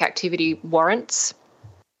network activity warrants?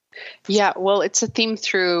 Yeah, well, it's a theme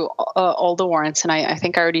through all the warrants, and I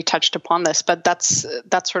think I already touched upon this, but that's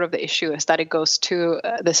sort of the issue, is that it goes to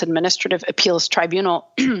this administrative appeals tribunal,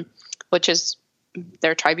 which is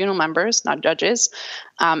they're tribunal members, not judges,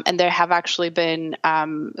 and there have actually been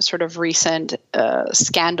sort of recent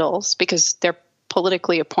scandals because they're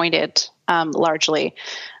politically appointed largely.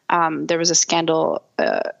 There was a scandal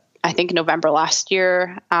I think November last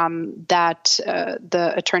year, that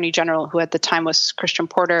the Attorney General, who at the time was Christian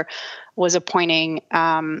Porter, was appointing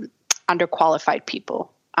underqualified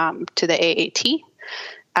people to the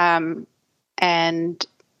AAT. And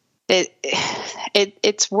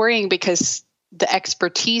it's worrying because the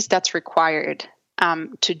expertise that's required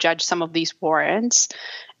to judge some of these warrants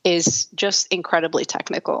is just incredibly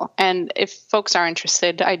technical. And if folks are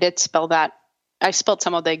interested, I spelled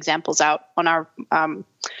some of the examples out on our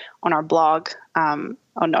blog on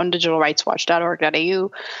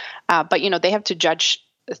digitalrightswatch.org.au. But they have to judge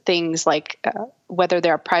things like whether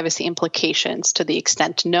there are privacy implications to the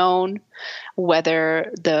extent known,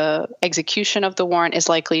 whether the execution of the warrant is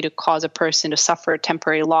likely to cause a person to suffer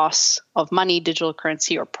temporary loss of money, digital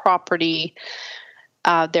currency, or property.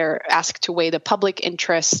 They're asked to weigh the public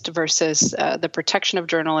interest versus the protection of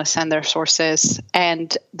journalists and their sources.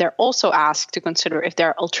 And they're also asked to consider if there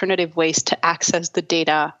are alternative ways to access the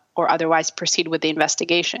data or otherwise proceed with the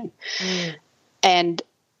investigation. And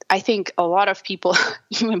I think a lot of people,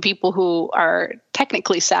 even people who are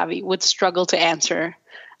technically savvy, would struggle to answer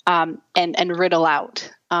and riddle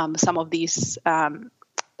out some of these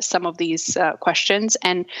questions.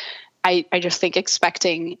 And I just think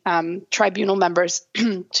expecting tribunal members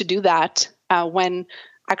to do that when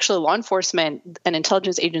actually law enforcement and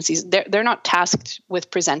intelligence agencies, they're not tasked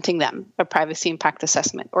with presenting them a privacy impact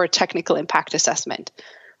assessment or a technical impact assessment.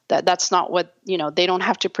 That's not what, they don't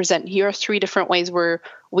have to present, here are 3 different ways where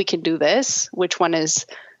we can do this. Which one is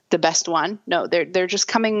the best one? No, they're just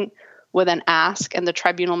coming with an ask, and the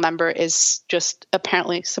tribunal member is just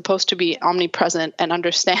apparently supposed to be omnipresent and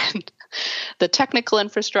understand the technical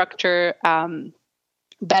infrastructure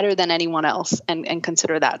better than anyone else and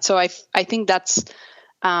consider that. So I think that's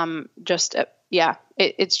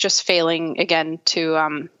it's just failing again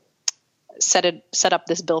to set up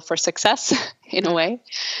this bill for success in a way.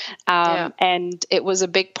 And it was a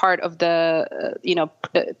big part of the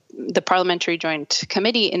Parliamentary Joint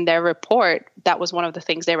Committee in their report. That was one of the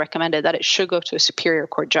things they recommended, that it should go to a superior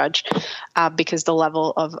court judge because the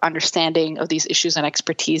level of understanding of these issues and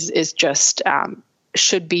expertise is just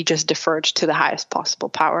should be just deferred to the highest possible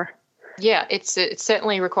power. Yeah, it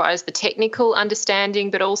certainly requires the technical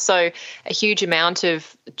understanding, but also a huge amount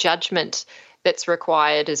of judgment that's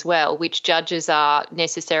required as well, which judges are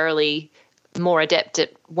necessarily more adept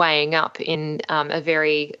at weighing up in a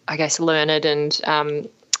very, I guess, learned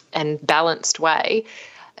and balanced way.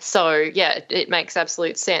 So, yeah, it makes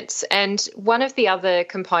absolute sense. And one of the other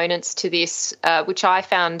components to this, which I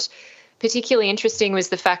found particularly interesting, was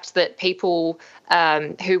the fact that people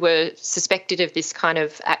who were suspected of this kind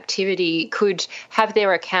of activity could have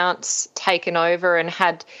their accounts taken over and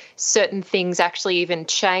had certain things actually even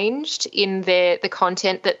changed in the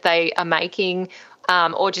content that they are making,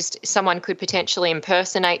 or just someone could potentially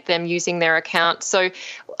impersonate them using their account. So,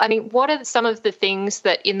 I mean, what are some of the things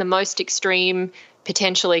that in the most extreme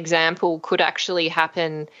potential example could actually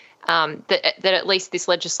happen, that at least this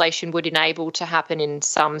legislation would enable to happen in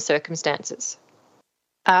some circumstances?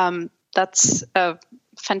 That's a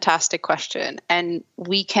fantastic question. And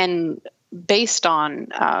we can, based on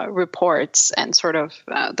reports and sort of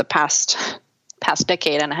the past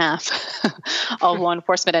decade and a half of law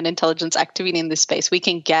enforcement and intelligence activity in this space, we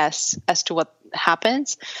can guess as to what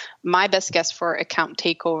happens. My best guess for account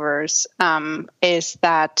takeovers is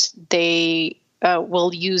that they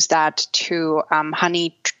will use that to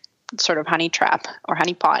honey trap or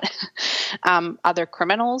honeypot other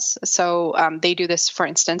criminals. So they do this, for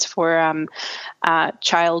instance, for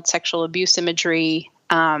child sexual abuse imagery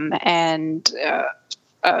and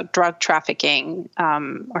drug trafficking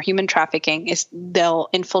or human trafficking. They'll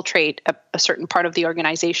infiltrate a certain part of the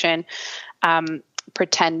organization,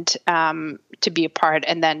 pretend to be a part,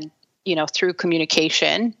 and then through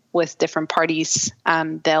communication with different parties,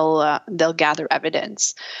 they'll gather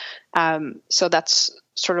evidence. So that's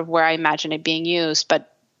sort of where I imagine it being used.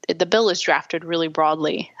 But the bill is drafted really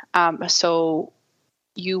broadly, so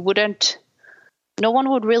no one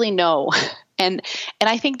would really know, and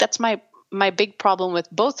I think that's my big problem with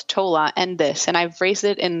both TOLA and this, and I've raised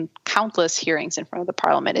it in countless hearings in front of the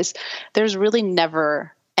Parliament, is there's really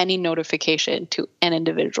never any notification to an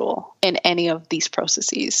individual in any of these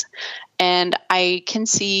processes. And I can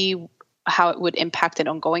see how it would impact an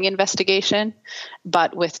ongoing investigation.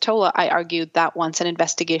 But with TOLA, I argued that once an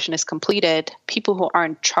investigation is completed, people who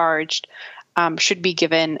aren't charged should be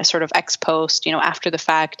given a sort of ex post, after the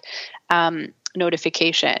fact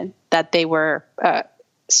notification that they were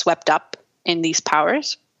swept up in these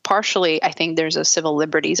powers. Partially, I think there's a civil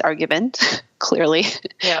liberties argument. Clearly,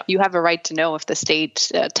 yeah. You have a right to know if the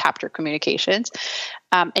state tapped your communications,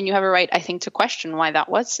 and you have a right, I think, to question why that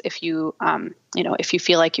was. If you, if you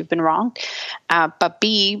feel like you've been wronged, but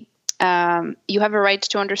B, you have a right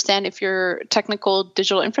to understand if your technical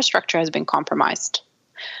digital infrastructure has been compromised.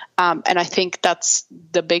 And I think that's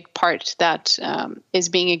the big part that is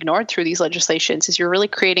being ignored through these legislations. Is you're really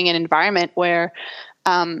creating an environment where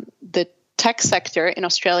the tech sector in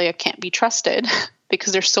Australia can't be trusted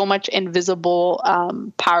because there's so much invisible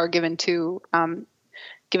power given to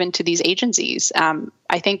these agencies.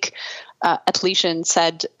 I think Atlassian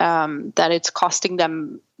said that it's costing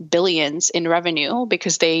them billions in revenue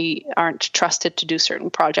because they aren't trusted to do certain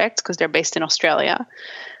projects because they're based in Australia.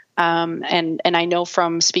 And I know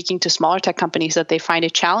from speaking to smaller tech companies that they find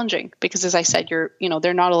it challenging because, as I said,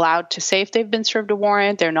 they're not allowed to say if they've been served a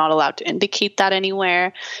warrant. They're not allowed to indicate that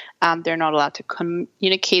anywhere. They're not allowed to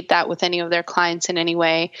communicate that with any of their clients in any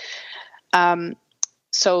way.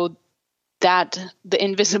 So that the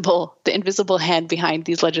invisible hand behind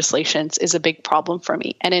these legislations is a big problem for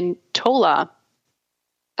me. And in TOLA,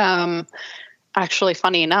 actually,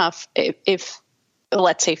 funny enough, if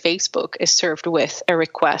let's say Facebook is served with a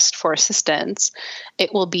request for assistance,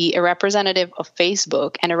 it will be a representative of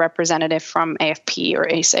Facebook and a representative from AFP or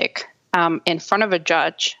ASIC in front of a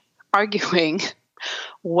judge arguing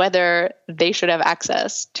whether they should have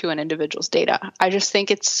access to an individual's data. I just think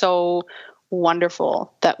it's so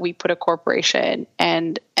wonderful that we put a corporation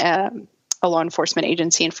and a law enforcement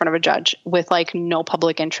agency in front of a judge with no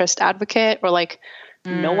public interest advocate or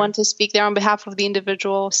no one to speak there on behalf of the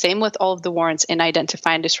individual. Same with all of the warrants in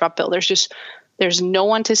Identify and Disrupt bill. There's no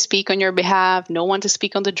one to speak on your behalf, no one to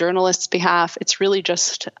speak on the journalist's behalf. It's really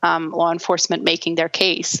just law enforcement making their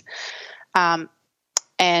case. And,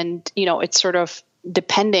 it's sort of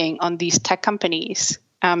depending on these tech companies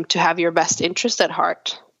to have your best interest at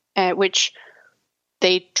heart, which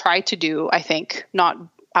they try to do, I think, not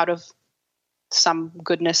out of some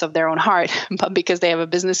goodness of their own heart, but because they have a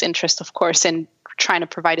business interest, of course, in trying to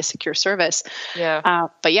provide a secure service. Yeah.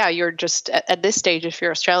 But yeah, you're just at this stage, if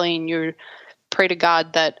you're Australian, you pray to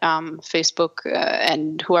God that Facebook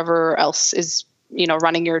and whoever else is,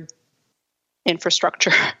 running your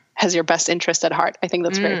infrastructure has your best interest at heart. I think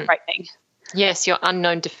that's very frightening. Yes, your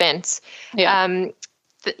unknown defence. Yeah.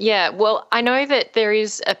 Yeah, well, I know that there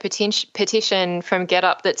is a petition from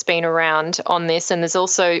GetUp that's been around on this, and there's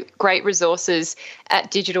also great resources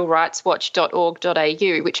at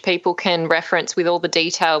digitalrightswatch.org.au, which people can reference with all the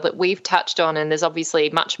detail that we've touched on, and there's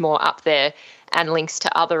obviously much more up there and links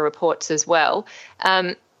to other reports as well.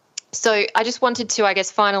 So I just wanted to, I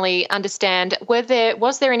guess, finally understand,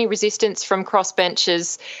 was there any resistance from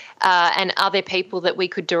crossbenchers and other people that we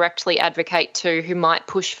could directly advocate to who might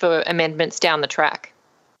push for amendments down the track?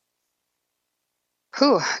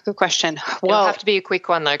 Good question. Well, it'll have to be a quick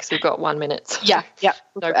one though, because we've got 1 minute. Yeah.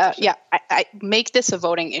 No I make this a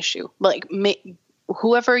voting issue. Like,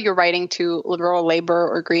 whoever you're writing to, Liberal, Labor,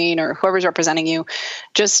 or Green, or whoever's representing you,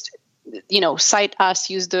 just cite us.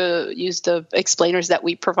 Use the explainers that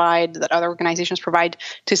we provide, that other organizations provide,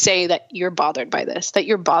 to say that you're bothered by this, that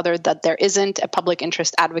you're bothered that there isn't a public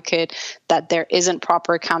interest advocate, that there isn't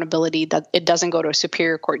proper accountability, that it doesn't go to a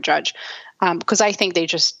superior court judge. Because I think they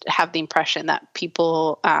just have the impression that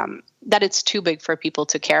people, that it's too big for people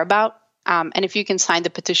to care about. And if you can sign the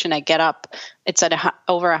petition at GetUp, it's at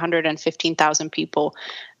over 115,000 people.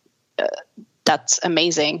 That's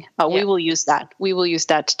amazing. We will use that. We will use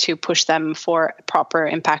that to push them for proper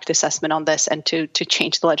impact assessment on this and to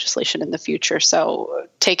change the legislation in the future. So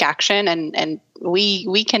take action, and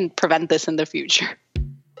we can prevent this in the future.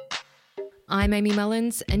 I'm Amy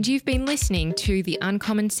Mullins, and you've been listening to the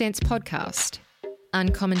Uncommon Sense podcast.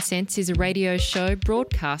 Uncommon Sense is a radio show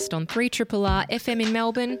broadcast on 3RRR FM in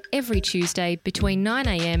Melbourne every Tuesday between 9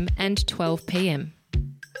 a.m. and 12 p.m.